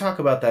 And we talk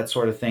about that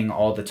sort of thing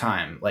all the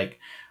time. Like,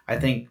 I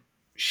think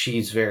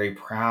she's very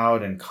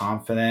proud and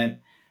confident,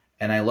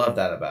 and I love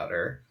that about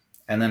her.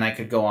 And then I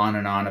could go on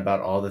and on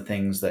about all the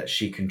things that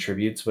she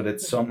contributes, but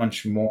it's so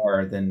much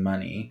more than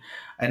money.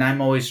 And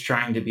I'm always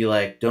trying to be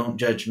like, don't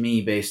judge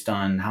me based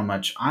on how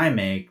much I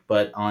make,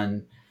 but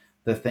on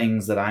the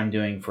things that I'm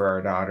doing for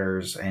our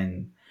daughters.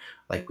 And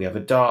like, we have a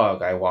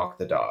dog, I walk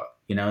the dog.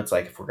 It's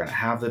like, if we're going to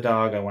have the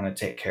dog, I want to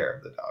take care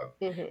of the dog.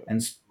 Mm-hmm.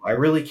 And so I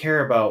really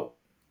care about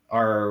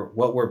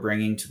what we're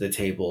bringing to the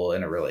table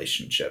in a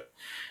relationship.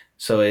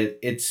 So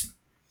it's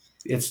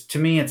to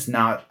me, it's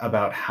not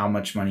about how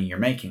much money you're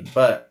making,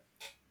 but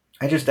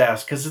I just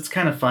ask because it's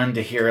kind of fun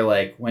to hear,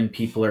 like, when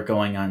people are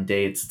going on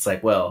dates, it's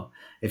like, well,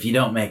 if you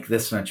don't make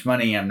this much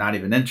money, I'm not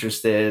even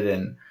interested.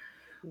 And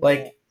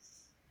like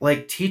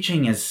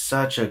teaching is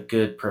such a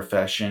good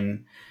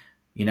profession.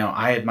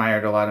 I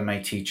admired a lot of my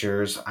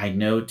teachers. I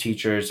know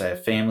teachers. I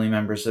have family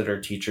members that are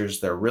teachers.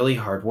 They're really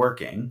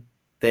hardworking.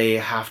 They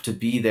have to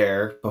be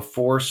there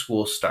before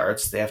school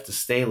starts. They have to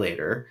stay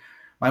later.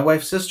 My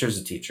wife's sister's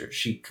a teacher.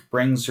 She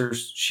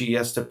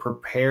has to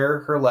prepare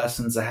her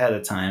lessons ahead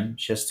of time.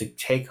 She has to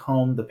take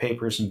home the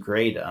papers and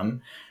grade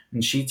them.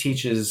 And she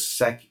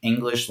teaches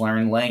English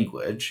learn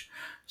language.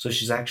 So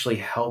she's actually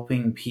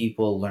helping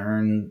people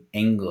learn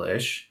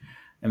English.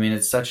 I mean,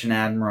 it's such an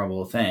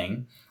admirable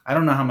thing. I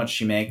don't know how much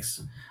she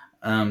makes,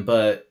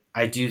 but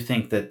I do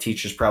think that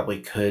teachers probably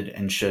could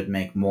and should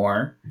make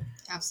more.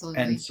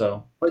 Absolutely. And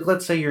so, like,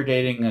 let's say you're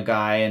dating a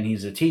guy and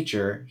he's a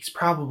teacher. He's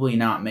probably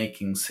not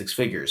making 6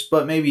 figures,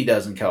 but maybe he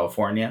does in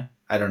California.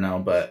 I don't know,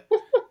 but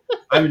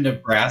I'm in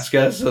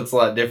Nebraska, so it's a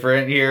lot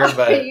different here.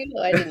 But I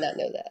did not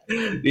know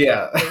that.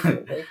 Yeah.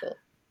 Very cool.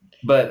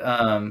 But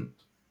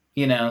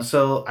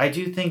So I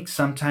do think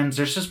sometimes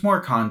there's just more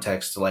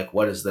context to like,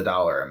 what is the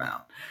dollar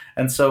amount?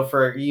 And so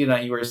for,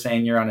 you were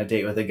saying you're on a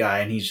date with a guy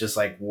and he's just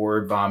like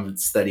word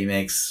vomits that he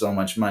makes so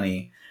much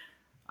money.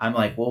 I'm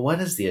like, well,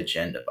 what is the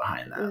agenda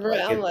behind that? Right,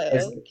 Like I'm like,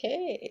 there's,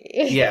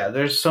 okay. yeah,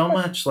 there's so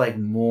much like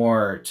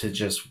more to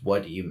just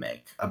what do you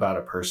make about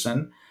a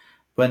person.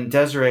 But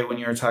Desiree, when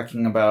you were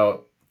talking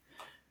about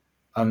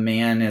a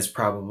man is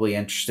probably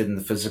interested in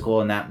the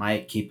physical and that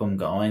might keep them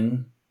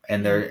going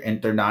and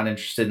they're not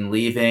interested in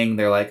leaving,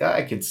 they're like,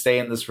 I could stay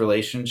in this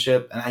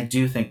relationship, and I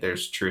do think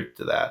there's truth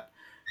to that.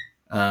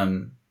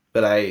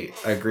 But I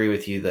agree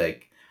with you,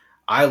 like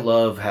I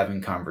love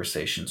having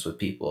conversations with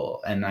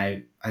people, and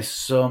I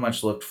so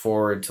much looked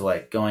forward to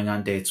like going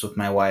on dates with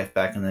my wife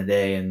back in the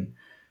day, and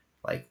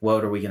like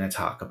what are we going to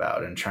talk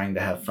about, and trying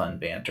to have fun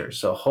banter.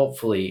 So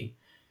hopefully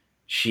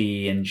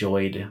she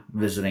enjoyed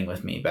visiting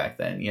with me back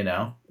then,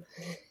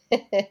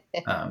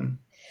 um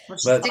Well,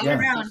 she's but sticking yeah.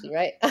 around.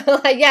 Right?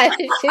 Like, yeah,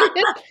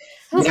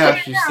 Yeah,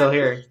 she's still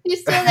here.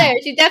 she's still there.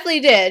 She definitely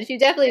did. She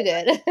definitely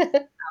did.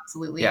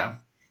 Absolutely. Yeah.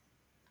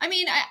 I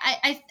mean,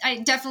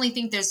 I definitely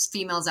think there's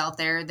females out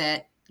there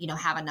that,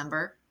 have a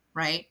number,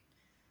 right?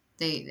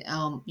 They,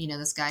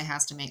 this guy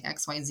has to make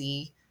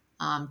XYZ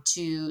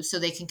so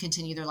they can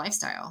continue their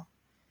lifestyle.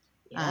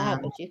 Yeah,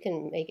 but you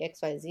can make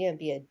XYZ and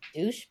be a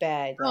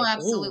douchebag. Oh, Like,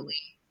 absolutely.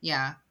 ooh.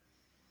 Yeah.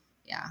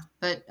 Yeah.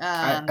 But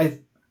I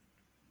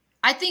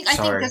I think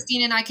sorry.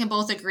 Justina and I can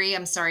both agree.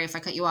 I'm sorry if I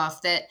cut you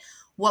off. That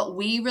what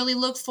we really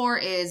look for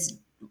is,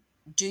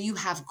 do you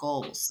have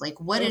goals? Like,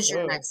 what is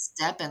your next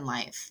step in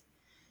life?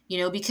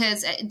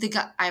 Because the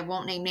guy, I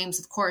won't name names,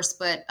 of course,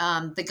 but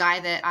the guy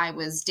that I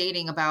was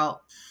dating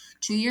about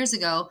 2 years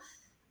ago,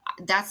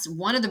 that's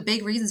one of the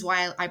big reasons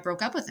why I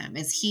broke up with him,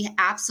 is he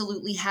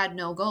absolutely had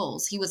no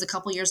goals. He was a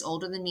couple years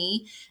older than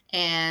me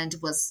and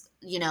was,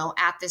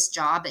 at this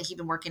job that he'd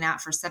been working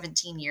at for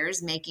 17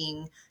 years,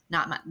 making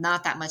not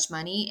that much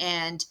money.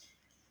 And,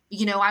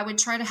 I would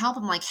try to help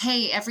him, like,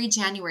 hey, every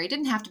January, it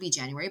didn't have to be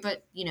January,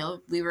 but,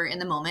 we were in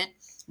the moment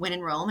when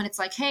in Rome, and it's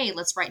like, hey,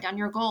 let's write down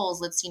your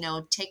goals. Let's,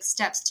 take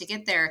steps to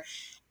get there.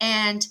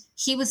 And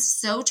he was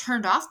so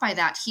turned off by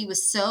that. He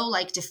was so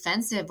like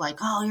defensive, like,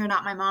 oh, you're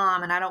not my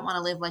mom and I don't want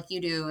to live like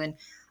you do.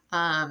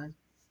 And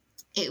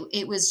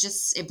it was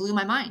just, it blew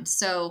my mind.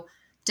 So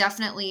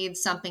definitely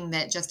something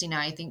that Justina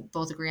and I think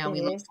both agree on,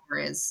 we look for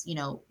is,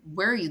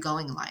 where are you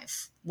going in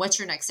life? What's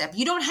your next step?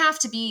 You don't have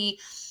to be,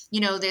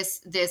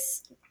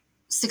 this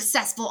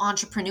successful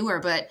entrepreneur,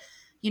 but,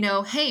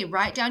 hey,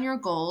 write down your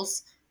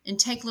goals and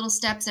take little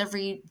steps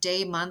every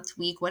day, month,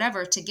 week,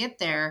 whatever, to get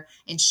there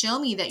and show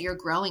me that you're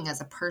growing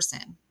as a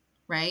person,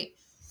 right?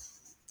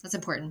 That's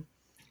important.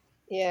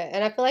 Yeah,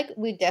 and I feel like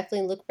we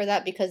definitely look for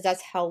that because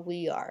that's how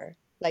we are.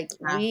 Like,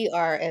 we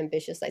are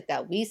ambitious like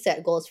that. We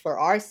set goals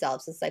for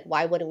ourselves. It's like,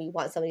 why wouldn't we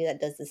want somebody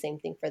that does the same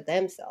thing for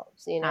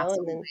themselves,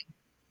 Absolutely. And then,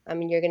 I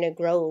mean, you're going to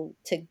grow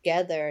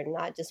together,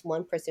 not just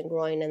one person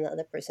growing and the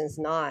other person's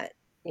not,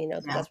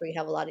 because that's where you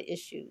have a lot of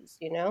issues,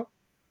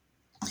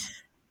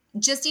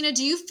 Justina,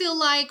 do you feel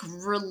like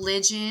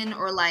religion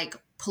or like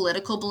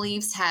political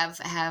beliefs have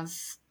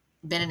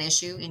been an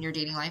issue in your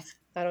dating life?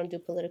 I don't do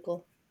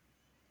political.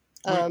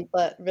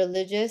 But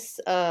religious,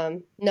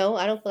 no,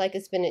 I don't feel like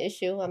it's been an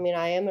issue. I mean,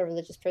 I am a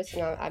religious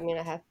person. I mean,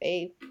 I have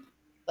faith,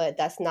 but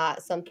that's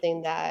not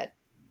something that,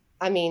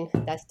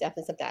 that's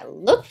definitely something I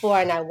look for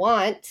and I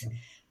want,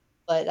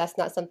 but that's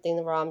not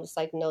something where I'm just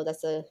like, no,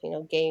 that's a,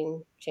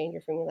 game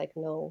changer for me. Like,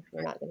 no,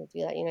 we're not going to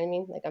do that. You know what I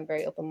mean? Like, I'm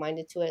very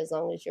open-minded to it as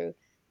long as you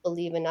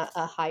believe in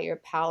a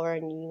higher power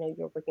and,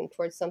 you're working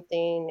towards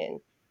something and,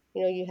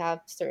 you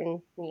have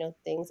certain,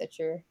 things that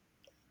you're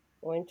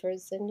going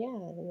towards, then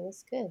yeah,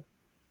 it's good.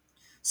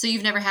 So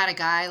you've never had a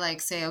guy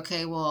like say,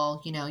 okay,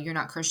 well, you're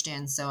not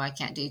Christian, so I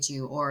can't date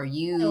you, or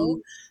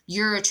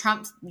you're a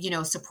Trump,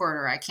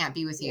 supporter, I can't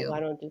be with you. No,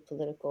 I don't do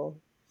political.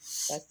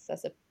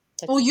 That's a.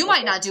 Well, you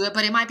might not do it,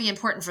 but it might be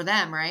important for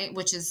them, right?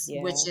 Which is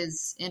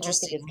interesting. I don't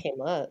think it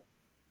came up,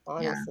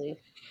 honestly. Yeah.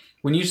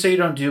 When you say you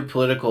don't do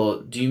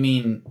political, do you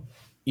mean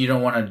you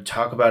don't want to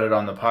talk about it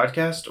on the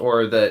podcast,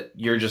 or that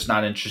you're just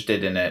not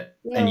interested in it?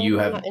 No, and you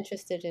I'm not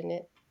interested in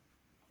it.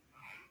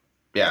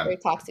 Yeah. It's very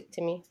toxic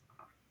to me.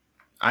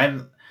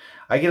 I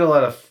get a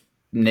lot of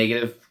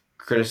negative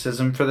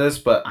criticism for this,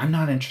 but I'm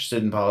not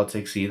interested in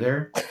politics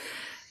either.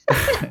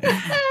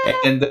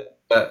 And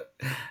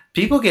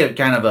people get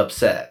kind of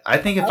upset. I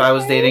think if I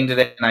was dating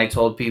today and I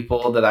told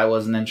people that I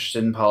wasn't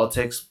interested in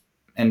politics,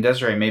 and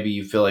Desiree, maybe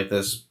you feel like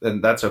this,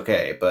 and that's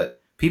okay,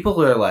 but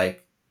people are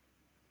like,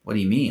 what do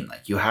you mean?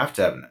 Like, you have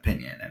to have an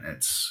opinion, and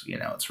it's,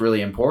 it's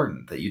really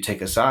important that you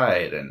take a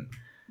side. And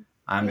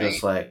I'm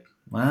just like,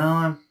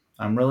 well,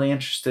 I'm really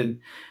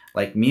interested,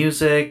 like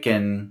music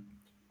and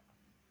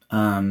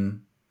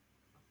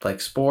like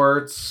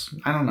sports.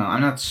 I don't know.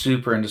 I'm not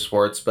super into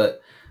sports,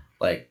 but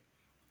like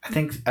I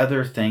think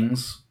other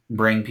things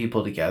bring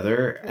people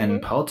together,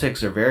 and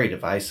politics are very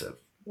divisive.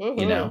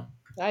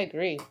 I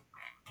agree.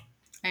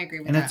 I agree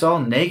with and that. It's all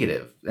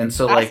negative, and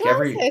so That's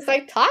it's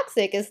like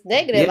toxic. It's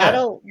negative. I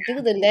don't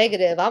do the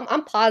negative.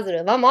 I'm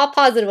positive. I'm all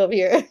positive over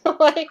here.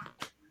 Like,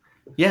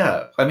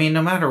 Yeah, I mean,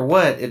 no matter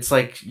what, it's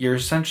like you're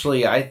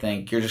essentially, I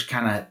think, you're just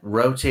kind of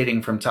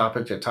rotating from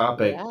topic to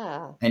topic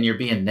Yeah. and you're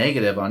being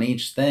negative on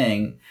each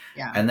thing.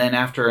 Yeah. And then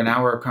after an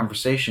hour of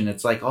conversation,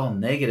 it's like all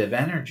negative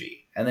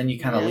energy. And then you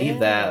kind of leave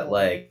that Yeah.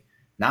 like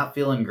not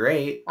feeling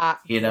great,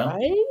 you know?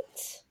 Right?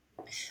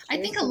 I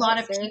think a Seriously, lot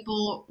of sir.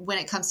 people, when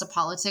it comes to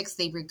politics,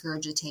 they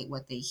regurgitate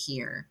what they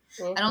hear.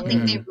 I don't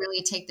think they Mm-hmm. Hmm.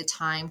 really take the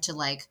time to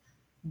like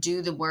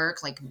do the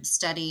work, like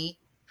study,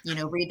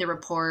 read the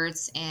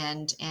reports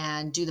and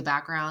do the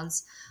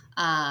backgrounds.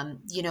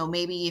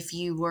 Maybe if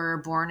you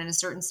were born in a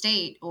certain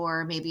state,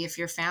 or maybe if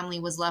your family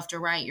was left or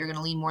right, you're going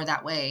to lean more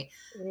that way.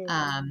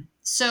 Mm-hmm.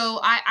 So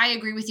I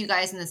agree with you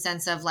guys in the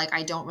sense of like,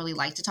 I don't really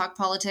like to talk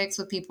politics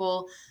with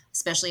people,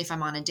 especially if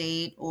I'm on a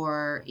date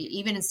or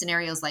even in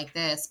scenarios like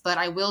this. But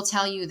I will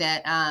tell you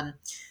that,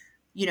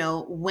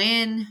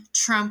 when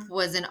Trump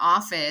was in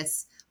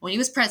office, when he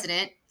was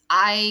president,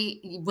 I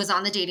was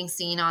on the dating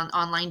scene on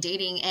online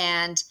dating,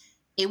 and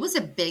it was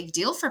a big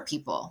deal for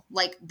people.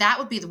 Like that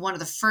would be one of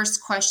the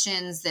first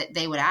questions that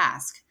they would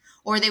ask,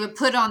 or they would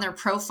put on their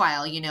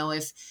profile.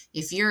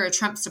 If you're a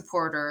Trump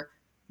supporter,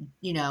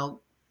 you know,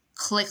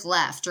 click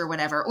left or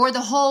whatever, or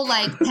the whole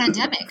like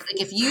pandemic.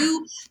 Like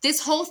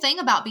this whole thing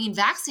about being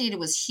vaccinated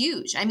was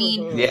huge. I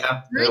mean, Mm-hmm.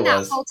 Yeah, during it that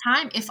was. whole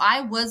time, if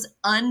I was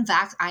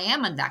I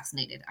am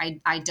unvaccinated.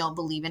 I don't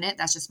believe in it.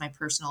 That's just my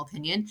personal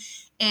opinion.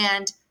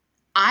 And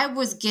I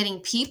was getting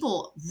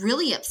people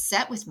really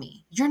upset with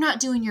me. You're not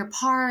doing your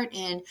part,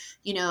 and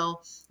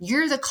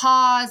you're the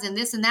cause, and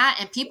this and that,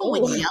 and people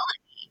would Oh. yell.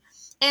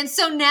 And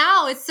so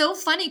now it's so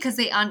funny because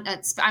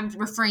I'm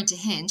referring to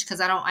Hinge because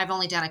I've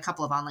only done a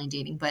couple of online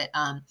dating, but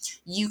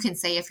you can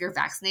say if you're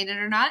vaccinated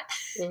or not.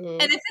 Mm-hmm.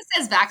 And if it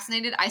says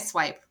vaccinated, I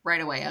swipe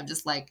right away. I'm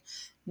just like,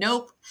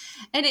 nope.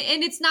 And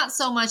it's not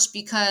so much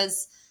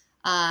because,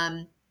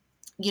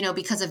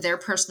 because of their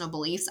personal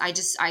beliefs. I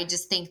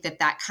just think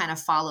that kind of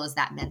follows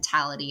that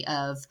mentality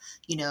of,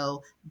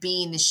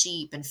 being the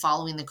sheep and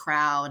following the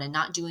crowd and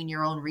not doing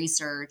your own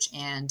research.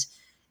 And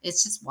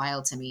it's just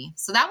wild to me.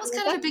 So that was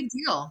Well, kind of a big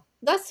deal.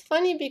 that's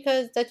funny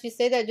because that you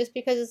say that just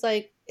because it's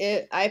like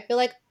I feel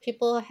like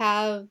people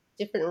have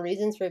different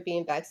reasons for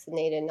being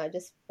vaccinated, not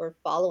just for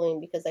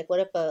following. Because like, what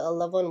if a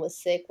loved one was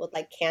sick with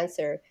like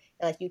cancer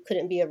and like you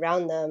couldn't be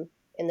around them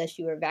unless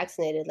you were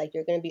vaccinated? Like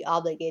you're going to be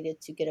obligated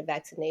to get a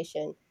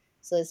vaccination.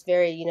 So it's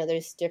very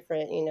there's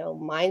different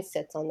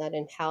mindsets on that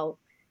and how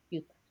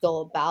you go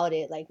about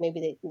it. Like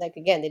maybe they like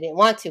again they didn't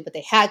want to, but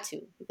they had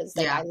to because it's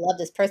like Yeah. I love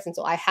this person,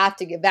 so I have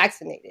to get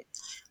vaccinated.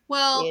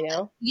 Well,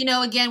 You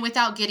know, again,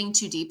 without getting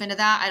too deep into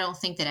that, I don't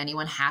think that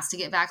anyone has to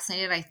get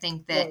vaccinated. I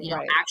think that,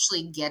 right?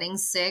 actually getting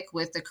sick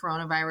with the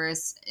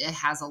coronavirus, it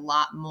has a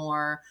lot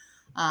more,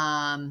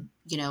 um,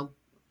 you know,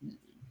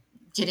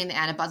 getting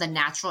the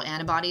natural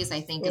antibodies,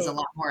 I think is a Mm,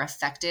 lot more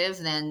effective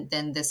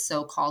than this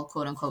so-called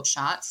quote unquote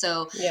shot.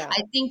 So yeah,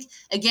 I think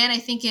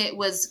it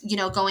was,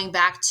 going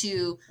back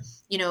to,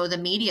 the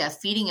media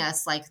feeding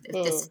us like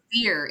this mm,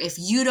 fear. If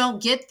you don't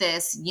get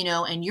this,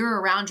 and you're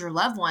around your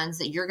loved ones,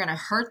 that you're going to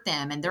hurt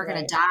them and they're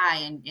going to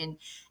right, die.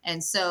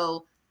 And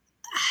so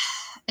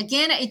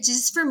again, it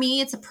just, for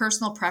me, it's a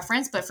personal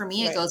preference, but for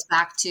me, it right. goes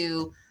back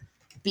to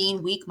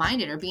being weak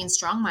minded or being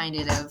strong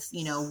minded of,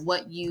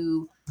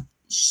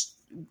 sh-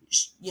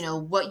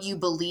 what you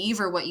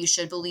believe or what you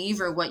should believe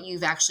or what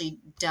you've actually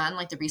done,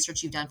 like the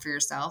research you've done for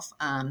yourself.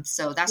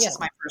 So that's Yeah, just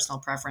my personal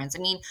preference.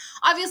 I mean,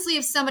 obviously,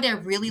 if somebody I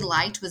really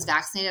liked was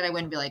vaccinated, I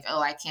wouldn't be like, oh,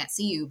 I can't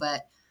see you.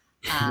 But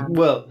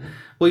well,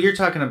 you're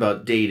talking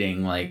about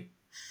dating, like,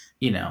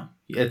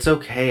 it's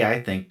okay,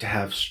 I think, to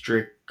have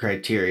strict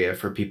criteria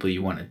for people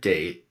you want to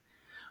date.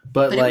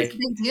 But but it was a like,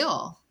 big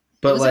deal.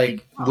 It was a big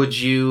deal. would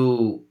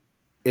you,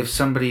 if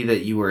somebody that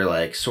you were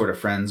like sort of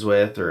friends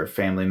with or a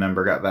family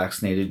member got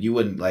vaccinated, you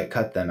wouldn't like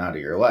cut them out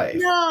of your life?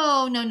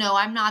 No, no, no.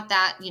 I'm not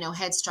that,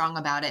 headstrong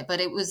about it.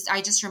 But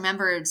I just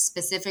remembered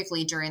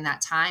specifically during that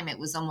time, it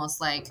was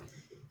almost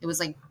it was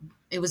like,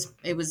 it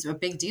was a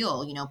big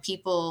deal.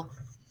 People,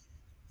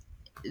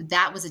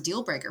 that was a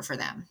deal breaker for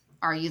them.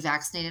 Are you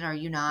vaccinated? Are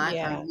you not? Are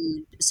yeah,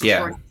 you Yeah.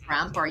 supporting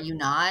Trump? Are you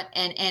not?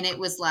 And it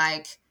was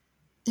like,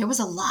 there was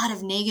a lot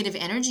of negative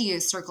energy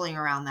circling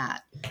around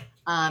that.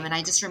 And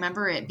I just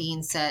remember it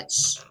being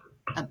such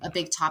a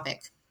big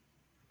topic.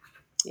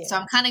 So yeah,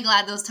 I'm kind of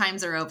glad those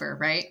times are over,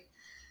 right?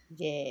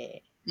 yeah.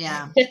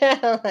 Yeah.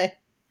 Like,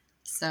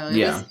 So it was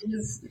Yeah. it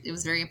was it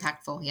was very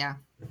impactful. Yeah.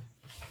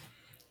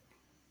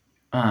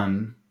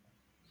 Um,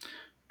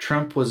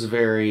 Trump was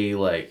very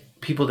like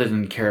people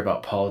didn't care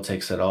about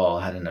politics at all,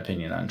 had an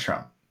opinion on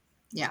Trump.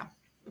 Yeah.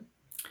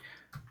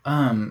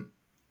 Um,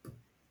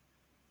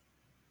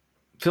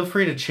 Feel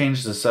free to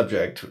change the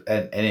subject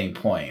at any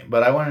point,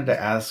 but I wanted to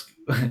ask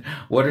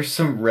what are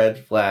some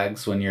red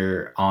flags when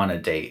you're on a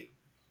date?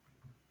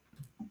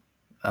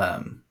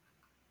 Um,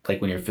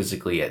 like when you're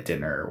physically at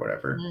dinner or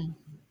whatever. Mm.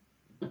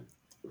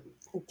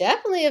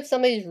 definitely if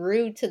somebody's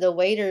rude to the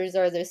waiters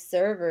or the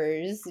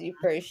servers,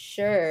 for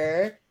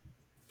sure.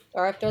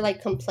 Or if they're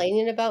like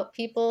complaining about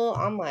people,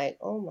 I'm like,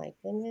 oh my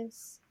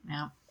goodness.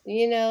 Yeah.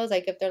 It's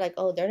like if they're like,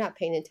 oh, they're not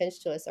paying attention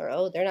to us, or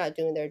oh, they're not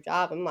doing their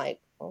job. I'm like,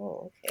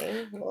 Oh,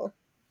 okay. Well,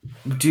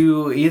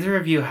 Do either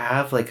of you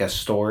have like a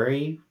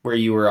story where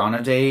you were on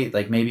a date?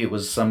 Like maybe it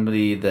was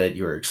somebody that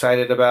you were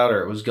excited about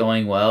or it was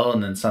going well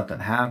and then something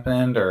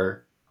happened,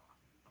 or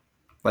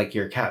like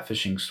your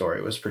catfishing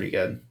story was pretty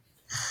good.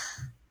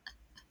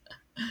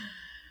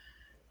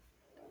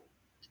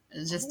 I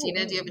don't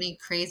Justina, do you have know. any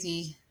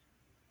crazy,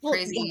 Well,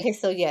 crazy? okay,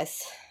 so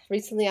yes.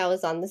 Recently I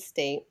was on this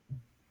date,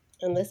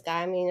 and this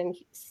guy, I mean,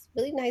 he's a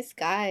really nice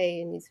guy,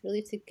 and he's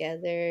really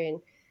together,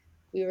 and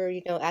we were,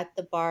 at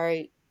the bar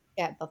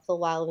at Buffalo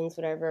Wild Wings,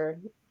 whatever,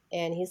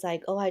 and he's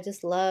like, "Oh, I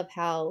just love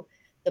how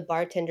the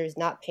bartender is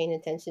not paying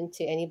attention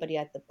to anybody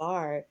at the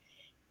bar."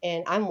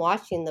 And I'm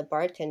watching the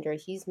bartender.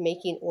 He's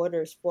making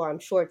orders for, I'm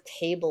sure,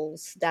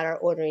 tables that are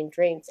ordering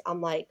drinks. I'm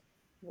like,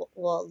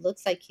 well, it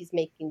looks like he's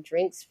making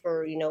drinks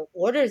for,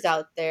 orders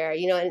out there,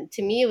 and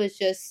to me, it was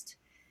just,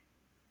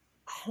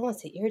 I don't want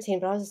to say irritating,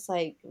 but I was just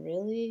like,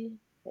 really?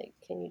 Like,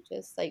 can you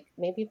just, like,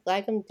 maybe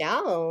flag him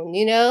down?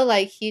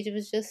 Like, he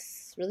was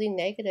just really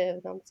negative.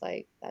 And I was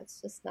like,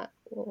 that's just not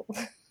cool.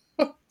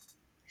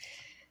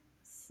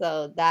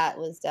 So that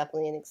was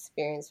definitely an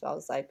experience where I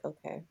was like,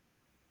 okay.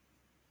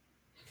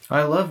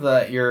 I love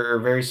that you're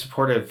very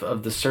supportive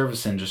of the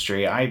service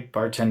industry. I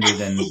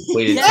bartended and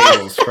waited Yes.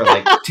 tables for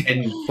like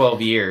 10,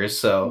 12 years,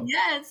 so.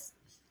 Yes.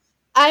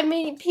 I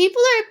mean,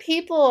 people are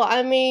people.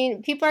 I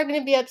mean, people are going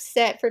to be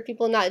upset for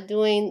people not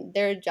doing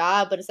their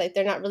job, but it's like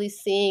they're not really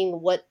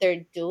seeing what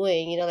they're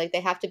doing. Like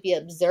they have to be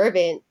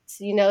observant.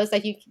 It's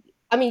like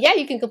I mean, yeah,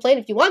 you can complain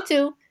if you want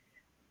to,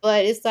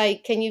 but it's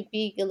like, can you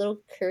be a little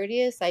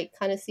courteous? Like,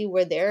 kind of see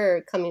where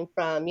they're coming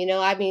from.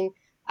 I mean,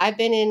 I've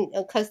been in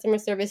customer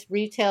service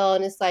retail,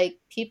 and it's like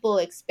people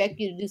expect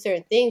you to do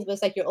certain things, but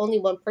it's like you're only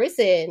one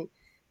person.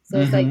 So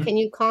it's like, Mm-hmm. can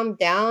you calm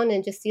down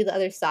and just see the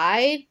other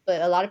side?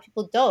 But a lot of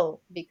people don't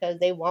because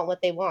they want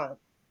what they want.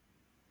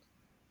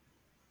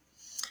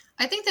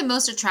 I think the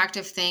most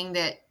attractive thing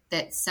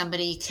that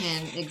somebody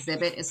can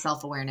exhibit is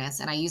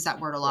self-awareness, and I use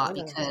that word a lot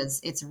Yeah. because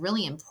it's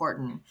really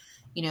important.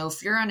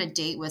 If you're on a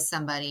date with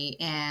somebody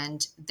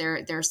and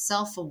they're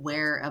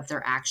self-aware of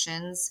their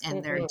actions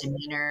and their Mm-hmm.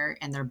 demeanor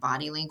and their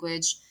body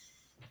language,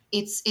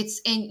 it's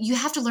and you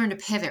have to learn to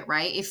pivot,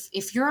 right?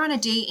 If you're on a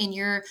date and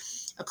you're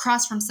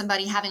across from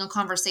somebody having a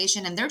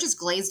conversation and they're just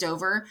glazed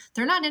over,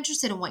 they're not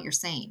interested in what you're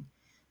saying.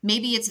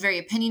 Maybe it's very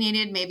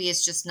opinionated, maybe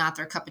it's just not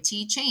their cup of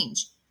tea.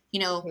 Change,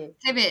 Mm-hmm.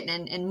 pivot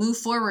and move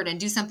forward and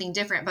do something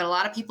different. But a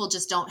lot of people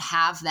just don't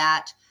have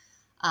that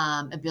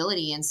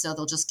ability, and so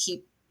they'll just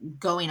keep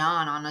going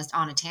on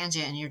a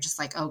tangent, and you're just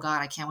like, oh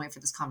God, I can't wait for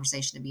this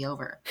conversation to be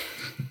over.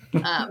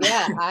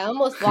 Yeah, I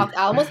almost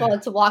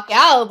wanted to walk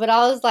out, but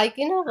I was like,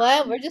 you know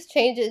what? We're just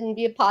changing and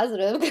be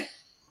positive.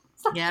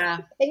 Yeah,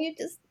 And you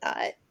just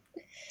not.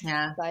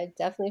 yeah. So I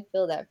definitely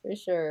feel that for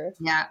sure.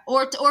 Yeah,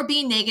 or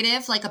being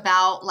negative, like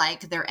about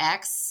like their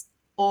ex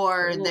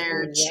or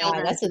their Ooh, yeah,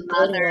 children's that's a good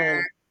mother.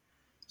 one.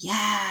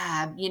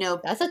 Yeah,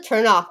 That's a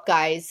turnoff,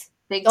 guys.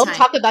 big Don't time.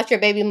 talk about your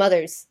baby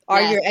mothers or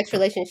Yes, your ex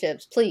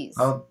relationships, please.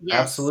 Oh, yes,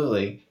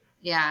 absolutely.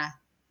 yeah,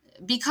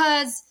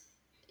 because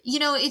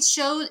it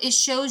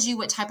shows you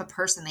what type of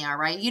person they are,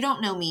 right? You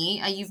don't know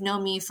me. You've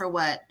known me for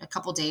what, a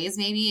couple days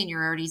maybe, and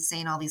you're already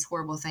saying all these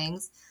horrible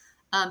things.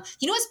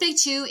 What's big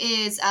too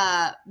is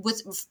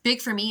what's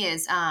big for me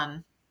is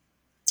eye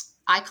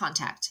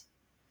contact.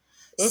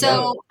 Mm-hmm.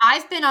 So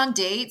I've been on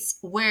dates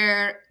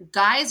where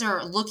guys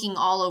are looking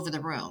all over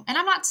the room. And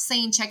I'm not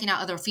saying checking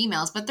out other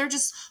females, but they're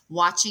just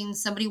watching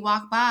somebody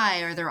walk by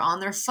or they're on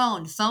their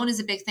phone. Phone is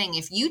a big thing.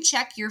 If you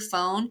check your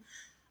phone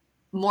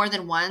more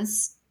than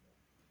once,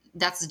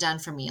 that's done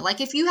for me.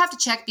 Like if you have to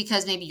check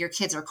because maybe your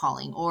kids are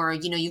calling or,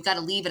 you've got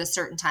to leave at a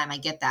certain time, I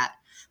get that.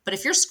 But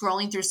if you're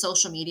scrolling through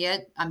social media,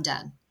 I'm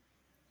done.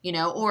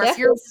 Or if Definitely,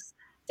 you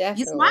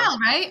definitely, smile,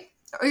 right?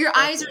 Or your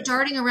eyes are definitely.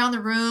 darting around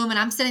the room and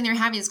I'm sitting there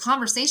having this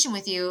conversation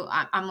with you.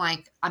 I'm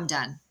like, I'm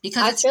done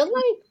because I it's, feel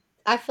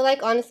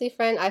like honestly,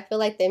 friend, I feel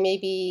like they may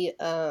be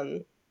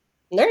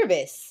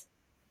nervous.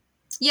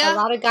 A yeah,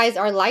 lot of guys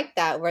are like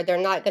that, where they're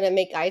not gonna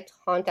make eye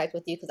contact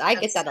with you, because I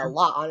get that's that a true.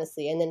 lot,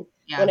 honestly. And then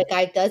Yeah, when a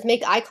guy does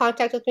make eye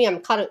contact with me, I'm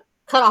cut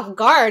off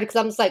guard because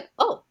I'm just like,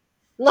 oh,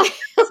 like,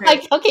 that's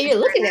right. okay, you're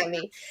looking at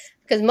me,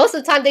 because most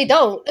of the time they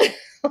don't.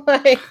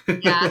 Like,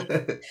 Yeah,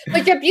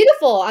 but you're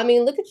beautiful. I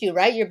mean, look at you,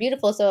 right? You're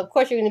beautiful, so of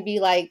course you're gonna be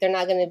like, they're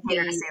not gonna I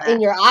hated to be say in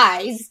that. your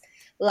eyes,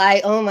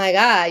 like, oh my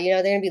god,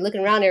 they're gonna be looking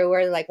around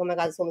everywhere, like, oh my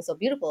god, this woman's so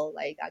beautiful.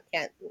 Like, I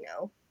can't.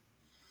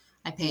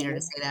 I paid her to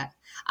Be. say that.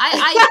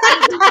 I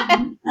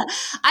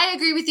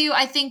agree with you.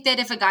 I think that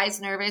if a guy's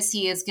nervous,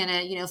 he is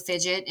gonna,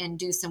 fidget and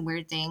do some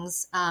weird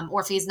things.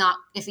 Or if he's not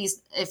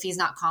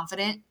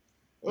confident,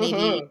 maybe,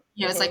 Mhm.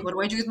 it's like, Mhm. what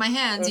do I do with my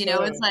hands? It's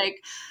Mhm.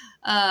 like,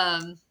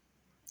 um,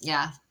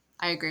 yeah,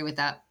 I agree with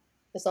that.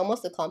 It's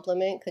almost a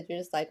compliment because you're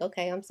just like,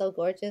 okay, I'm so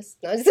gorgeous.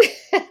 No, just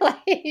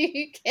like,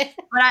 you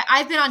But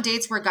I've been on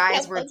dates where guys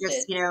can't were punch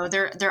just,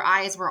 it. their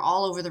eyes were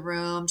all over the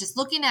room, just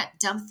looking at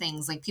dumb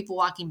things like people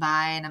walking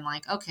by, and I'm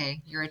like,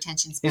 okay, your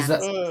attention Is span is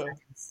that? 6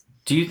 seconds.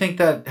 Do you think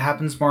that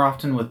happens more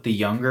often with the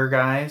younger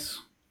guys,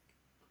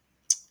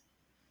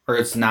 or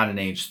it's not an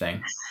age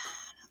thing?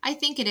 I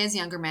think it is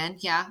younger men.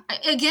 Yeah.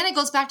 Again, it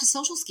goes back to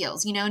social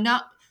skills.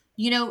 Not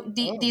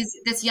Oh.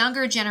 this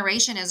younger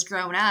generation has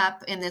grown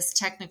up in this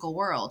technical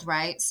world,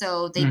 right?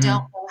 So they don't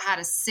Mm-hmm. know how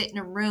to sit in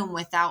a room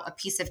without a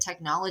piece of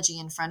technology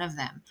in front of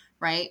them,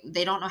 right?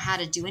 They don't know how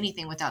to do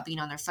anything without being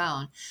on their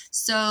phone.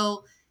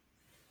 So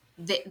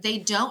they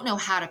don't know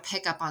how to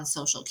pick up on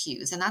social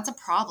cues, and that's a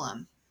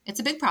problem. It's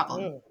a big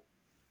problem. Mm.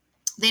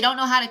 They don't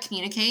know how to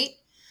communicate.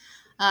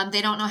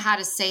 They don't know how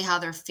to say how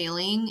they're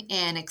feeling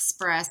and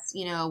express,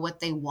 what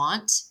they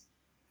want.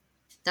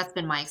 That's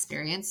been my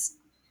experience,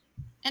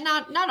 and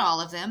not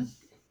all of them,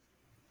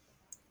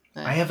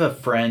 I but have a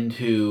friend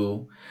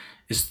who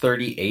is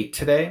 38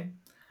 today.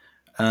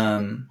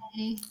 Um,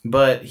 okay.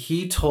 but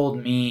he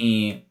told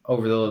me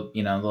over the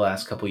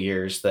last couple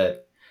years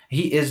that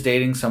he is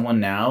dating someone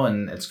now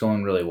and it's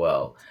going really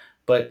well.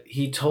 But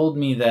he told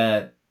me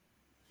that,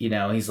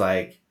 he's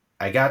like,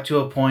 I got to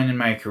a point in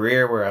my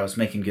career where I was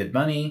making good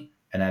money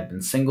and I'd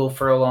been single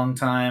for a long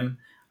time.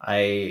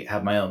 I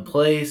have my own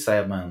place, I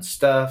have my own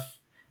stuff,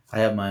 I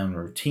have my own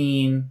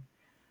routine.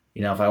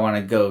 If I want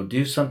to go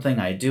do something,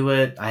 I do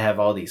it. I have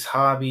all these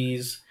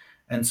hobbies.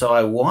 And so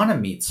I want to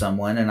meet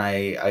someone and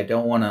I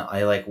don't want to,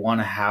 I like want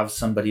to have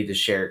somebody to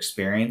share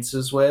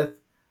experiences with,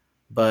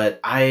 but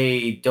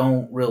I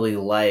don't really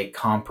like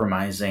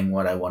compromising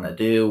what I want to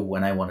do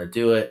when I want to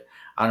do it.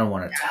 I don't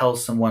want to tell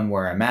someone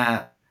where I'm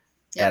at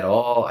Yep.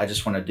 all. I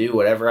just want to do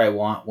whatever I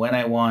want when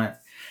I want.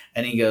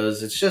 And he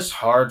goes, it's just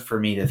hard for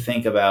me to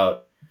think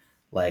about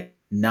like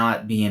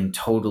not being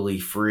totally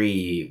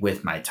free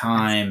with my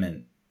time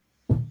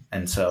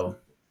and so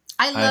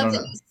I I love don't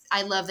that know.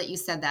 I love that you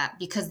said that,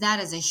 because that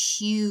is a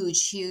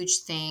huge, huge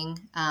thing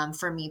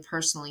for me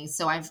personally.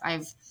 So I've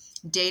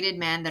dated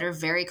men that are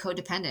very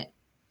codependent,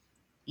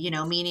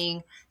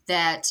 meaning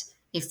that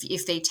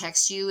if they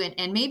text you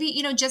and maybe,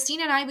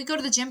 Justina and I, we go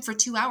to the gym for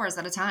 2 hours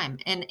at a time.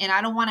 And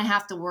I don't want to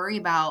have to worry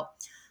about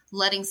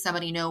letting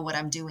somebody know what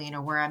I'm doing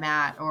or where I'm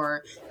at,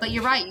 but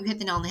you're right. You hit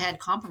the nail on the head.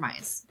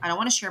 Compromise. I don't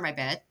want to share my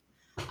bed.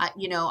 I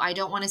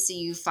don't want to see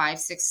you 5,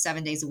 6,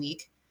 7 days a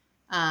week.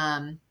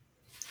 Um,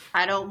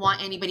 I don't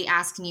want anybody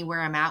asking you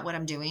where I'm at, what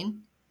I'm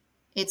doing.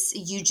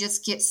 You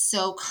just get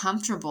so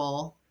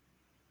comfortable,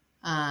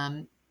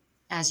 um,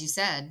 as you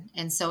said.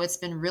 And so it's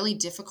been really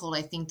difficult,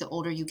 I think, the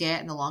older you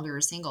get and the longer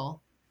you're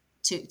single,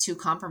 to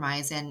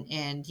compromise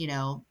and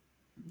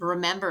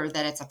remember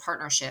that it's a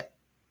partnership.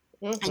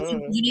 And you,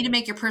 Mm-hmm. you need to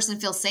make your person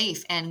feel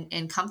safe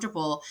and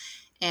comfortable.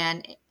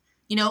 And,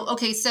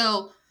 okay,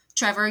 so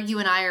Trevor, you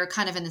and I are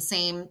kind of in the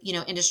same,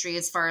 industry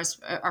as far as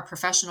our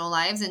professional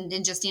lives. And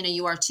Justina,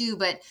 you are too.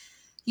 But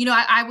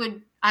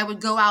I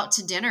would go out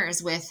to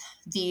dinners with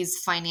these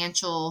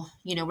financial,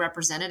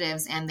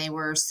 representatives, and they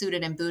were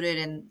suited and booted,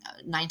 and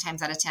 9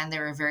 times out of 10, they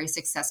were very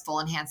successful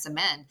and handsome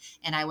men.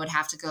 And I would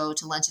have to go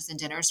to lunches and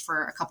dinners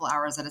for a couple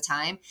hours at a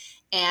time.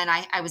 And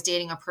I was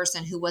dating a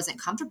person who wasn't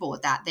comfortable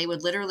with that. They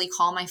would literally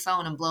call my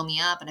phone and blow me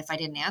up. And if I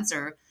didn't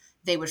answer,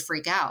 they would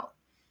freak out.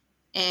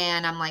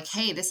 And I'm like,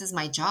 hey, this is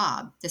my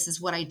job. This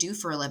is what I do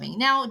for a living.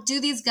 Now,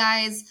 do these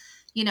guys,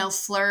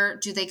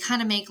 flirt? Do they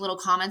kind of make little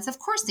comments? Of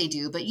course they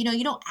do, but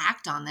you don't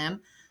act on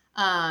them.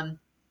 Um,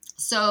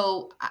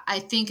 so I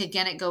think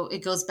again, it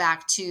goes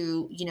back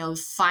to,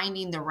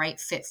 finding the right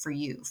fit for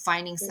you,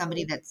 finding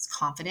somebody Mm-hmm. that's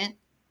confident,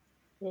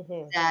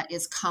 Mm-hmm. that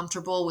is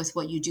comfortable with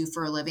what you do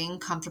for a living,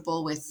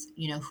 comfortable with,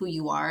 who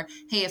you are.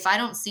 Hey, if I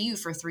don't see you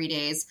for 3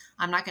 days,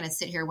 I'm not going to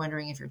sit here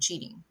wondering if you're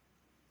cheating.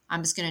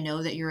 I'm just going to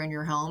know that you're in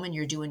your home and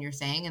you're doing your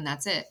thing, and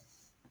that's it.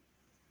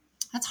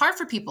 That's hard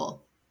for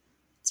people.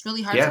 It's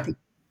really hard for Yeah.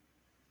 people.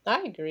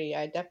 I agree.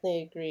 I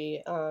definitely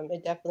agree.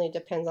 It definitely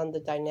depends on the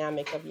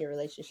dynamic of your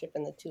relationship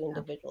and the two Yeah.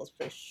 individuals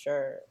for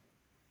sure.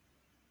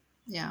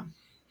 Yeah.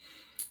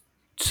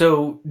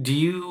 So,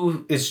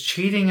 is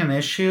cheating an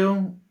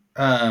issue?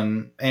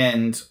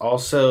 And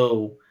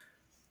also,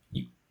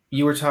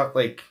 you were talking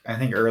like I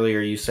think earlier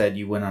you said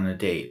you went on a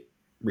date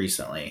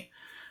recently.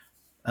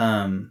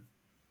 Um,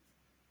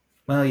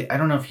 well, I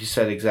don't know if you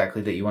said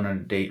exactly that you went on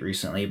a date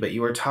recently, but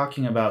you were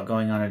talking about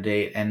going on a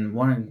date, and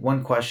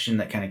one question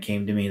that kind of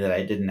came to me that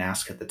I didn't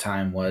ask at the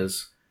time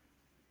was,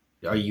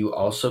 are you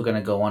also going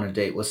to go on a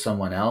date with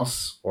someone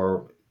else,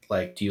 or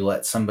like do you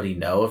let somebody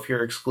know if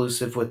you're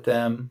exclusive with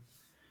them?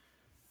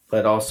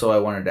 But also, I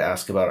wanted to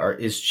ask about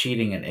is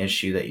cheating an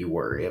issue that you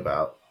worry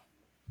about?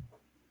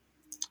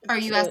 Are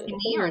you To asking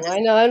me or who? just I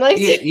know. I'm like,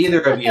 Either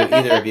of you,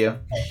 either of you.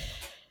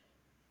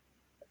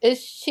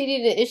 is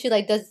cheating an issue?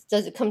 Like, does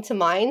it come to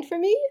mind for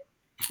me?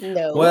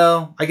 No.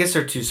 Well, I guess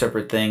they're two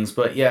separate things,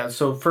 but yeah.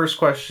 So first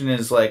question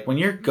is like when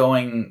you're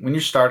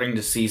starting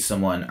to see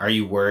someone, are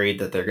you worried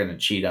that they're going to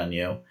cheat on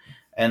you?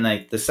 And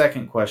like the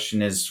second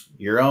question is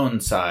your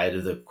own side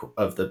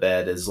of the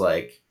bed is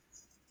like,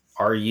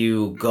 are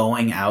you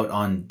going out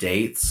on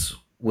dates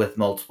with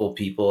multiple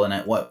people, and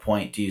at what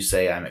point do you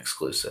say I'm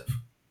exclusive?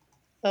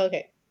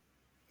 Okay.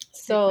 good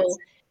So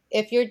question.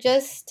 if you're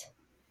just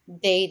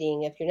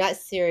dating, if you're not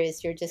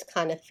serious, you're just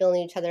kind of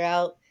filling each other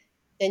out,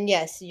 then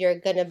yes, you're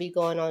gonna be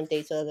going on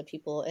dates with other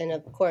people. And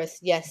of course,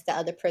 yes, the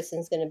other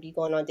person's gonna be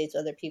going on dates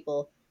with other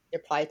people.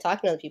 They're probably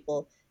talking to other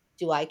people.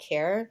 do I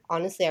care?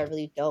 Honestly, I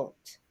really don't.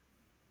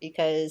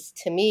 Because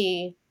to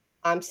me,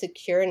 I'm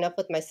secure enough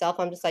with myself.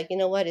 I'm just like, you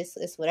know what, it's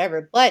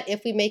whatever. But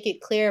if we make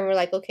it clear and we're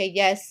like, okay,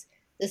 yes,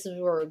 this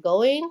is where we're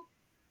going,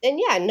 then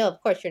yeah, no,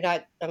 of course you're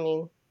not. I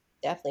mean,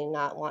 definitely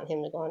not want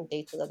him to go on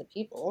dates with other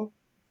people.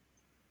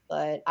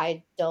 But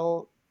I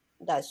don't.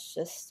 That's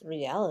just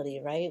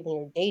reality, right? When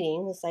you're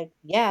dating, it's like,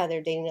 yeah,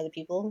 they're dating other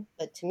people,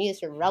 but to me,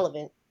 it's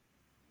irrelevant.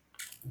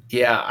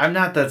 Yeah, I'm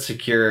not that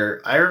secure.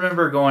 I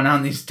remember going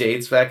on these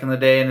dates back in the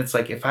day, and it's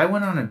like if I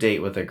went on a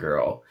date with a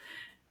girl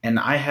and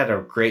I had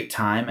a great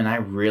time and I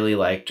really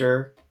liked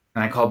her,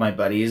 and I called my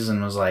buddies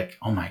and was like,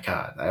 "Oh my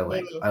god,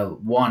 I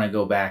want to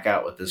go back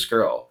out with this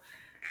girl."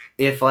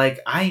 If like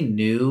I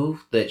knew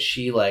that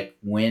she like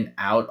went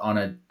out on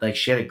a like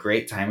she had a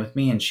great time with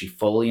me and she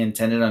fully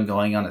intended on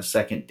going on a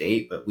second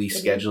date, but we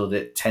scheduled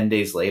it 10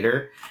 days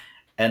later,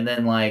 and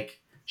then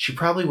like she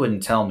probably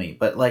wouldn't tell me.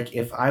 But like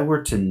if I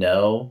were to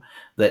know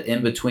that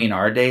in between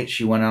our date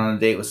she went on a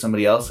date with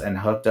somebody else and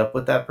hooked up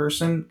with that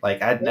person,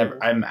 like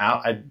I'm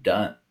out, I'm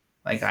done.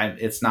 Like I'm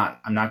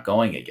not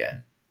going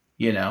again,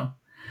 you know?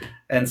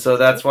 And so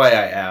that's why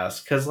I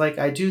ask, because like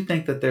I do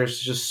think that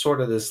there's just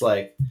sort of this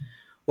like,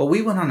 well,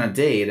 we went on a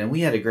date and we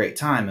had a great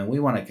time and we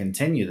want to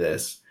continue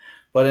this,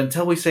 but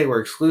until we say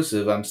we're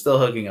exclusive, I'm still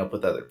hooking up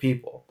with other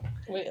people.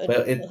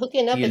 But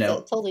hooking up is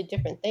a totally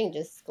different thing.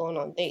 Just going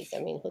on dates. I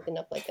mean, hooking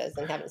up like as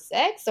in having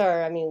sex,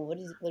 or I mean, what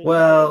is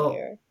well,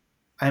 here?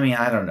 I mean,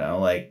 I don't know.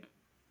 Like,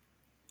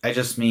 I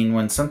just mean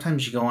when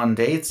sometimes you go on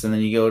dates and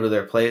then you go to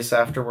their place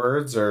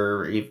afterwards,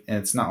 or and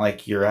it's not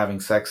like you're having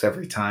sex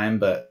every time,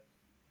 but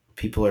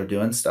people are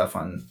doing stuff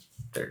on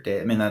their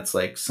date. I mean, that's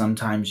like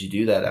sometimes you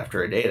do that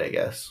after a date, I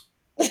guess.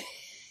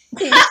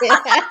 You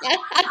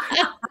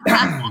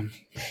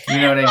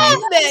know what I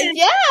mean?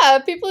 Yeah,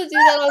 people do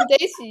that on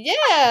dates.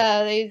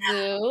 Yeah, they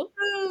do.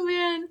 Oh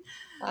man.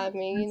 I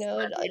mean, you know,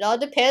 it all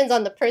depends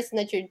on the person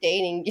that you're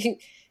dating.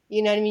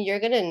 You know what I mean?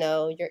 You're gonna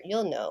know.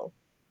 You'll know.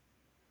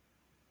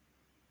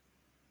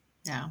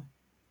 Yeah.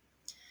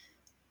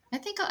 I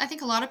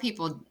think a lot of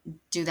people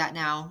do that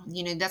now.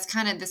 You know, this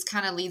kind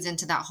of leads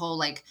into that whole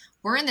like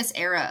we're in this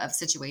era of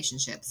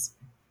situationships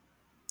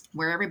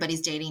where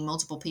everybody's dating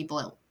multiple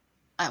people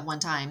at one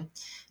time.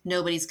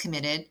 Nobody's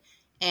committed,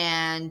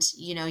 and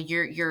you know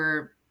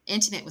you're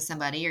intimate with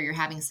somebody or you're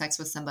having sex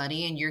with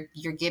somebody and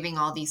you're giving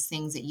all these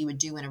things that you would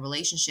do in a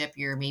relationship.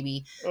 You're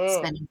maybe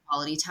spending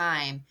quality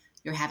time,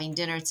 you're having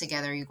dinner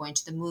together, you're going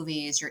to the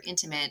movies, you're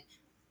intimate,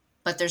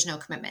 but there's no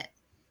commitment.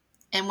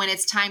 And when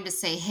it's time to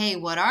say, hey,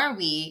 what are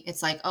we?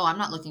 It's like, oh, I'm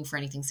not looking for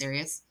anything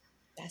serious.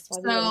 That's why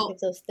we don't give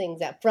those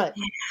things up front.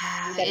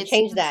 Yeah, you got to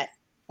change that.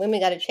 Women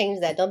got to change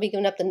that. Don't be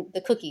giving up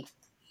the cookie.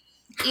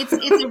 It's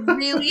a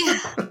really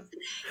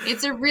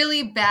it's a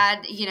really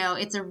bad, you know,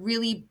 it's a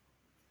really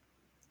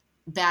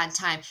bad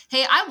time.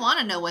 Hey, I want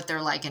to know what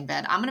they're like in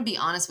bed. I'm going to be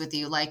honest with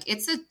you. Like,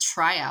 it's a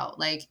tryout.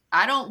 Like,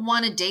 I don't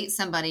want to date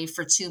somebody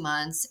for 2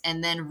 months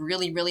and then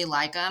really, really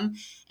like them.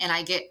 And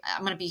I'm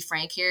going to be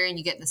frank here, and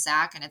you get in the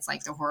sack and it's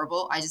like they're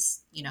horrible. I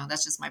just, you know,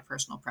 that's just my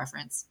personal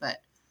preference.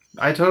 But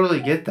I totally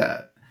get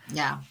that.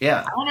 Yeah.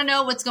 Yeah. I want to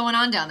know what's going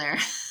on down there.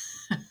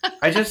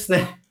 I just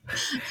think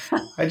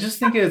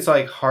it's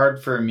like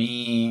hard for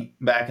me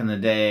back in the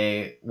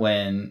day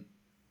when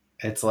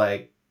it's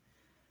like,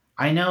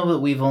 I know that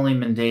we've only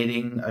been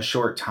dating a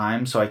short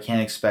time, so I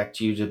can't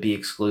expect you to be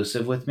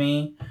exclusive with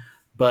me.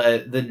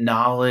 But the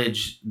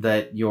knowledge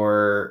that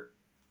you're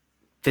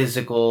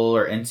physical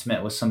or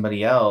intimate with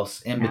somebody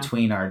else in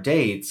between our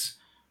dates,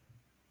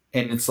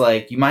 and it's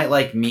like you might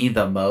like me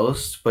the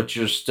most, but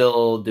you're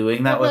still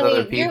doing that with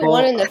other people. You're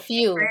one in the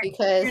few,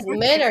 because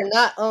men are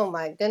not. Oh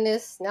my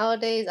goodness!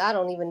 Nowadays, I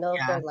don't even know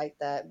if they're like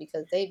that,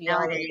 because they be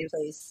all over the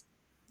place.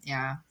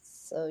 Yeah.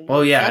 So.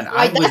 Well, yeah,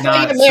 that's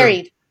why you're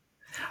married.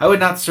 I would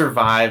not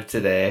survive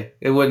today.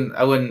 I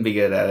wouldn't be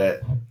good at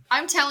it.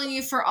 I'm telling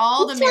you, for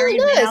all the married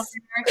men out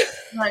there,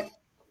 like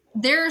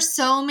there are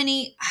so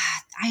many.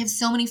 I have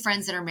so many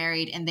friends that are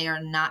married and they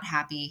are not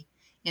happy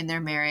in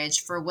their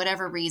marriage for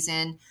whatever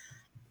reason.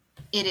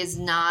 It is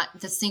not,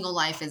 the single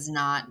life is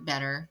not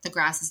better. The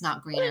grass is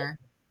not greener.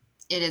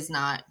 It is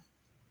not.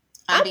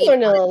 I'm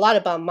learning a lot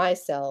about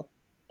myself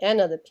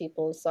and other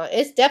people. So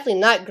it's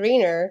definitely not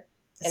greener,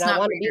 and I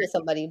want to be with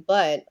somebody,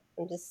 but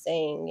I'm just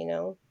saying, you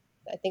know.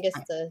 I think it's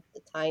the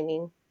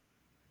timing.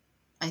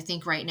 I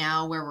think right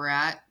now where we're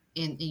at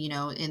in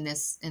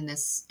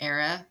this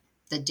era,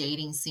 the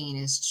dating scene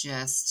is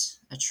just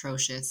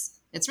atrocious.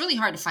 It's really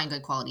hard to find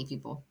good quality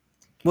people.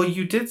 Well,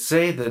 you did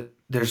say that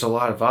there's a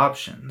lot of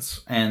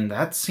options, and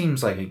that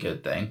seems like a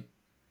good thing.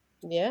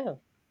 Yeah.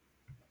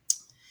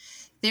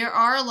 There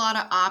are a lot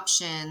of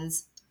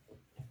options,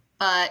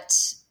 but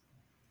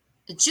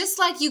just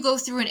like you go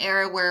through an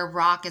era where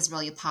rock is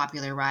really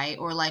popular, right?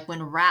 Or like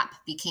when rap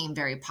became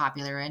very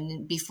popular,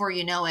 and before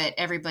you know it,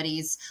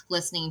 everybody's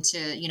listening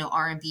to, you know,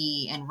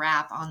 R&B and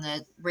rap on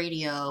the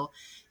radio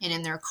and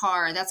in their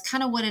car. That's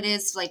kind of what it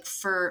is like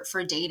for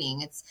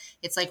dating.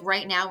 It's like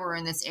right now we're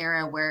in this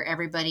era where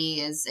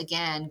everybody is,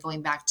 again,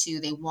 going back to,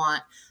 they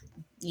want,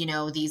 you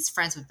know, these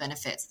friends with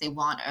benefits. They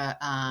want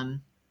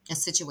a a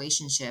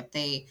situationship.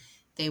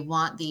 They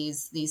want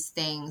these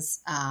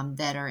things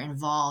that are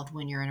involved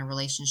when you're in a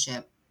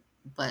relationship,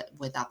 but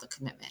without the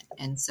commitment.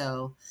 And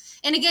so,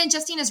 and again,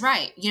 Justina's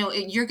right. You know,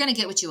 you're going to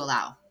get what you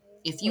allow.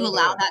 If you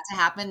allow that to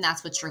happen,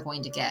 that's what you're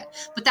going to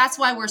get. But that's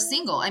why we're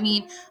single. I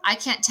mean, I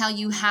can't tell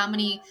you how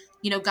many,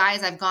 you know,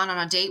 guys I've gone on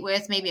a date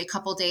with, maybe a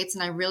couple dates,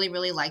 and I really,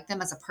 really like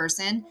them as a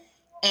person.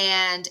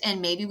 And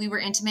maybe we were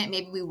intimate,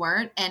 maybe we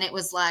weren't. And it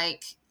was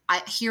like,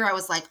 I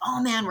was like,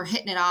 oh man, we're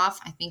hitting it off.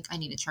 I think I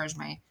need to charge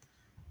my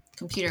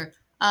computer.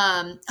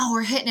 Oh,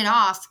 we're hitting it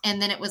off. And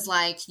then it was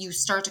like, you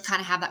start to kind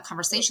of have that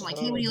conversation like,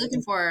 hey, what are you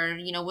looking for?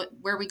 You know,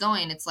 where are we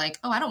going? It's like,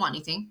 oh, I don't want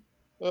anything.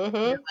 You're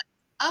like,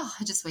 oh,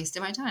 I just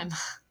wasted my time.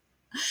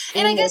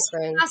 And I guess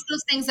you ask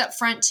those things up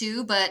front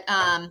too, but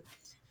I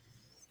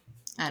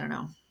don't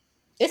know.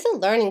 It's a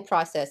learning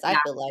process, I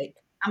feel like.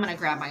 I'm going to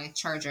grab my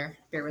charger.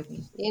 Bear with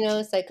me. You know,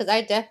 it's like, because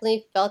I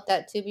definitely felt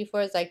that too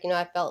before. It's like, you know,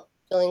 I felt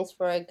feelings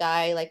for a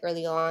guy like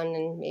early on,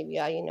 and maybe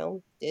I, you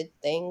know, did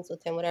things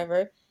with him,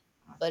 whatever.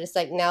 But it's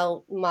like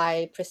now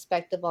my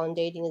perspective on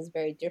dating is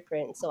very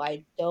different. So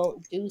I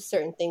don't do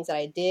certain things that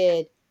I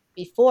did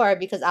before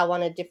because I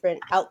want a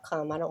different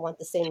outcome. I don't want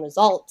the same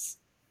results.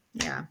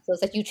 Yeah. So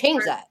it's like you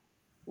change that,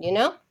 you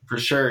know? For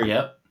sure.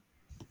 Yep.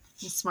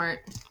 You're smart.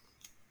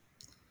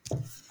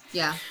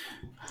 Yeah.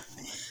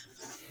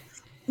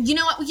 You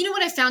know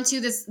what I found too,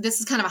 this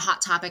is kind of a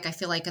hot topic. I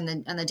feel like on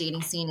the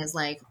dating scene is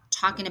like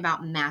talking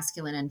about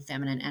masculine and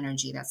feminine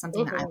energy. That's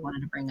something that I wanted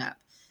to bring up.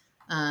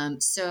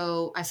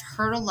 So I've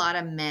heard a lot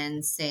of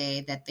men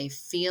say that they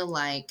feel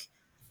like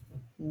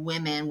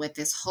women, with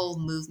this whole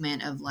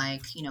movement of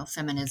like, you know,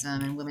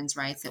 feminism and women's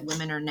rights, that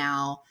women are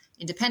now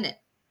independent.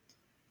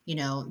 You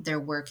know, they're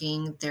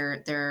working,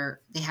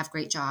 they have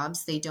great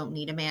jobs. They don't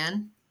need a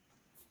man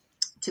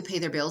to pay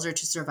their bills or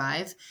to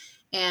survive.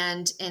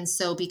 And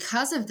so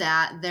because of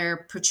that,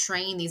 they're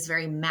portraying these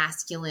very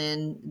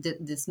masculine,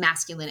 this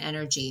masculine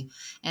energy,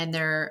 and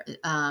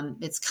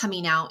it's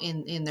coming out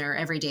in their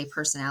everyday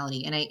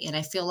personality. And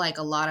I feel like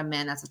a lot of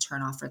men, that's a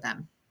turnoff for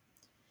them.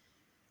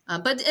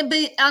 But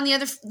on the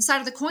other side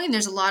of the coin,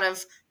 there's a lot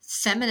of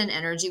feminine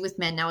energy with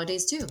men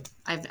nowadays too.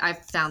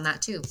 I've found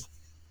that too.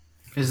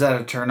 Is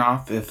that a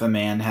turnoff if a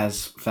man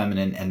has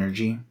feminine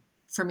energy?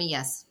 For me,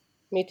 yes.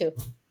 Me too.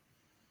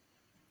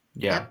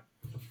 Yeah. Yep.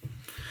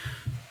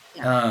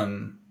 Yeah.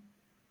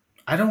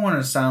 I don't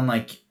want to sound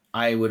like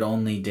I would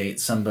only date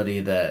somebody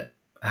that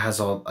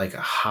has a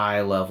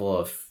high level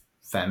of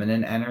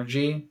feminine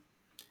energy,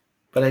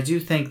 but I do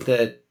think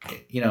that,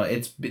 you know,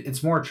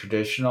 it's more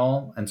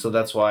traditional, and so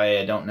that's why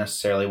I don't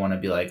necessarily want to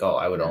be like, oh,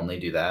 I would only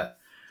do that.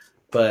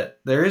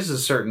 But there is a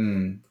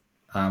certain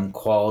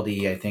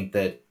quality, I think,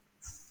 that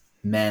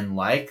men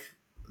like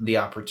the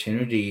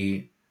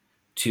opportunity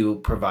to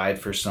provide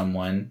for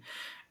someone,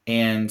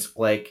 and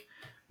like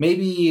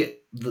maybe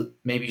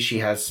she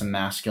has some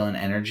masculine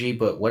energy,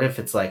 but what if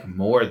it's like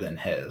more than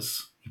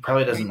his? He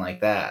probably doesn't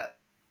like that.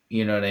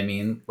 You know what I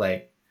mean?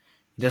 Like,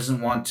 he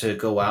doesn't want to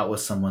go out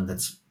with someone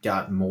that's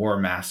got more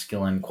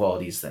masculine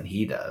qualities than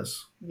he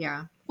does.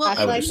 Yeah. Well, I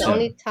feel like the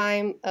only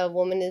time a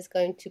woman is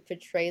going to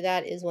portray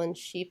that is when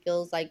she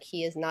feels like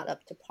he is not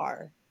up to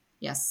par.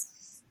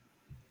 Yes.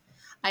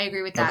 I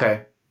agree with that.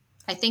 Okay.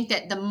 I think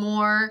that the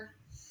more,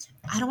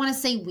 I don't want to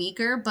say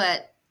weaker,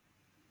 but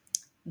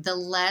the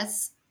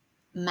less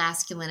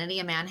masculinity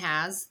a man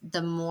has,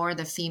 the more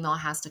the female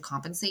has to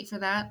compensate for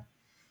that.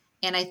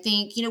 And I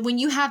think, you know, when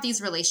you have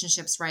these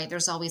relationships, right,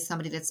 there's always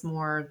somebody that's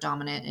more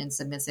dominant and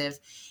submissive.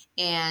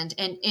 And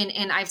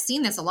I've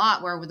seen this a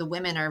lot where the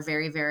women are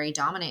very, very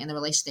dominant in the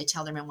relationship. They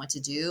tell their men what to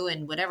do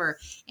and whatever.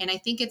 And I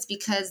think it's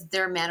because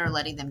their men are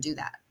letting them do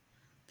that.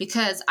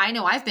 Because I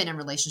know I've been in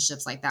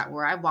relationships like that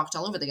where I walked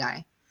all over the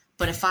guy.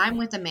 But if I'm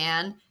with a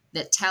man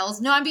that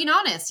no, I'm being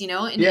honest, you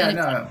know,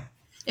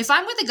 if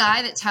I'm with a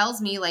guy that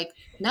tells me like,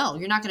 no,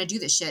 you're not going to do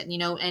this shit, you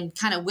know, and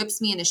kind of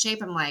whips me into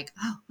shape, I'm like,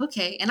 oh,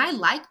 okay. And I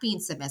like being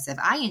submissive.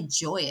 I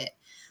enjoy it.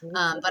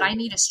 But I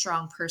need a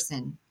strong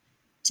person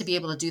to be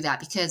able to do that,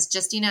 because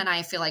Justina and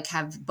I feel like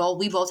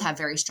we both have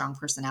very strong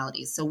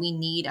personalities. So we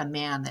need a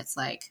man that's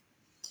like,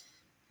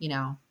 you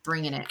know,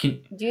 bringing it.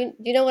 Do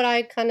you know what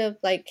I kind of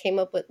like came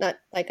up with? Not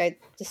like I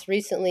just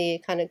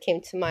recently kind of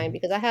came to mind,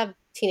 because I have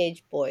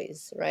teenage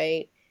boys,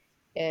 right?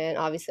 And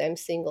obviously I'm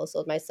single.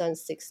 So my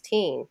son's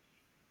 16.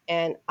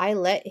 And I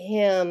let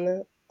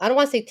him, I don't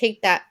want to say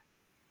take that,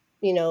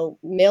 you know,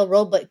 male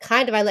role, but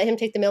kind of I let him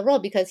take the male role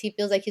because he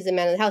feels like he's a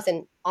man of the house.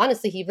 And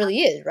honestly, he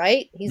really is,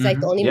 right? He's like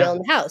the only male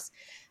in the house.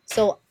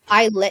 So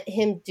I let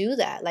him do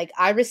that. Like,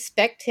 I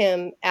respect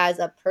him as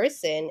a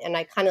person, and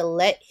I kind of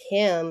let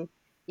him,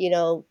 you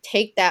know,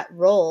 take that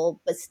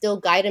role, but still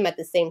guide him at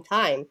the same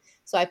time.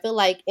 So I feel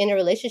like in a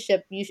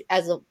relationship, you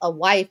as a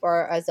wife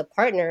or as a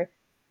partner,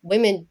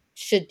 women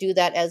should do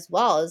that as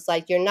well. It's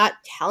like, you're not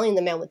telling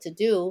the man what to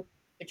do,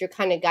 but you're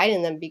kind of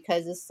guiding them,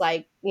 because it's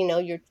like, you know,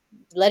 you're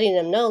letting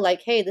them know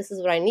like, hey, this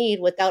is what I need,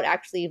 without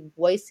actually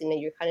voicing it.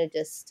 You're kind of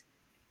just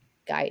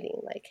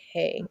guiding like,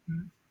 hey,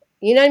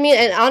 you know what I mean?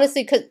 And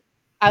honestly, because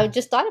I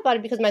just thought about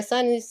it because my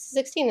son is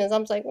 16, and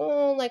I'm like,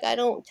 well, like I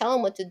don't tell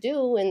him what to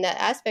do in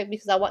that aspect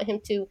because I want him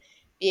to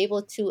be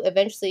able to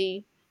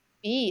eventually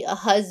be a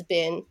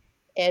husband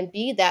and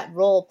be that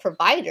role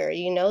provider,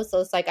 you know? So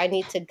it's like I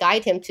need to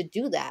guide him to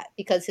do that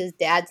because his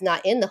dad's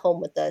not in the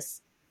home with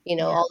us, you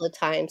know, Yeah. all the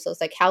time. So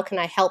it's like, how can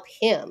I help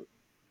him,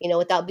 you know,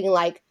 without being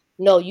like,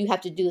 no, you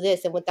have to do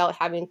this, and without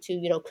having to,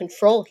 you know,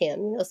 control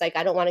him. You know, it's like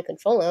I don't want to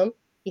control him.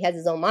 He has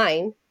his own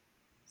mind.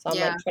 So I'm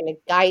like Yeah. trying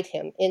to guide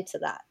him into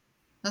that.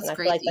 That's And I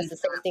feel great like that that's you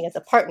the same thing as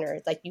a partner.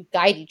 It's like you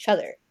guide each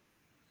other.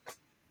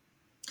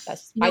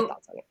 That's You my know,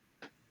 thoughts on it.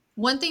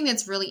 one thing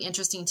that's really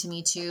interesting to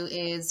me too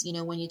is,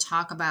 when you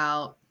talk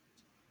about,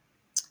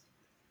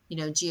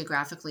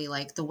 geographically,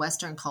 like the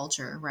Western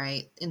culture,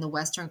 right? In the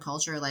Western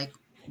culture, like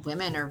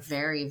women are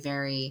very,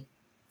 very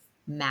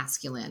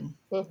masculine.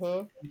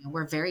 Mm-hmm.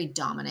 We're very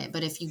dominant.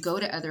 But if you go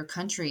to other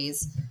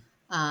countries,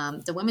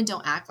 the women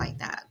don't act like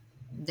that.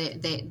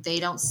 They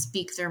don't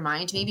speak their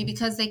mind, maybe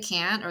because they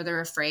can't, or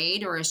they're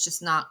afraid, or it's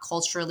just not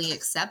culturally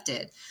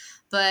accepted.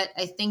 But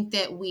I think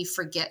that we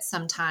forget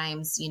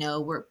sometimes,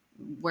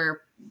 we're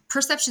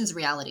perception's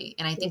reality.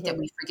 And I think that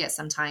Mm-hmm. we forget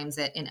sometimes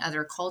that in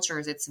other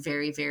cultures, it's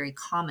very, very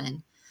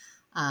common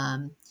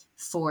um,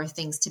 for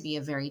things to be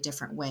a very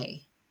different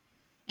way.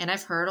 And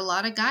I've heard a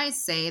lot of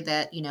guys say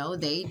that,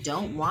 they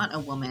don't want a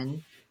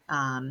woman,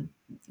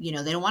 they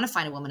don't want to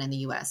find a woman in the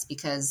US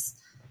because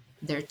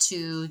they're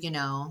too,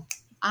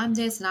 I'm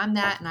this and I'm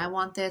that and I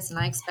want this and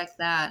I expect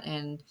that.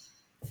 And,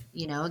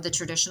 the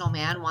traditional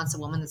man wants a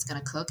woman that's going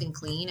to cook and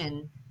clean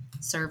and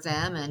serve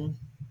them and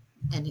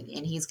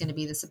he's going to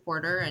be the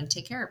supporter and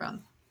take care of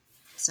them.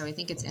 So I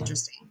think it's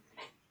interesting.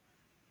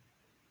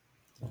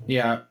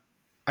 Yeah,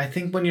 I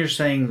think when you're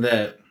saying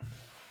that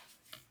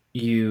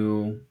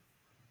you,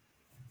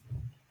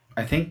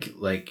 I think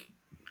like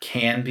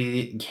can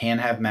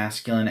have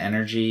masculine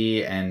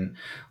energy, and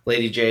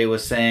Lady J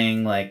was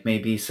saying like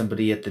maybe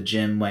somebody at the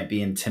gym might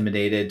be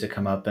intimidated to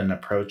come up and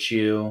approach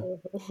you.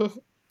 Mm-hmm.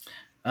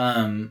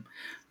 Um,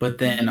 but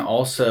then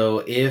also,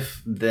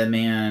 if the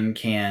man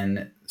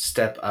can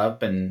step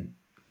up and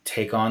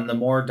take on the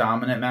more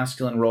dominant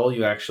masculine role,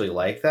 you actually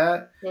like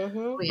that. Mm-hmm.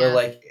 Oh, But yeah.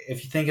 like,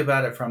 if you think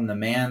about it from the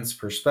man's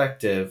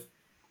perspective,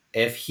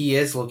 if he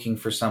is looking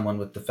for someone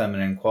with the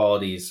feminine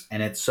qualities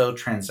and it's so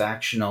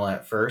transactional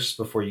at first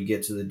before you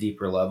get to the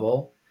deeper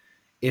level,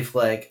 if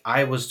like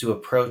I was to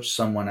approach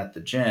someone at the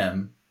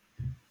gym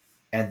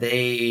and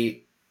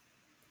they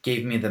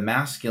gave me the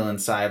masculine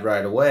side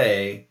right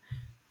away,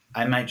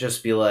 I might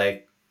just be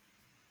like,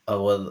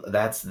 oh well,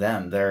 that's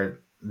them.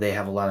 They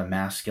have a lot of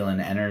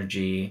masculine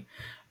energy,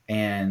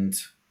 and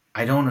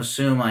I don't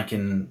assume I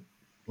can,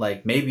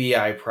 like, maybe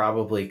I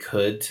probably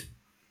could,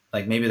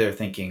 like, maybe they're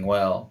thinking,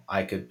 well,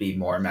 I could be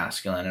more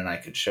masculine and I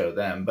could show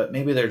them, but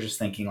maybe they're just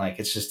thinking like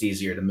it's just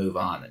easier to move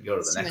on and go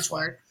to the It's too next much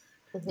one. work.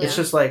 It's Yeah.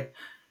 just like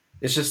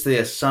it's just the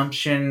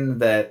assumption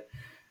that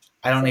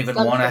I don't It's even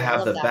want to assumption. I have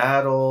love the that.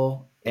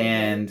 battle, Mm-hmm.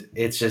 and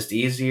it's just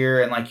easier.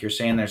 And like you're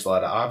saying, there's a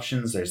lot of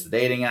options. There's the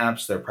dating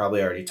apps. They're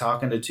probably already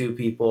talking to two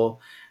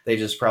people. They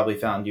just probably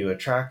found you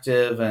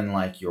attractive and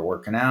like you're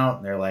working out.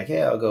 And they're like,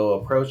 hey, I'll go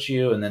approach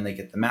you. And then they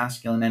get the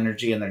masculine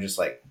energy and they're just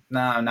like,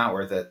 nah, not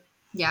worth it.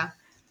 Yeah.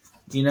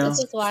 You know? This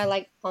is why I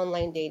like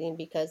online dating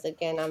because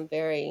again, I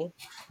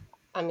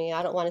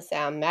don't want to say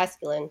I'm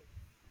masculine,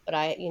 but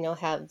I, you know,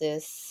 have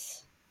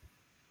this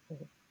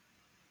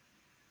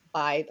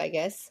vibe, I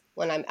guess,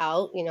 when I'm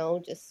out, you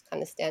know, just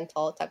kind of stand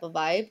tall type of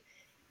vibe.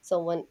 So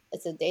when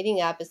it's a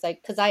dating app, it's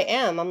like, because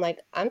I'm like,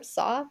 I'm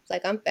soft,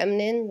 like I'm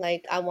feminine,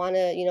 like I want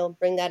to, you know,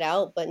 bring that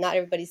out, but not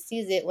everybody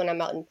sees it when I'm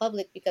out in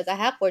public because I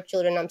have 4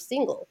 children, I'm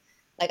single.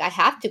 Like I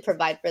have to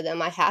provide for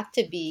them. I have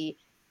to be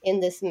in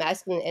this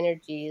masculine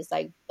energy. It's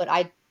like, but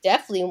I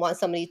definitely want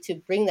somebody to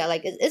bring that.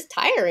 Like it's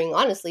tiring,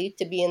 honestly,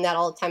 to be in that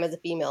all the time as a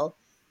female.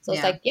 So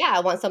it's Yeah. like, yeah, I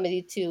want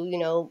somebody to, you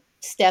know,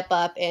 step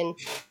up and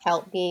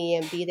help me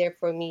and be there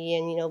for me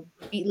and, you know,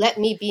 let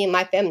me be in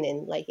my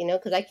feminine, like, you know,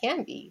 because I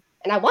can be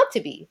and I want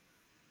to be,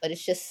 but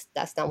it's just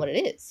that's not what it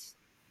is.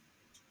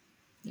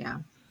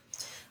 Yeah.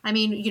 I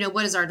mean,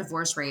 what is our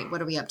divorce rate?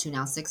 What are we up to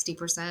now?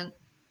 60%?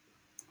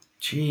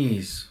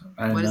 Jeez.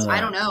 I didn't What is, know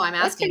I don't that. know. I'm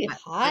That's asking, pretty but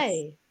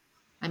high.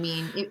 I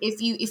mean,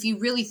 if you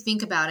really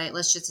think about it,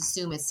 let's just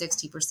assume it's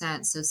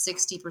 60%. So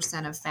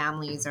 60% of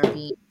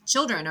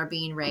children are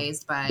being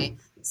raised by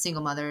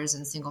single mothers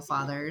and single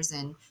fathers.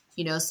 And,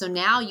 so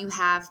now you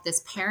have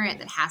this parent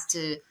that has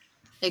to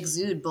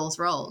exude both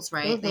roles,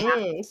 right? They have to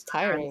be It's the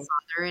mother and the tiring.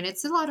 father, and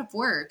it's a lot of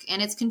work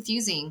and it's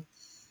confusing.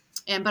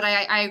 But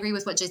I agree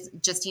with what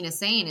Justina's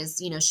saying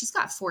is, she's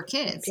got 4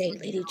 kids.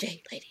 Lady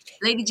J.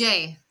 Lady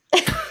J.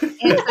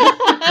 And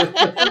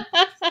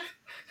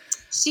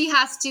so she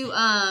has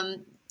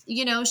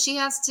to, she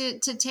has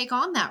to take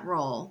on that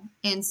role.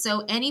 And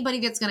so anybody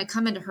that's going to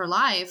come into her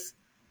life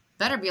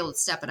better be able to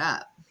step it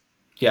up.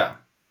 Yeah.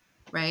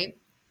 Right.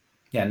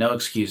 Yeah. No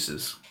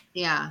excuses.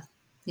 Yeah.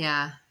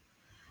 Yeah.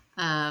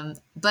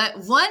 But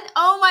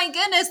oh my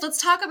goodness,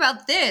 let's talk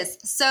about this.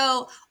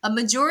 So a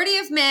majority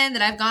of men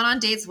that I've gone on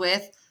dates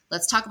with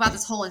let's talk about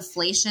this whole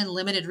inflation,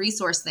 limited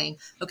resource thing.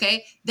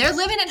 Okay. They're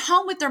living at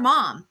home with their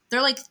mom.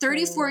 They're like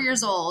 34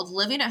 years old,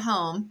 living at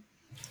home,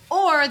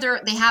 or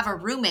they have a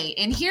roommate.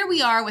 And here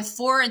we are with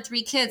 4 and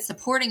 3 kids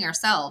supporting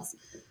ourselves.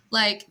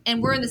 Like,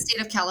 and we're in the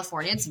state of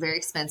California. It's very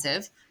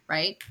expensive,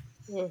 right?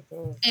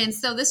 Mm-hmm. And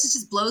so this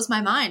just blows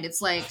my mind.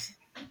 It's like,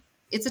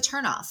 it's a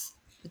turnoff.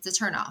 It's a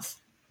turnoff.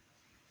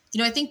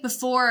 I think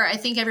before,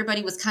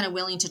 everybody was kind of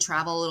willing to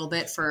travel a little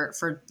bit for,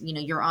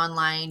 you're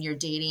online, you're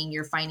dating,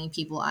 you're finding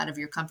people out of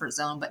your comfort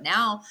zone. But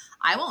now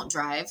I won't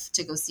drive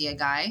to go see a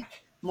guy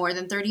more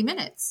than 30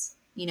 minutes.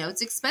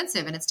 It's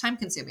expensive and it's time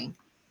consuming.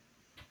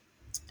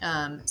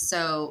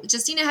 So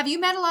Justina, have you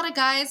met a lot of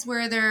guys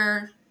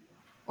where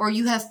or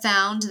you have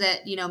found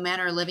that, men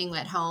are living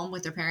at home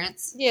with their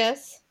parents?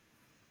 Yes.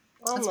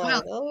 That's I'm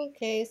wild. like,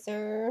 okay,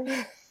 sir.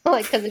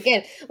 Like, because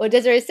again, what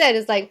Desiree said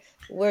is like,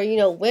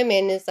 we're,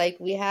 women, it's like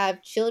we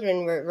have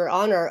children, we're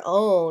on our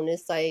own.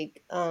 It's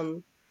like,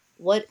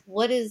 what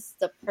is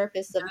the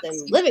purpose of them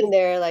living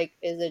there? Like,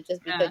 is it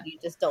just because you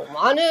just don't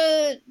want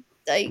to,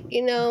 like,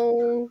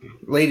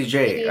 Lady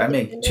J, be I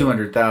make independent?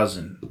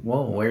 200,000.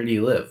 Whoa, where do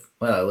you live?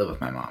 Well, I live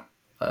with my mom.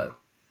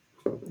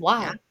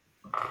 Why?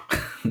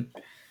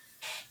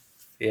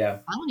 Yeah.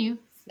 Following you.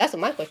 That's what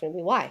my question would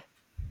be. Why?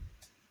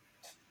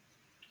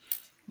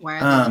 Why are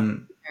they living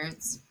with their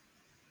parents?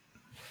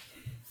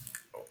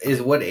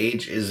 What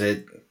age is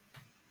it?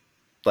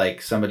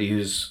 Like somebody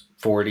who's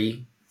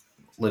 40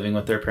 living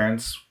with their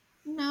parents?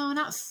 No,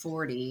 not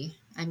 40.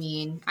 I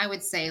mean, I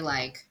would say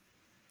like.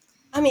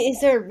 I mean,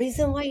 is there a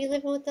reason why you're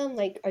living with them?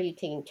 Like, are you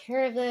taking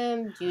care of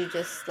them? Do you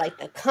just like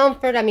the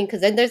comfort? I mean,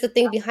 because then there's a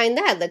thing behind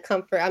that, the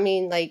comfort. I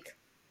mean, like,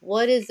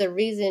 what is the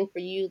reason for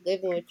you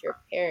living with your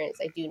parents?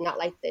 Like, do you not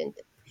like the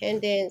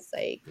independence?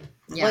 Like,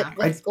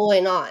 what's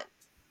going on?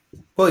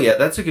 Well, yeah,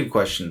 that's a good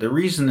question. The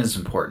reason is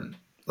important.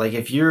 Like,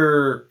 if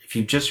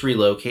you've just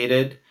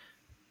relocated,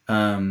 it's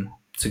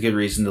a good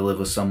reason to live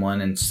with someone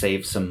and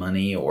save some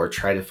money or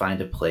try to find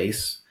a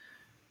place.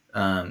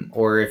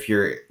 Or if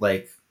you're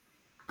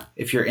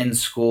in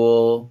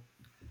school,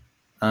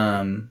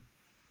 I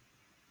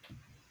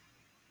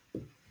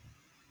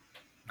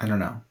don't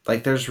know.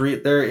 Like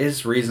there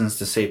is reasons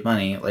to save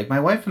money. Like my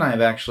wife and I have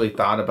actually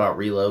thought about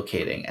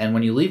relocating. And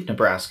when you leave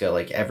Nebraska,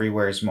 like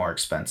everywhere is more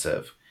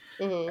expensive.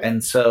 Mm-hmm.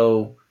 And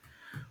so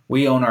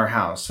we own our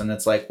house and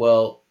it's like,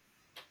 well,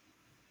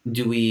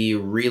 do we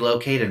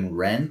relocate and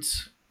rent?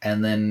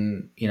 And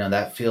then,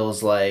 that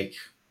feels like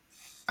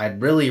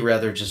I'd really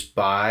rather just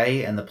buy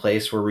in the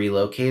place we're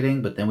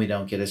relocating, but then we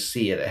don't get to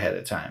see it ahead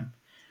of time.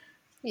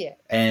 Yeah.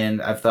 And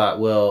I've thought,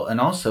 well, and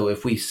also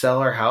if we sell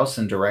our house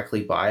and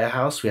directly buy a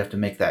house, we have to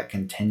make that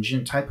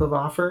contingent type of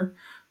offer.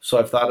 So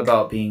I've thought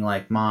about being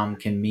like, Mom,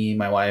 can me,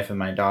 my wife, and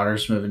my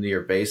daughters move into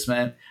your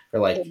basement for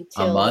like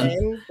a month?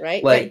 Then,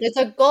 right? Like, right. There's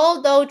a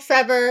goal though,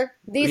 Trevor.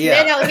 These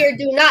men out here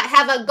do not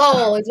have a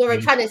goal, is what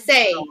we're trying to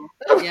say.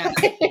 Yeah.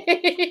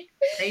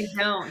 They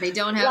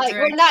don't have like,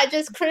 we're not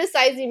just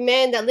criticizing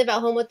men that live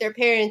at home with their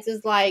parents.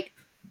 It's like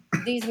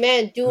these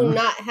men do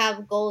not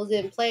have goals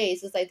in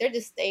place. It's like they're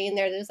just staying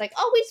there. They're just like,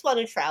 oh, we just want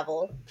to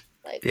travel.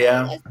 Like,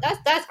 yeah,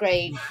 that's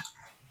great.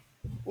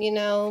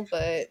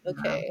 But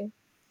okay.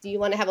 Do you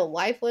want to have a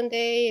wife one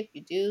day? If you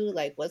do,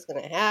 like, what's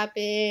going to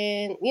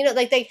happen?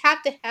 Like, they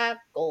have to have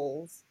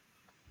goals.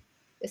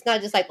 It's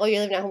not just like, oh, you're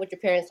living at home with your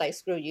parents, like,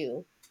 screw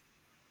you.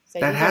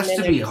 Like, that has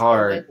to be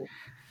hard.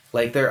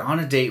 Like, they're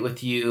on a date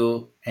with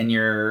you, and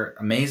you're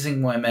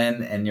amazing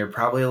women, and you're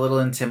probably a little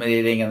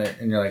intimidating,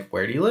 and you're like,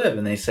 where do you live?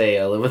 And they say,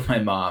 I live with my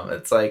mom.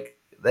 It's like,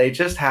 they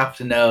just have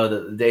to know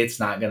that the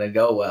date's not going to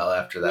go well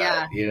after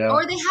that,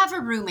 Or they have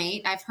a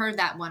roommate. I've heard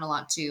that one a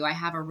lot, too. I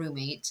have a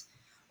roommate.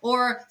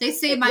 Or they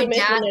say my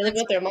dad lives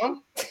with their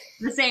mom.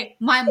 They say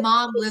my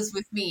mom lives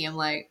with me. I'm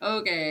like,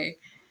 okay,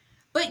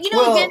 but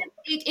again,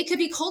 it could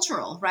be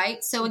cultural,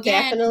 right? So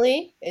again,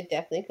 it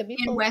definitely could be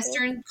in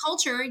Western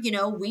culture.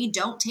 We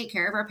don't take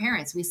care of our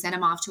parents. We send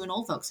them off to an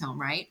old folks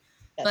home, right?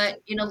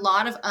 But in a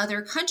lot of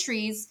other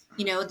countries,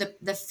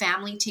 the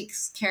family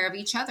takes care of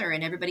each other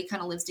and everybody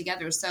kind of lives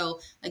together.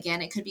 So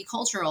again, it could be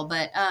cultural,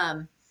 but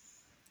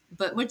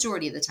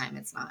majority of the time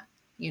it's not.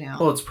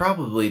 Well, it's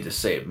probably to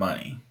save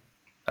money.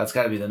 That's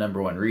got to be the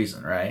number one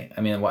reason, right?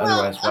 I mean,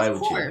 otherwise, why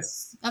would you?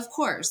 Of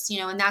course,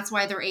 and that's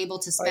why they're able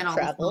to spend all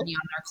this money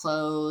on their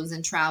clothes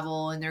and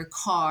travel and their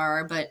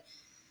car. But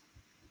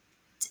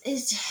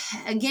it's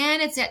at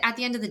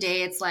the end of the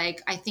day, it's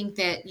like, I think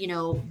that,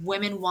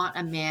 women want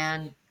a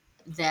man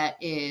that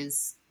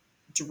is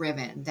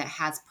driven, that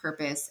has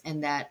purpose,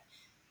 and that,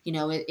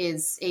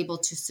 is able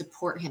to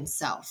support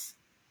himself.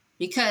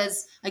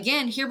 Because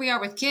again, here we are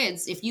with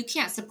kids. If you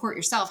can't support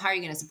yourself, how are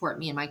you going to support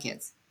me and my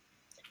kids?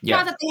 Yeah.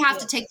 Not that they have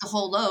to take the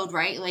whole load,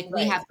 right? Like,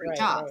 we have great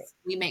jobs. Right.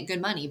 We make good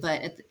money.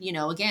 But,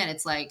 again,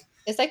 it's like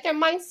their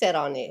mindset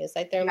on it.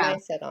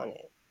 Mindset on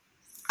it.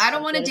 I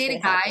don't want to date a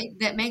guy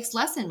that makes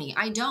less than me.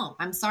 I don't.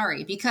 I'm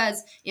sorry.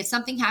 Because if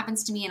something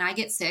happens to me and I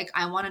get sick,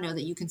 I want to know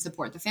that you can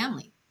support the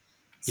family.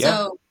 Yeah.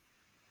 So,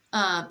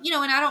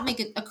 and I don't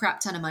make a crap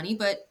ton of money,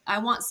 but I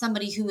want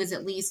somebody who is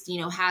at least,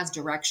 has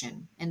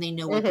direction and they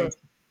know what they're doing.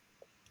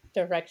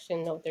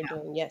 direction, know what they're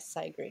doing. Yes,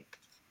 I agree.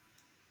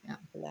 Yeah.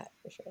 On that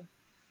for sure.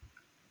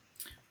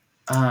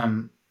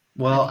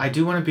 Well, I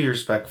do want to be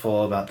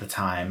respectful about the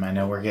time. I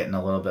know we're getting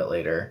a little bit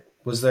later.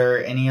 Was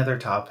there any other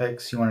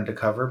topics you wanted to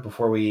cover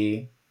before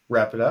we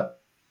wrap it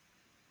up?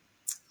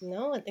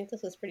 No, I think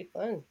this was pretty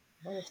fun.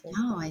 Honestly.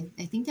 No, I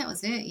think that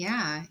was it.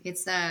 Yeah.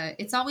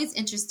 It's always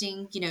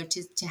interesting,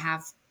 to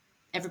have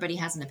everybody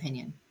has an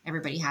opinion.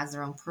 Everybody has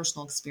their own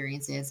personal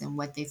experiences and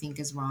what they think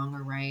is wrong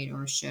or right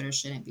or should or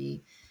shouldn't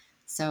be.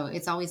 So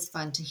it's always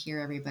fun to hear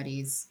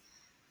everybody's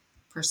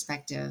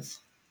perspective.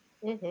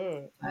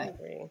 I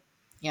agree.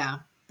 Yeah.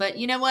 But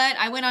you know what?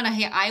 I went on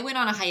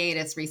a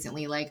hiatus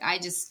recently. Like I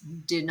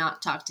just did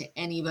not talk to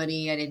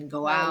anybody. I didn't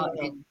go out.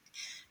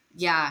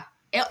 Yeah.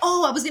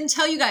 Oh, I was going to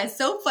tell you guys.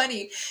 So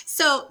funny.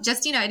 So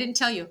Justina, I didn't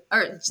tell you,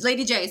 or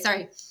Lady J,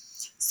 sorry.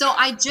 So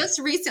I just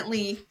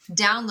recently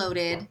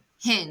downloaded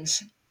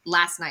Hinge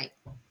last night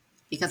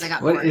because I got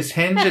bored. What is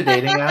Hinge, a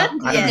dating app?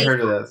 I haven't heard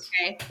of this.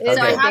 Okay. It's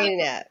So a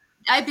dating app.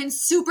 I've been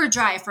super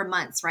dry for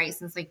months, right?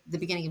 Since like the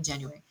beginning of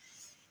January.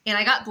 And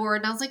I got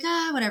bored and I was like,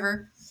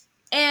 whatever.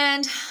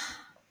 And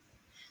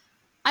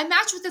I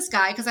matched with this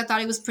guy because I thought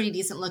he was pretty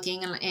decent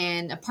looking.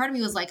 And a part of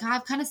me was like,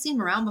 I've kind of seen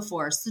him around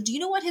before. So do you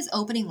know what his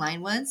opening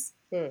line was?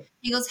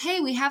 He goes, hey,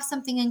 we have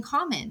something in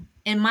common.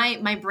 And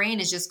my brain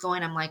is just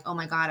going, I'm like, oh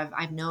my God,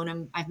 I've known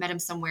him. I've met him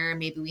somewhere.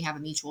 Maybe we have a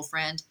mutual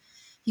friend.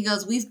 He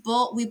goes, we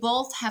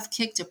both have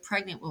kicked a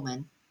pregnant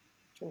woman.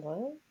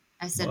 What?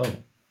 I said, whoa.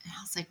 And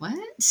I was like, what?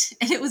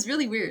 And it was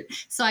really weird.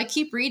 So I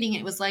keep reading.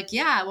 It was like,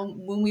 yeah,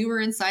 when we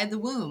were inside the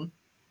womb.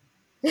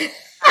 Oh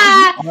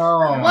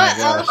my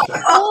gosh.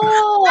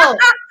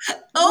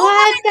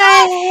 What the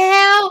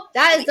hell?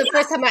 That is the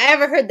first time I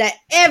ever heard that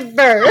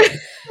ever.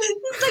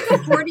 It's like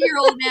a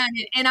 40-year-old man.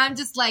 And I'm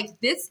just like,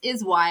 this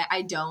is why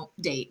I don't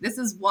date. This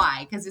is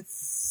why. Because it's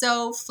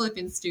so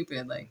flippin'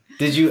 stupid. Like,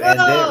 did you end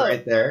it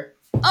right there?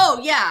 Oh,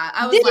 yeah.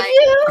 I was Did like,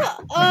 you?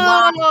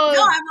 Wow.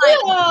 No, I'm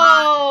like,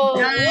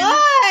 why?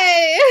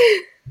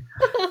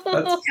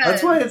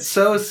 That's why it's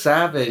so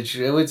savage.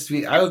 I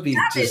would be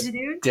just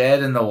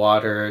dead in the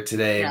water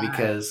today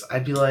because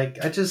I'd be like,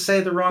 I just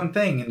say the wrong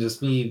thing and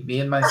just me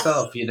and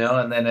myself,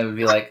 and then it would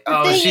be like,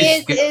 oh,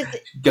 she's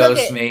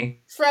ghost me.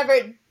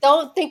 Trevor,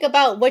 don't think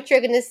about what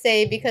you're going to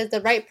say because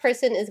the right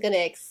person is going to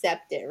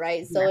accept it,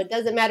 right? So it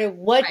doesn't matter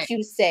what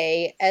you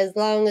say, as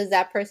long as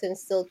that person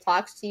still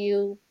talks to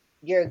you,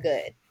 you're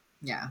good.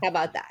 Yeah. How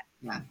about that?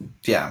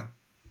 Yeah.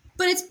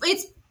 But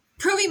it's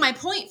proving my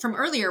point from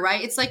earlier,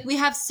 right? It's like we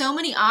have so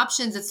many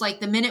options. It's like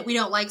the minute we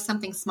don't like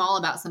something small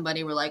about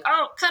somebody, we're like,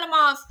 oh, cut them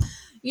off,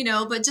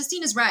 but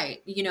Justina's right.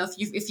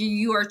 If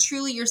you are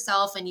truly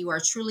yourself and you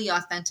are truly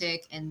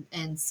authentic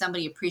and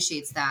somebody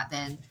appreciates that,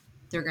 then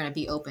they're going to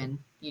be open,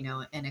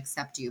 and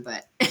accept you.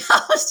 But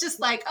I was just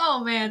like,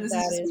 oh man, this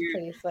is weird.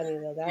 Pretty funny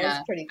though. That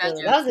was pretty good.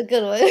 That was a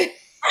good one. He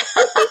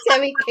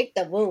said we kicked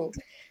the womb.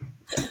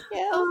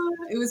 Yeah.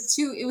 It was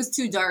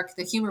too dark.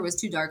 The humor was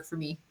too dark for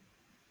me.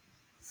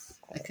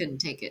 I couldn't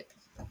take it.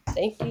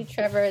 Thank you,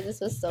 Trevor. This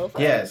was so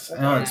fun. Yes,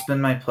 no, it's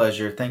been my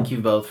pleasure. Thank you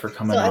both for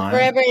coming on. So if we're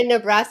ever in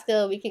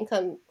Nebraska, we can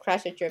come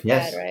crash at your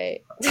pad,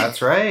 right?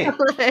 That's right.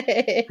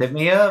 Hit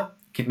me up.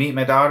 Could meet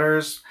my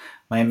daughters,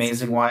 my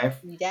amazing wife.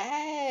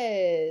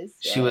 Yes.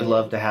 She would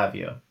love to have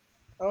you.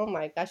 Oh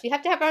my gosh. You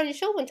have to have her on your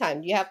show one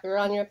time. Do you have her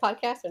on your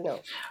podcast or no?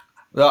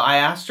 Well, I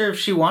asked her if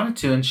she wanted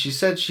to, and she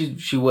said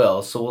she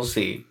will, so we'll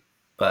see.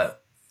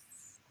 But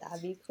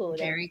that'd be cool.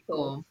 Very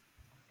cool.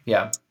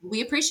 Yeah.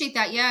 We appreciate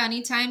that. Yeah.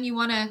 Anytime you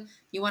want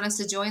us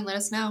to join, let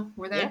us know.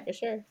 We're there. Yeah, for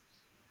sure.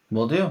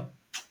 We'll do.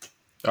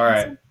 All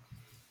right.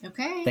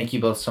 Okay. Thank you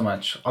both so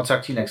much. I'll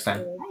talk to you next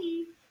time.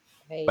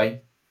 Bye.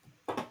 Bye.